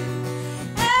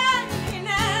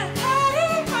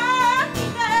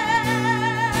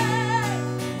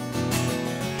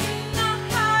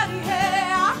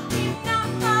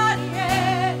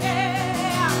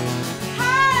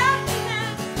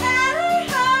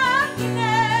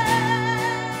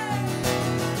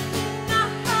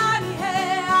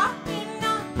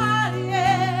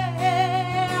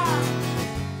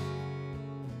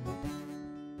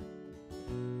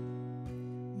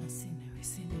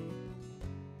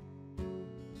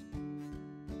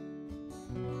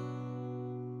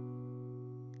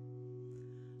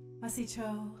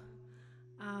 Mahasicho.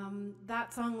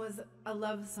 That song was a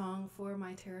love song for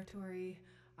my territory.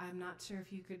 I'm not sure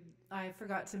if you could, I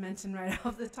forgot to mention right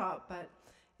off the top, but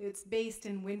it's based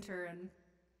in winter, and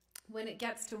when it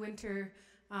gets to winter,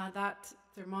 that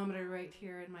thermometer right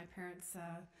here in my parents'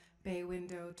 bay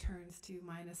window turns to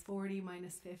 -40,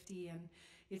 -50, and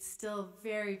it's still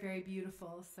very, very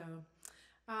beautiful. So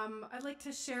I'd like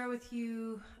to share with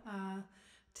you,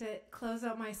 to close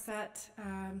out my set,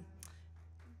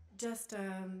 just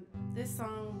this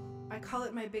song. I call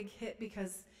it my big hit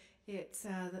because it's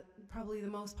probably the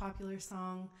most popular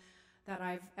song that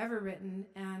I've ever written,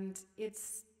 and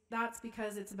that's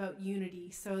because it's about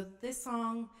unity. So this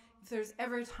song, if there's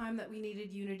ever a time that we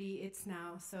needed unity, it's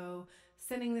now. So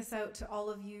sending this out to all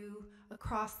of you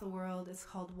across the world. It's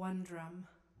called One Drum.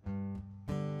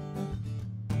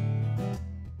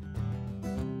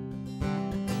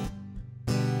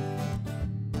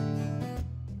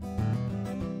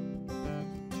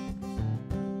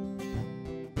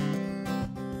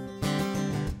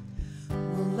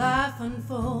 Life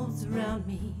unfolds around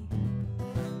me.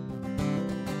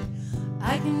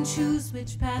 I can choose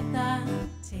which path I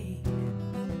take.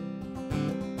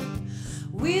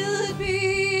 Will it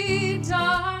be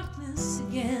darkness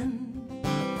again,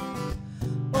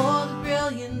 or the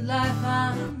brilliant life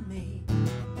I make?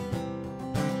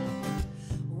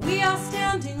 We are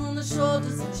standing on the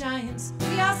shoulders of giants.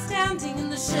 We are standing in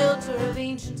the shelter of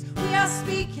ancients. We are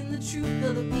speaking the truth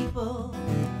of the people.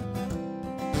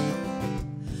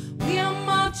 We are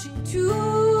marching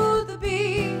to the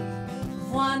beat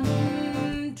of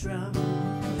one drum,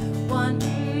 one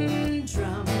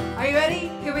drum. Are you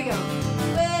ready? Here we go.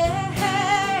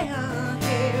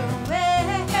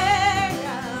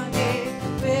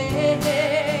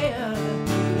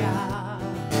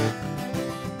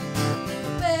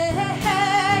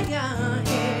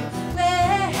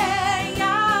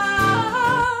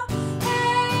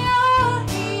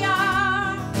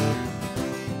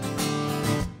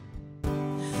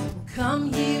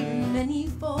 Come here in many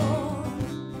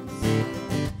forms.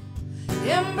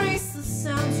 Embrace the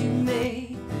sounds you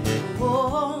make.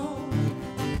 Oh,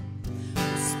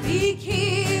 speak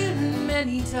here in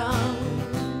many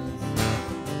tongues.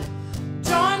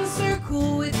 Join a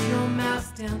circle with your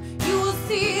mask down. You will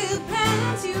see the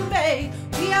plans you make.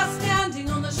 We are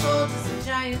standing on the shoulders of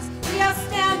giants. We are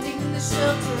standing in the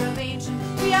shelter of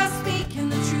ancients. We are speaking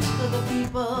the truth of the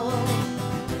people.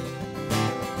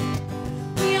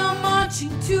 We are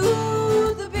marching to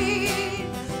the beat.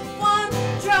 One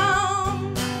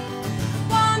drum,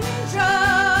 one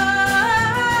drum.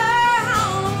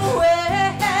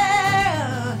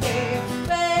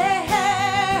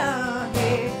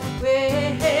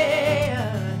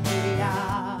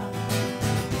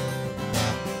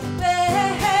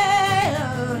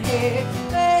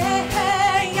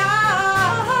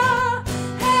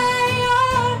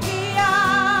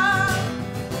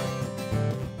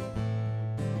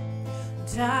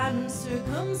 Time and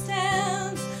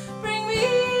circumstance bring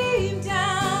me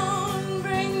down,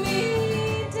 bring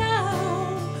me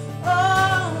down.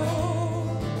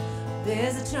 Oh,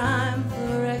 there's a time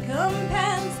for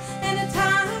recompense and a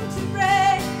time to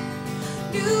break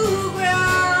new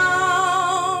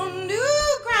ground,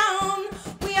 new ground.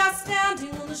 We are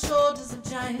standing on the shoulders of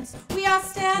giants. We are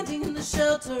standing in the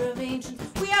shelter of ancients.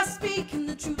 We are speaking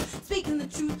the truth, speaking the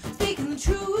truth, speaking the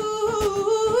truth.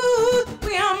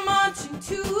 We are marching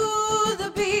to the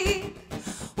beat.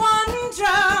 One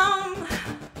drum,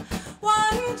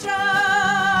 one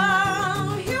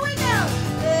drum. Here we go.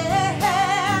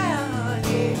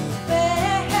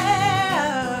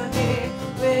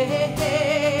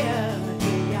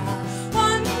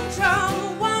 One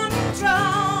drum, one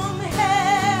drum.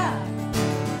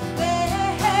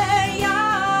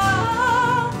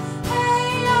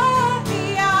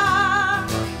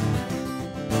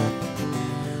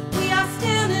 We are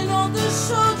standing on the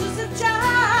shoulders of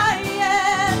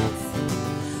giants.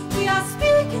 We are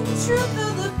speaking the truth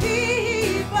of the people.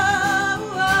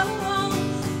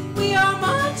 We are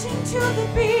marching to the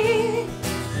beat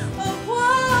of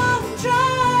one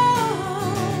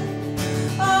drum.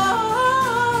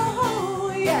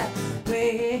 Oh, yeah.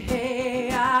 Way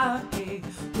out here,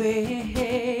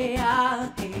 way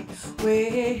out here,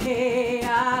 way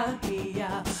out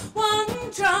here.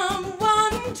 One drum,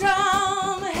 one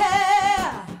drum.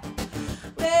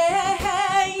 Hey,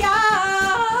 hey,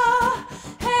 yeah,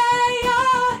 hey,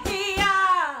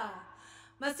 yeah.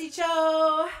 Masicho.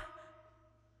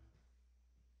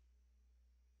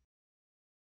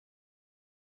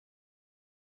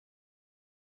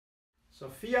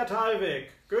 Sofia Talvik,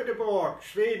 Göteborg,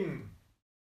 Sweden.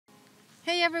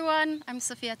 Hey everyone, I'm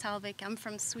Sofia Talvik. I'm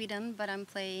from Sweden, but I'm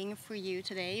playing for you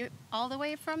today all the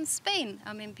way from Spain.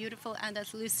 I'm in beautiful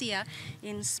Andalusia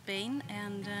in Spain,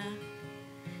 and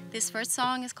this first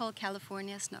song is called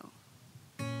California Snow.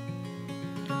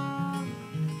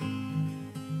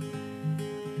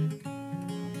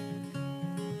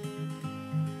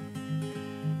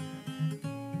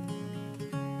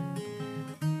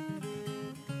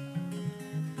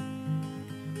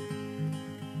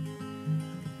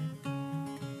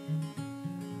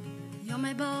 You're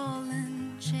my ball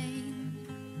and chain,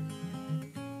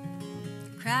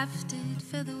 crafted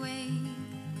featherweight.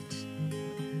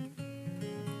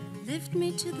 Lift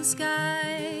me to the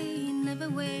sky, never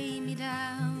weigh me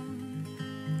down.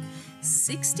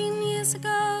 16 years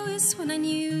ago is when I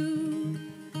knew,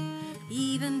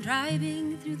 even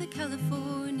driving through the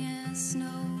California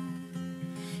snow,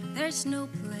 there's no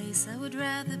place I would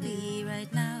rather be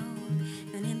right now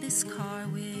than in this car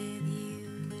with you.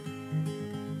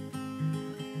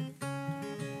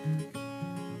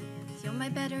 You're my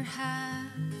better half,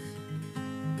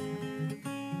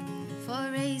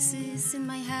 4 aces in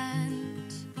my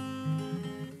hand.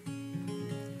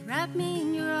 Wrap me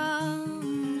in your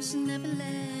arms, never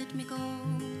let me go.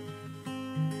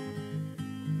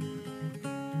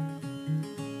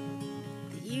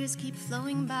 The years keep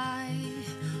flowing by,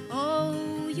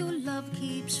 oh, your love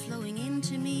keeps flowing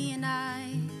into me, and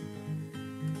I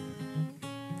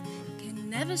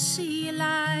never see a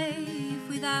life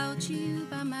without you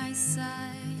by my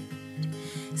side.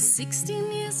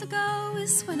 16 years ago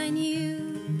is when I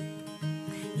knew,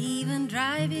 even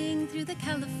driving through the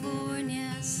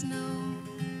California snow,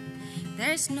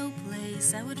 there's no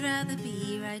place I would rather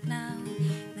be right now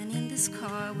than in this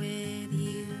car with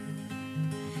you.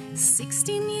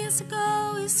 16 years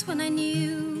ago is when I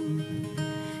knew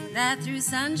that through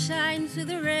sunshine, through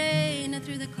the rain, and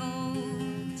through the cold,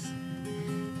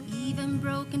 even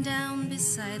broken down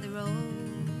beside the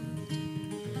road,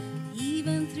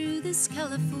 even through this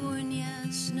California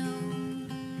snow,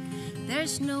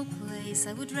 there's no place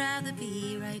I would rather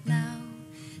be right now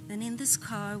than in this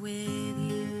car with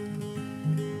you.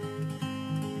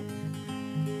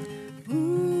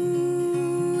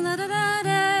 Ooh, la da da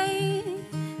da,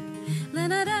 la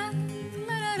da da,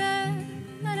 la da da,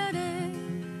 la da da.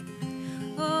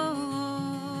 Oh,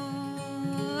 oh,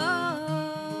 oh, oh.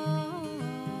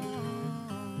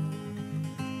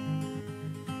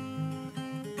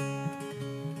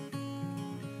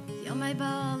 You're my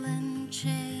ball and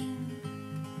chain,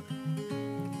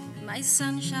 my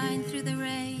sunshine through the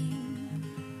rain.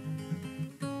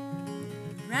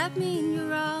 Wrap me in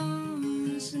your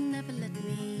arms and never let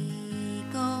me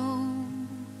go.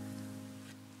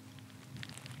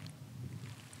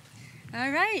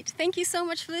 All right, thank you so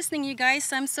much for listening, you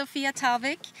guys. I'm Sofia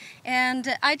Talvik,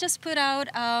 and I just put out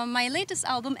my latest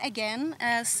album again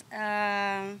as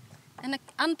an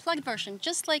unplugged version,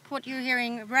 just like what you're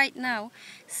hearing right now.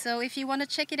 So if you want to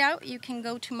check it out, you can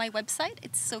go to my website.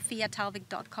 It's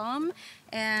sofiatalvik.com,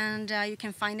 and you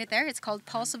can find it there. It's called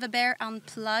Paws of a Bear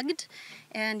Unplugged,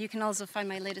 and you can also find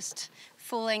my latest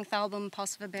full-length album,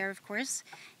 Paws of a Bear, of course.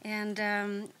 And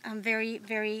I'm very,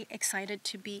 very excited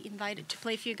to be invited to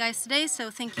play for you guys today. So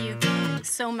thank you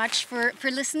so much for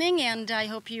listening, and I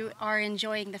hope you are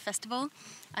enjoying the festival.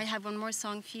 I have one more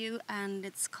song for you, and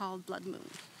it's called Blood Moon.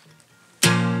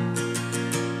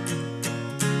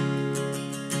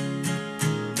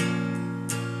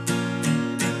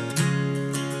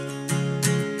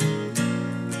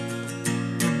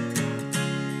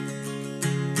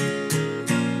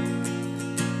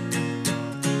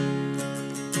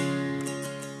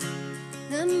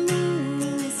 The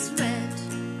moon is red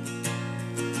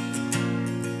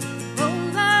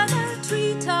over the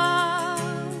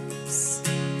treetops.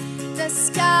 The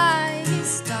sky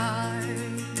is dark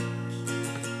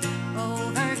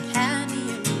over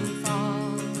canyon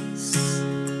falls.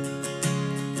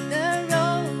 The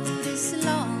road is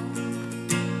long,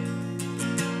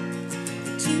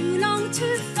 too long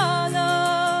to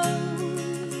follow.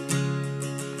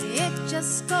 It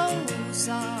just goes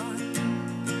on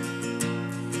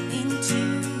into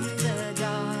the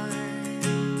dark.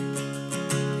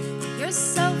 You're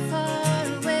so far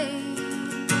away.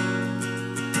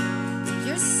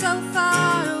 You're so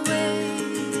far away.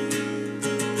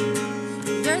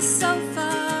 You're so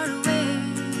far away.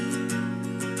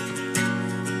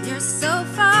 You're so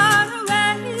far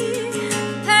away.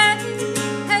 Hey,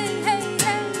 hey, hey,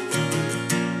 hey.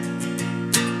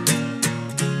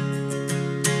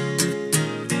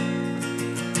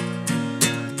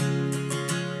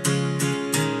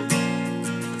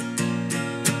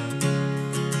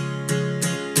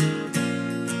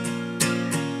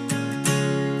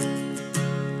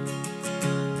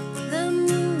 The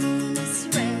moon is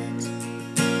red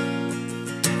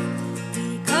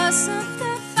because of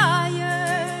the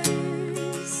fires.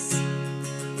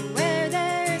 Where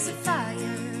there's a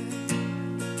fire,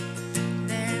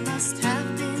 there must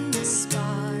have been a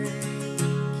spark.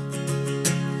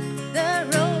 The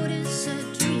road is a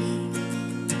dream,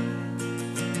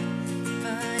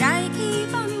 but I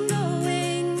keep on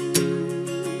going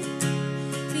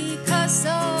because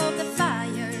of the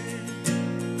fire,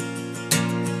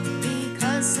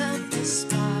 because of the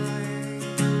spark.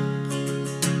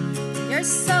 You're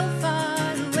so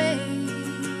far away.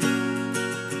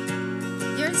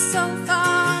 You're so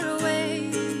far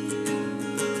away.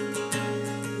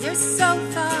 You're so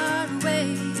far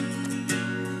away.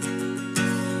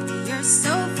 You're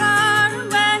so far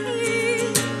away.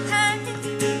 Hey,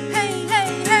 hey,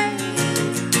 hey, hey.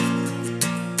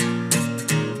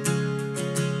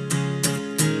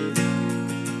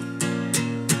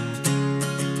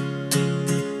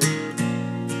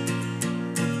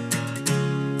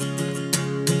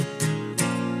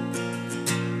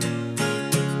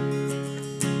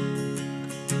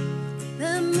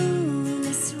 The moon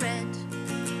is red.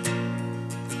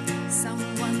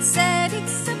 Someone said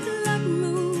it's a blood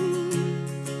moon.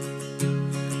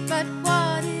 But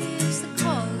what is the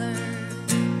color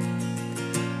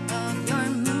of your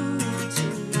moon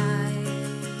tonight?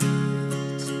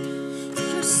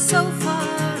 You're so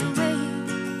far away.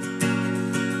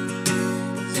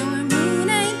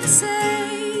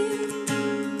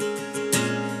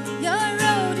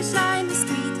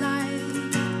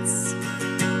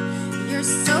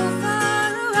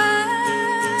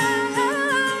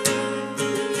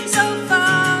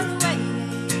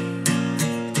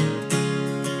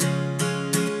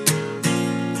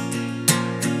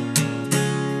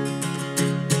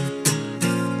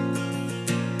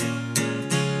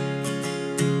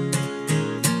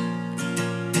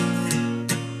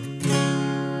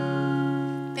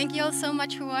 all so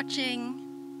much for watching.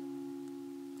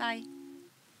 Bye.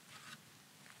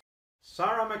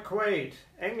 Sarah McQuaid,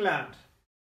 England.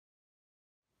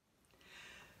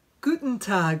 Guten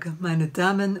Tag, meine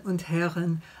Damen und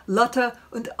Herren, Lotte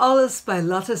und alles bei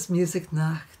Lottes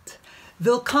Musiknacht.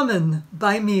 Willkommen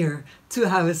bei mir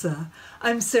zu Hause.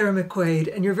 I'm Sarah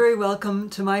McQuaid, and you're very welcome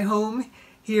to my home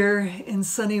here in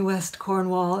sunny West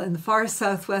Cornwall in the far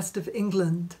southwest of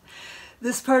England.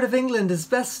 This part of England is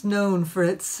best known for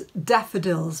its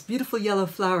daffodils, beautiful yellow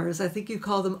flowers. I think you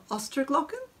call them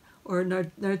Osterglocken or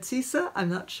Narcissa, I'm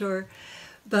not sure.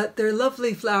 But they're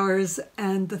lovely flowers,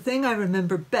 and the thing I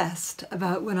remember best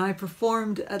about when I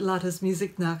performed at Lottes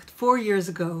Musiknacht 4 years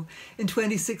ago in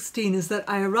 2016 is that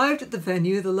I arrived at the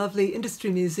venue, the lovely Industry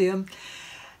Museum,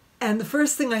 and the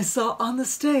first thing I saw on the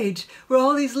stage were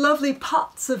all these lovely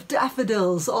pots of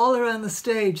daffodils all around the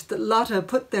stage that Lotte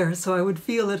put there so I would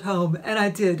feel at home, and I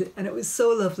did, and it was so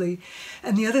lovely.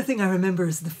 And the other thing I remember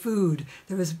is the food.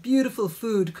 There was beautiful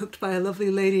food cooked by a lovely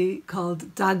lady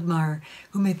called Dagmar,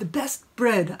 who made the best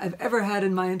bread I've ever had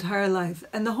in my entire life.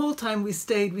 And the whole time we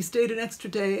stayed an extra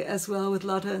day as well with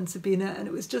Lotte and Sabina, and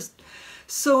it was just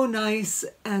so nice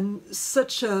and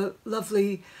such a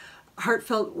lovely,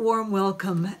 heartfelt, warm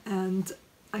welcome, and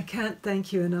I can't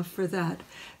thank you enough for that.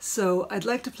 So I'd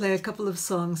like to play a couple of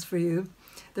songs for you.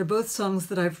 They're both songs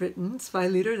that I've written, 2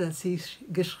 Lieder, dass ich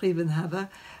geschrieben habe,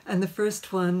 and the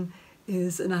first one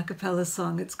is an a cappella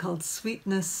song. It's called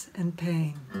Sweetness and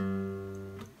Pain.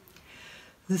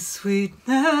 The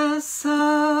sweetness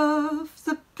of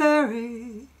the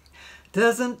berry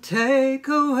doesn't take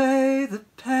away the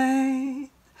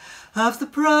pain of the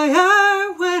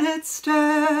briar when it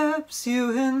stabs you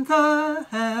in the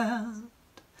hand,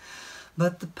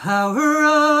 but the power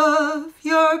of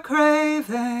your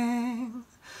craving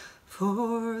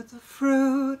for the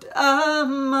fruit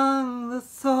among the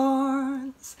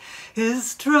thorns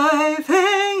is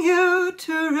driving you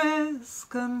to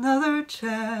risk another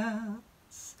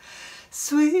chance.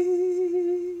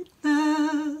 Sweetness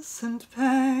and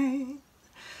pain,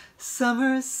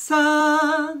 summer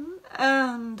sun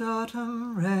and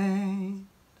autumn rain.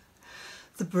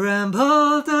 The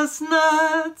bramble does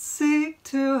not seek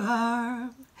to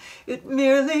harm, it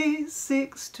merely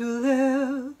seeks to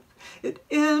live. It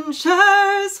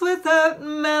injures without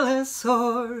malice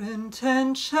or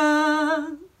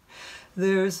intention.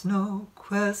 There's no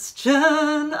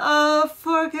question of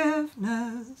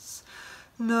forgiveness,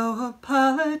 no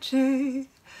apology,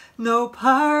 no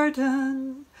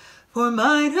pardon, for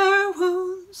minor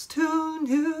wounds too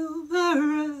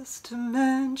numerous to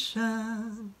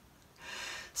mention.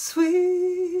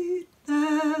 Sweetness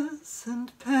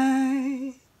and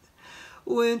pain,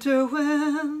 winter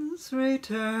winds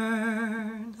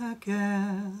return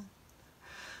again.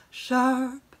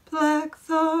 Sharp black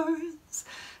thorns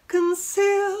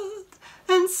concealed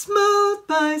and smoothed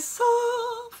by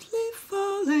softly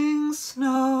falling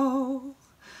snow.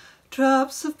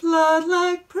 Drops of blood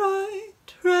like bright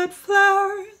red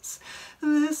flowers,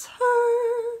 this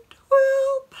hurt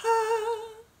will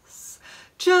pass,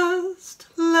 just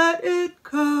let it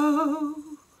go.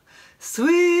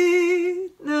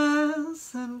 Sweetness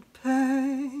and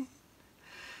pain,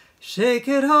 shake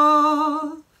it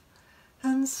off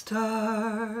and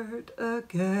start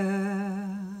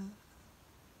again.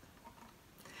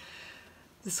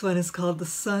 This one is called The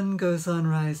Sun Goes On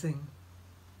Rising.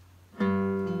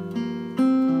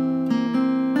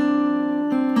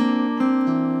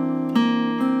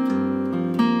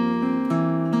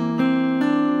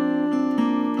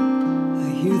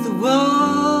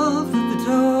 Wolf at the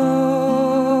door,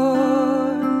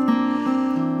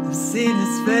 I've seen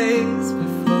his face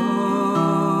before.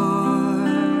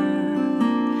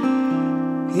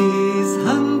 He's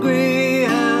hungry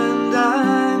and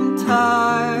I'm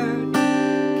tired,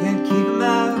 can't keep him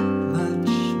out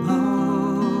much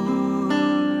more.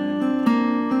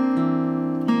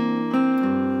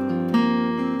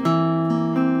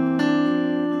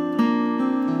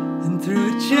 And through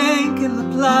a chink in the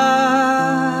blind,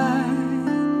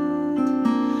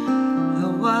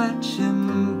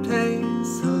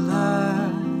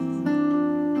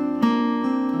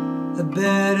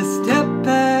 better step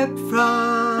back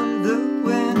from the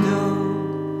window,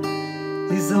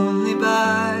 he's only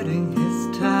biding his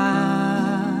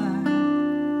time.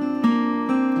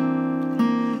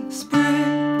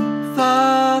 Spring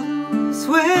follows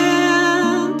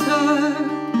winter,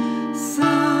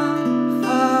 sun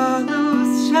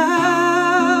follows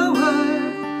shower,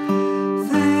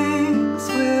 things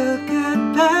will get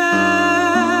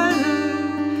better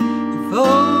if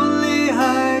only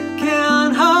I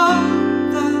can hold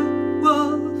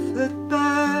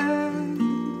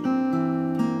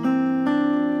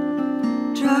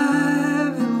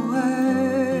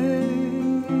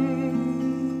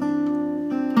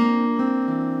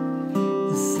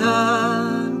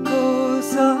sun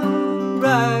goes on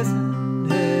rising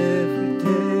every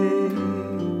day.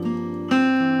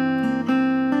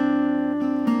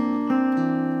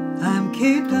 I'm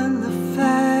keeping the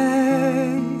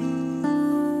faith.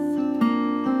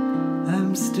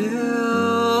 I'm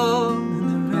still in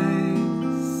the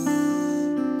race.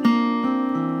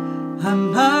 I'm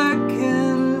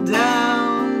marking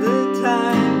down the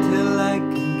time till I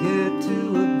can get to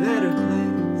a better place.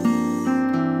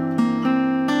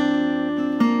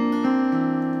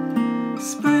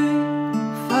 Spring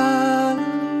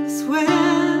follows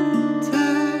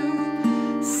winter,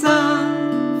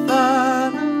 sun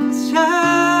follows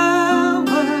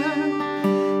shower.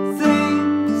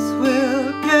 Things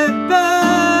will get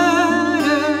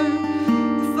better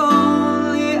if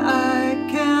only I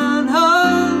can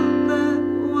hold that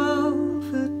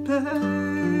velvet bird.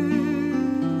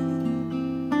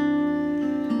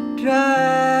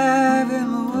 Drive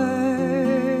him away.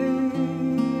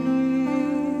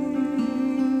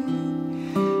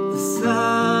 The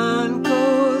sun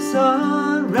goes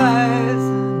on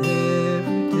rising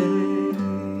every day.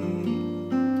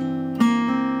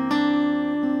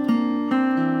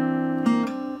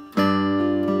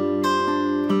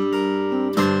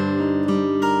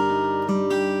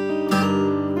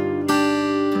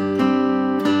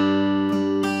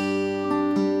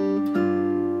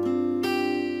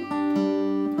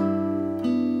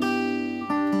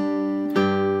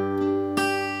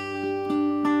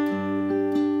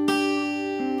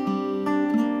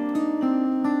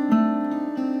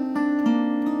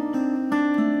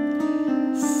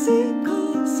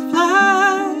 Seagulls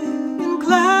fly in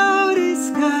cloudy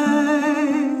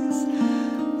skies.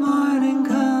 Morning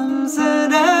comes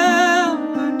and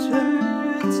amber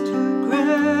turns to gray.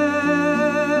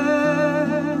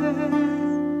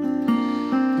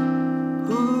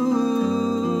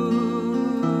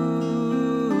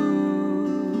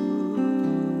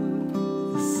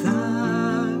 The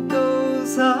sun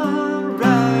goes on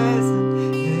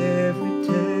rising every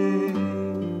day.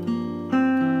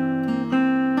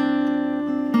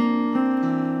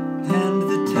 And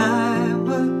the time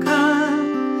will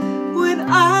come when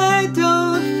I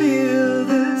don't feel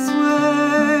this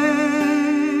way.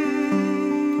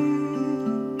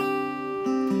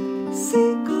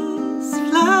 Seagulls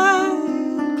fly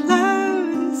in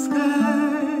cloudy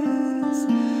skies.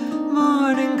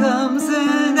 Morning comes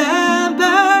and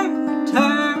amber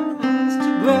turns to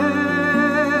gray.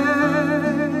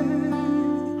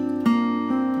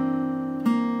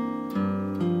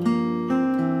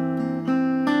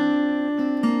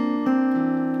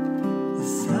 The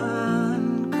sun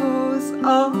goes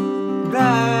on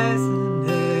rising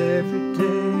every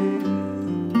day.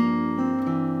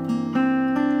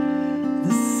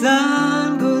 The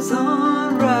sun goes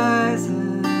on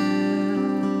rising.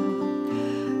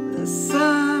 The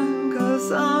sun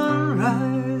goes on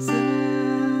rising.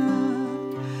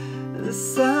 The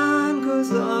sun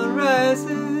goes on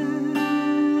rising.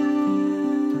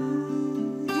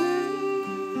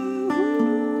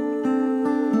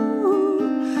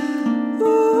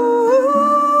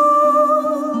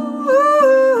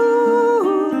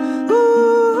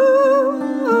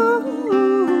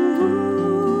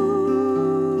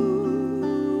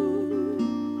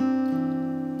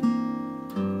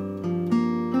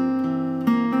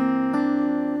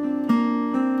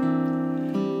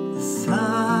 The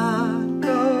sun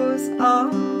goes on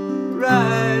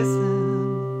rising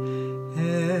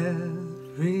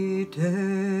every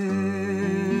day.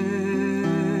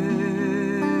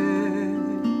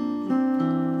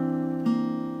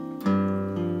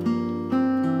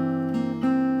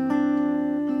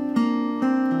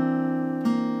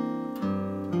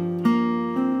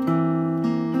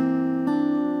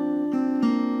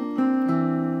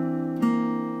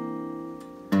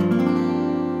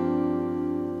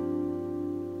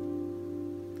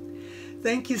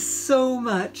 Thank you so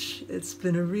much. It's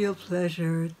been a real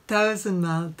pleasure.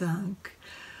 1000-mal Dank.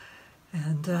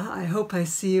 And I hope I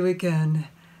see you again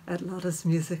at Lottes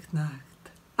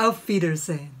Musiknacht. Auf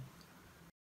Wiedersehen.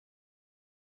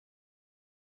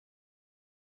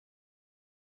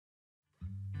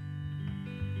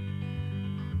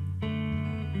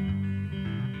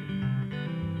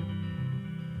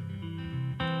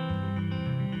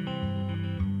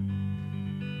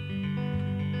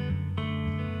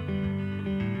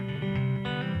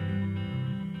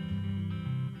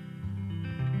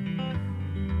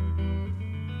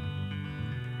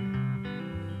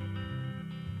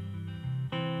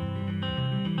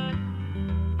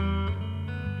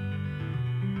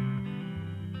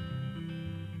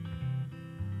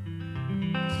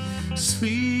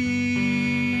 Sweet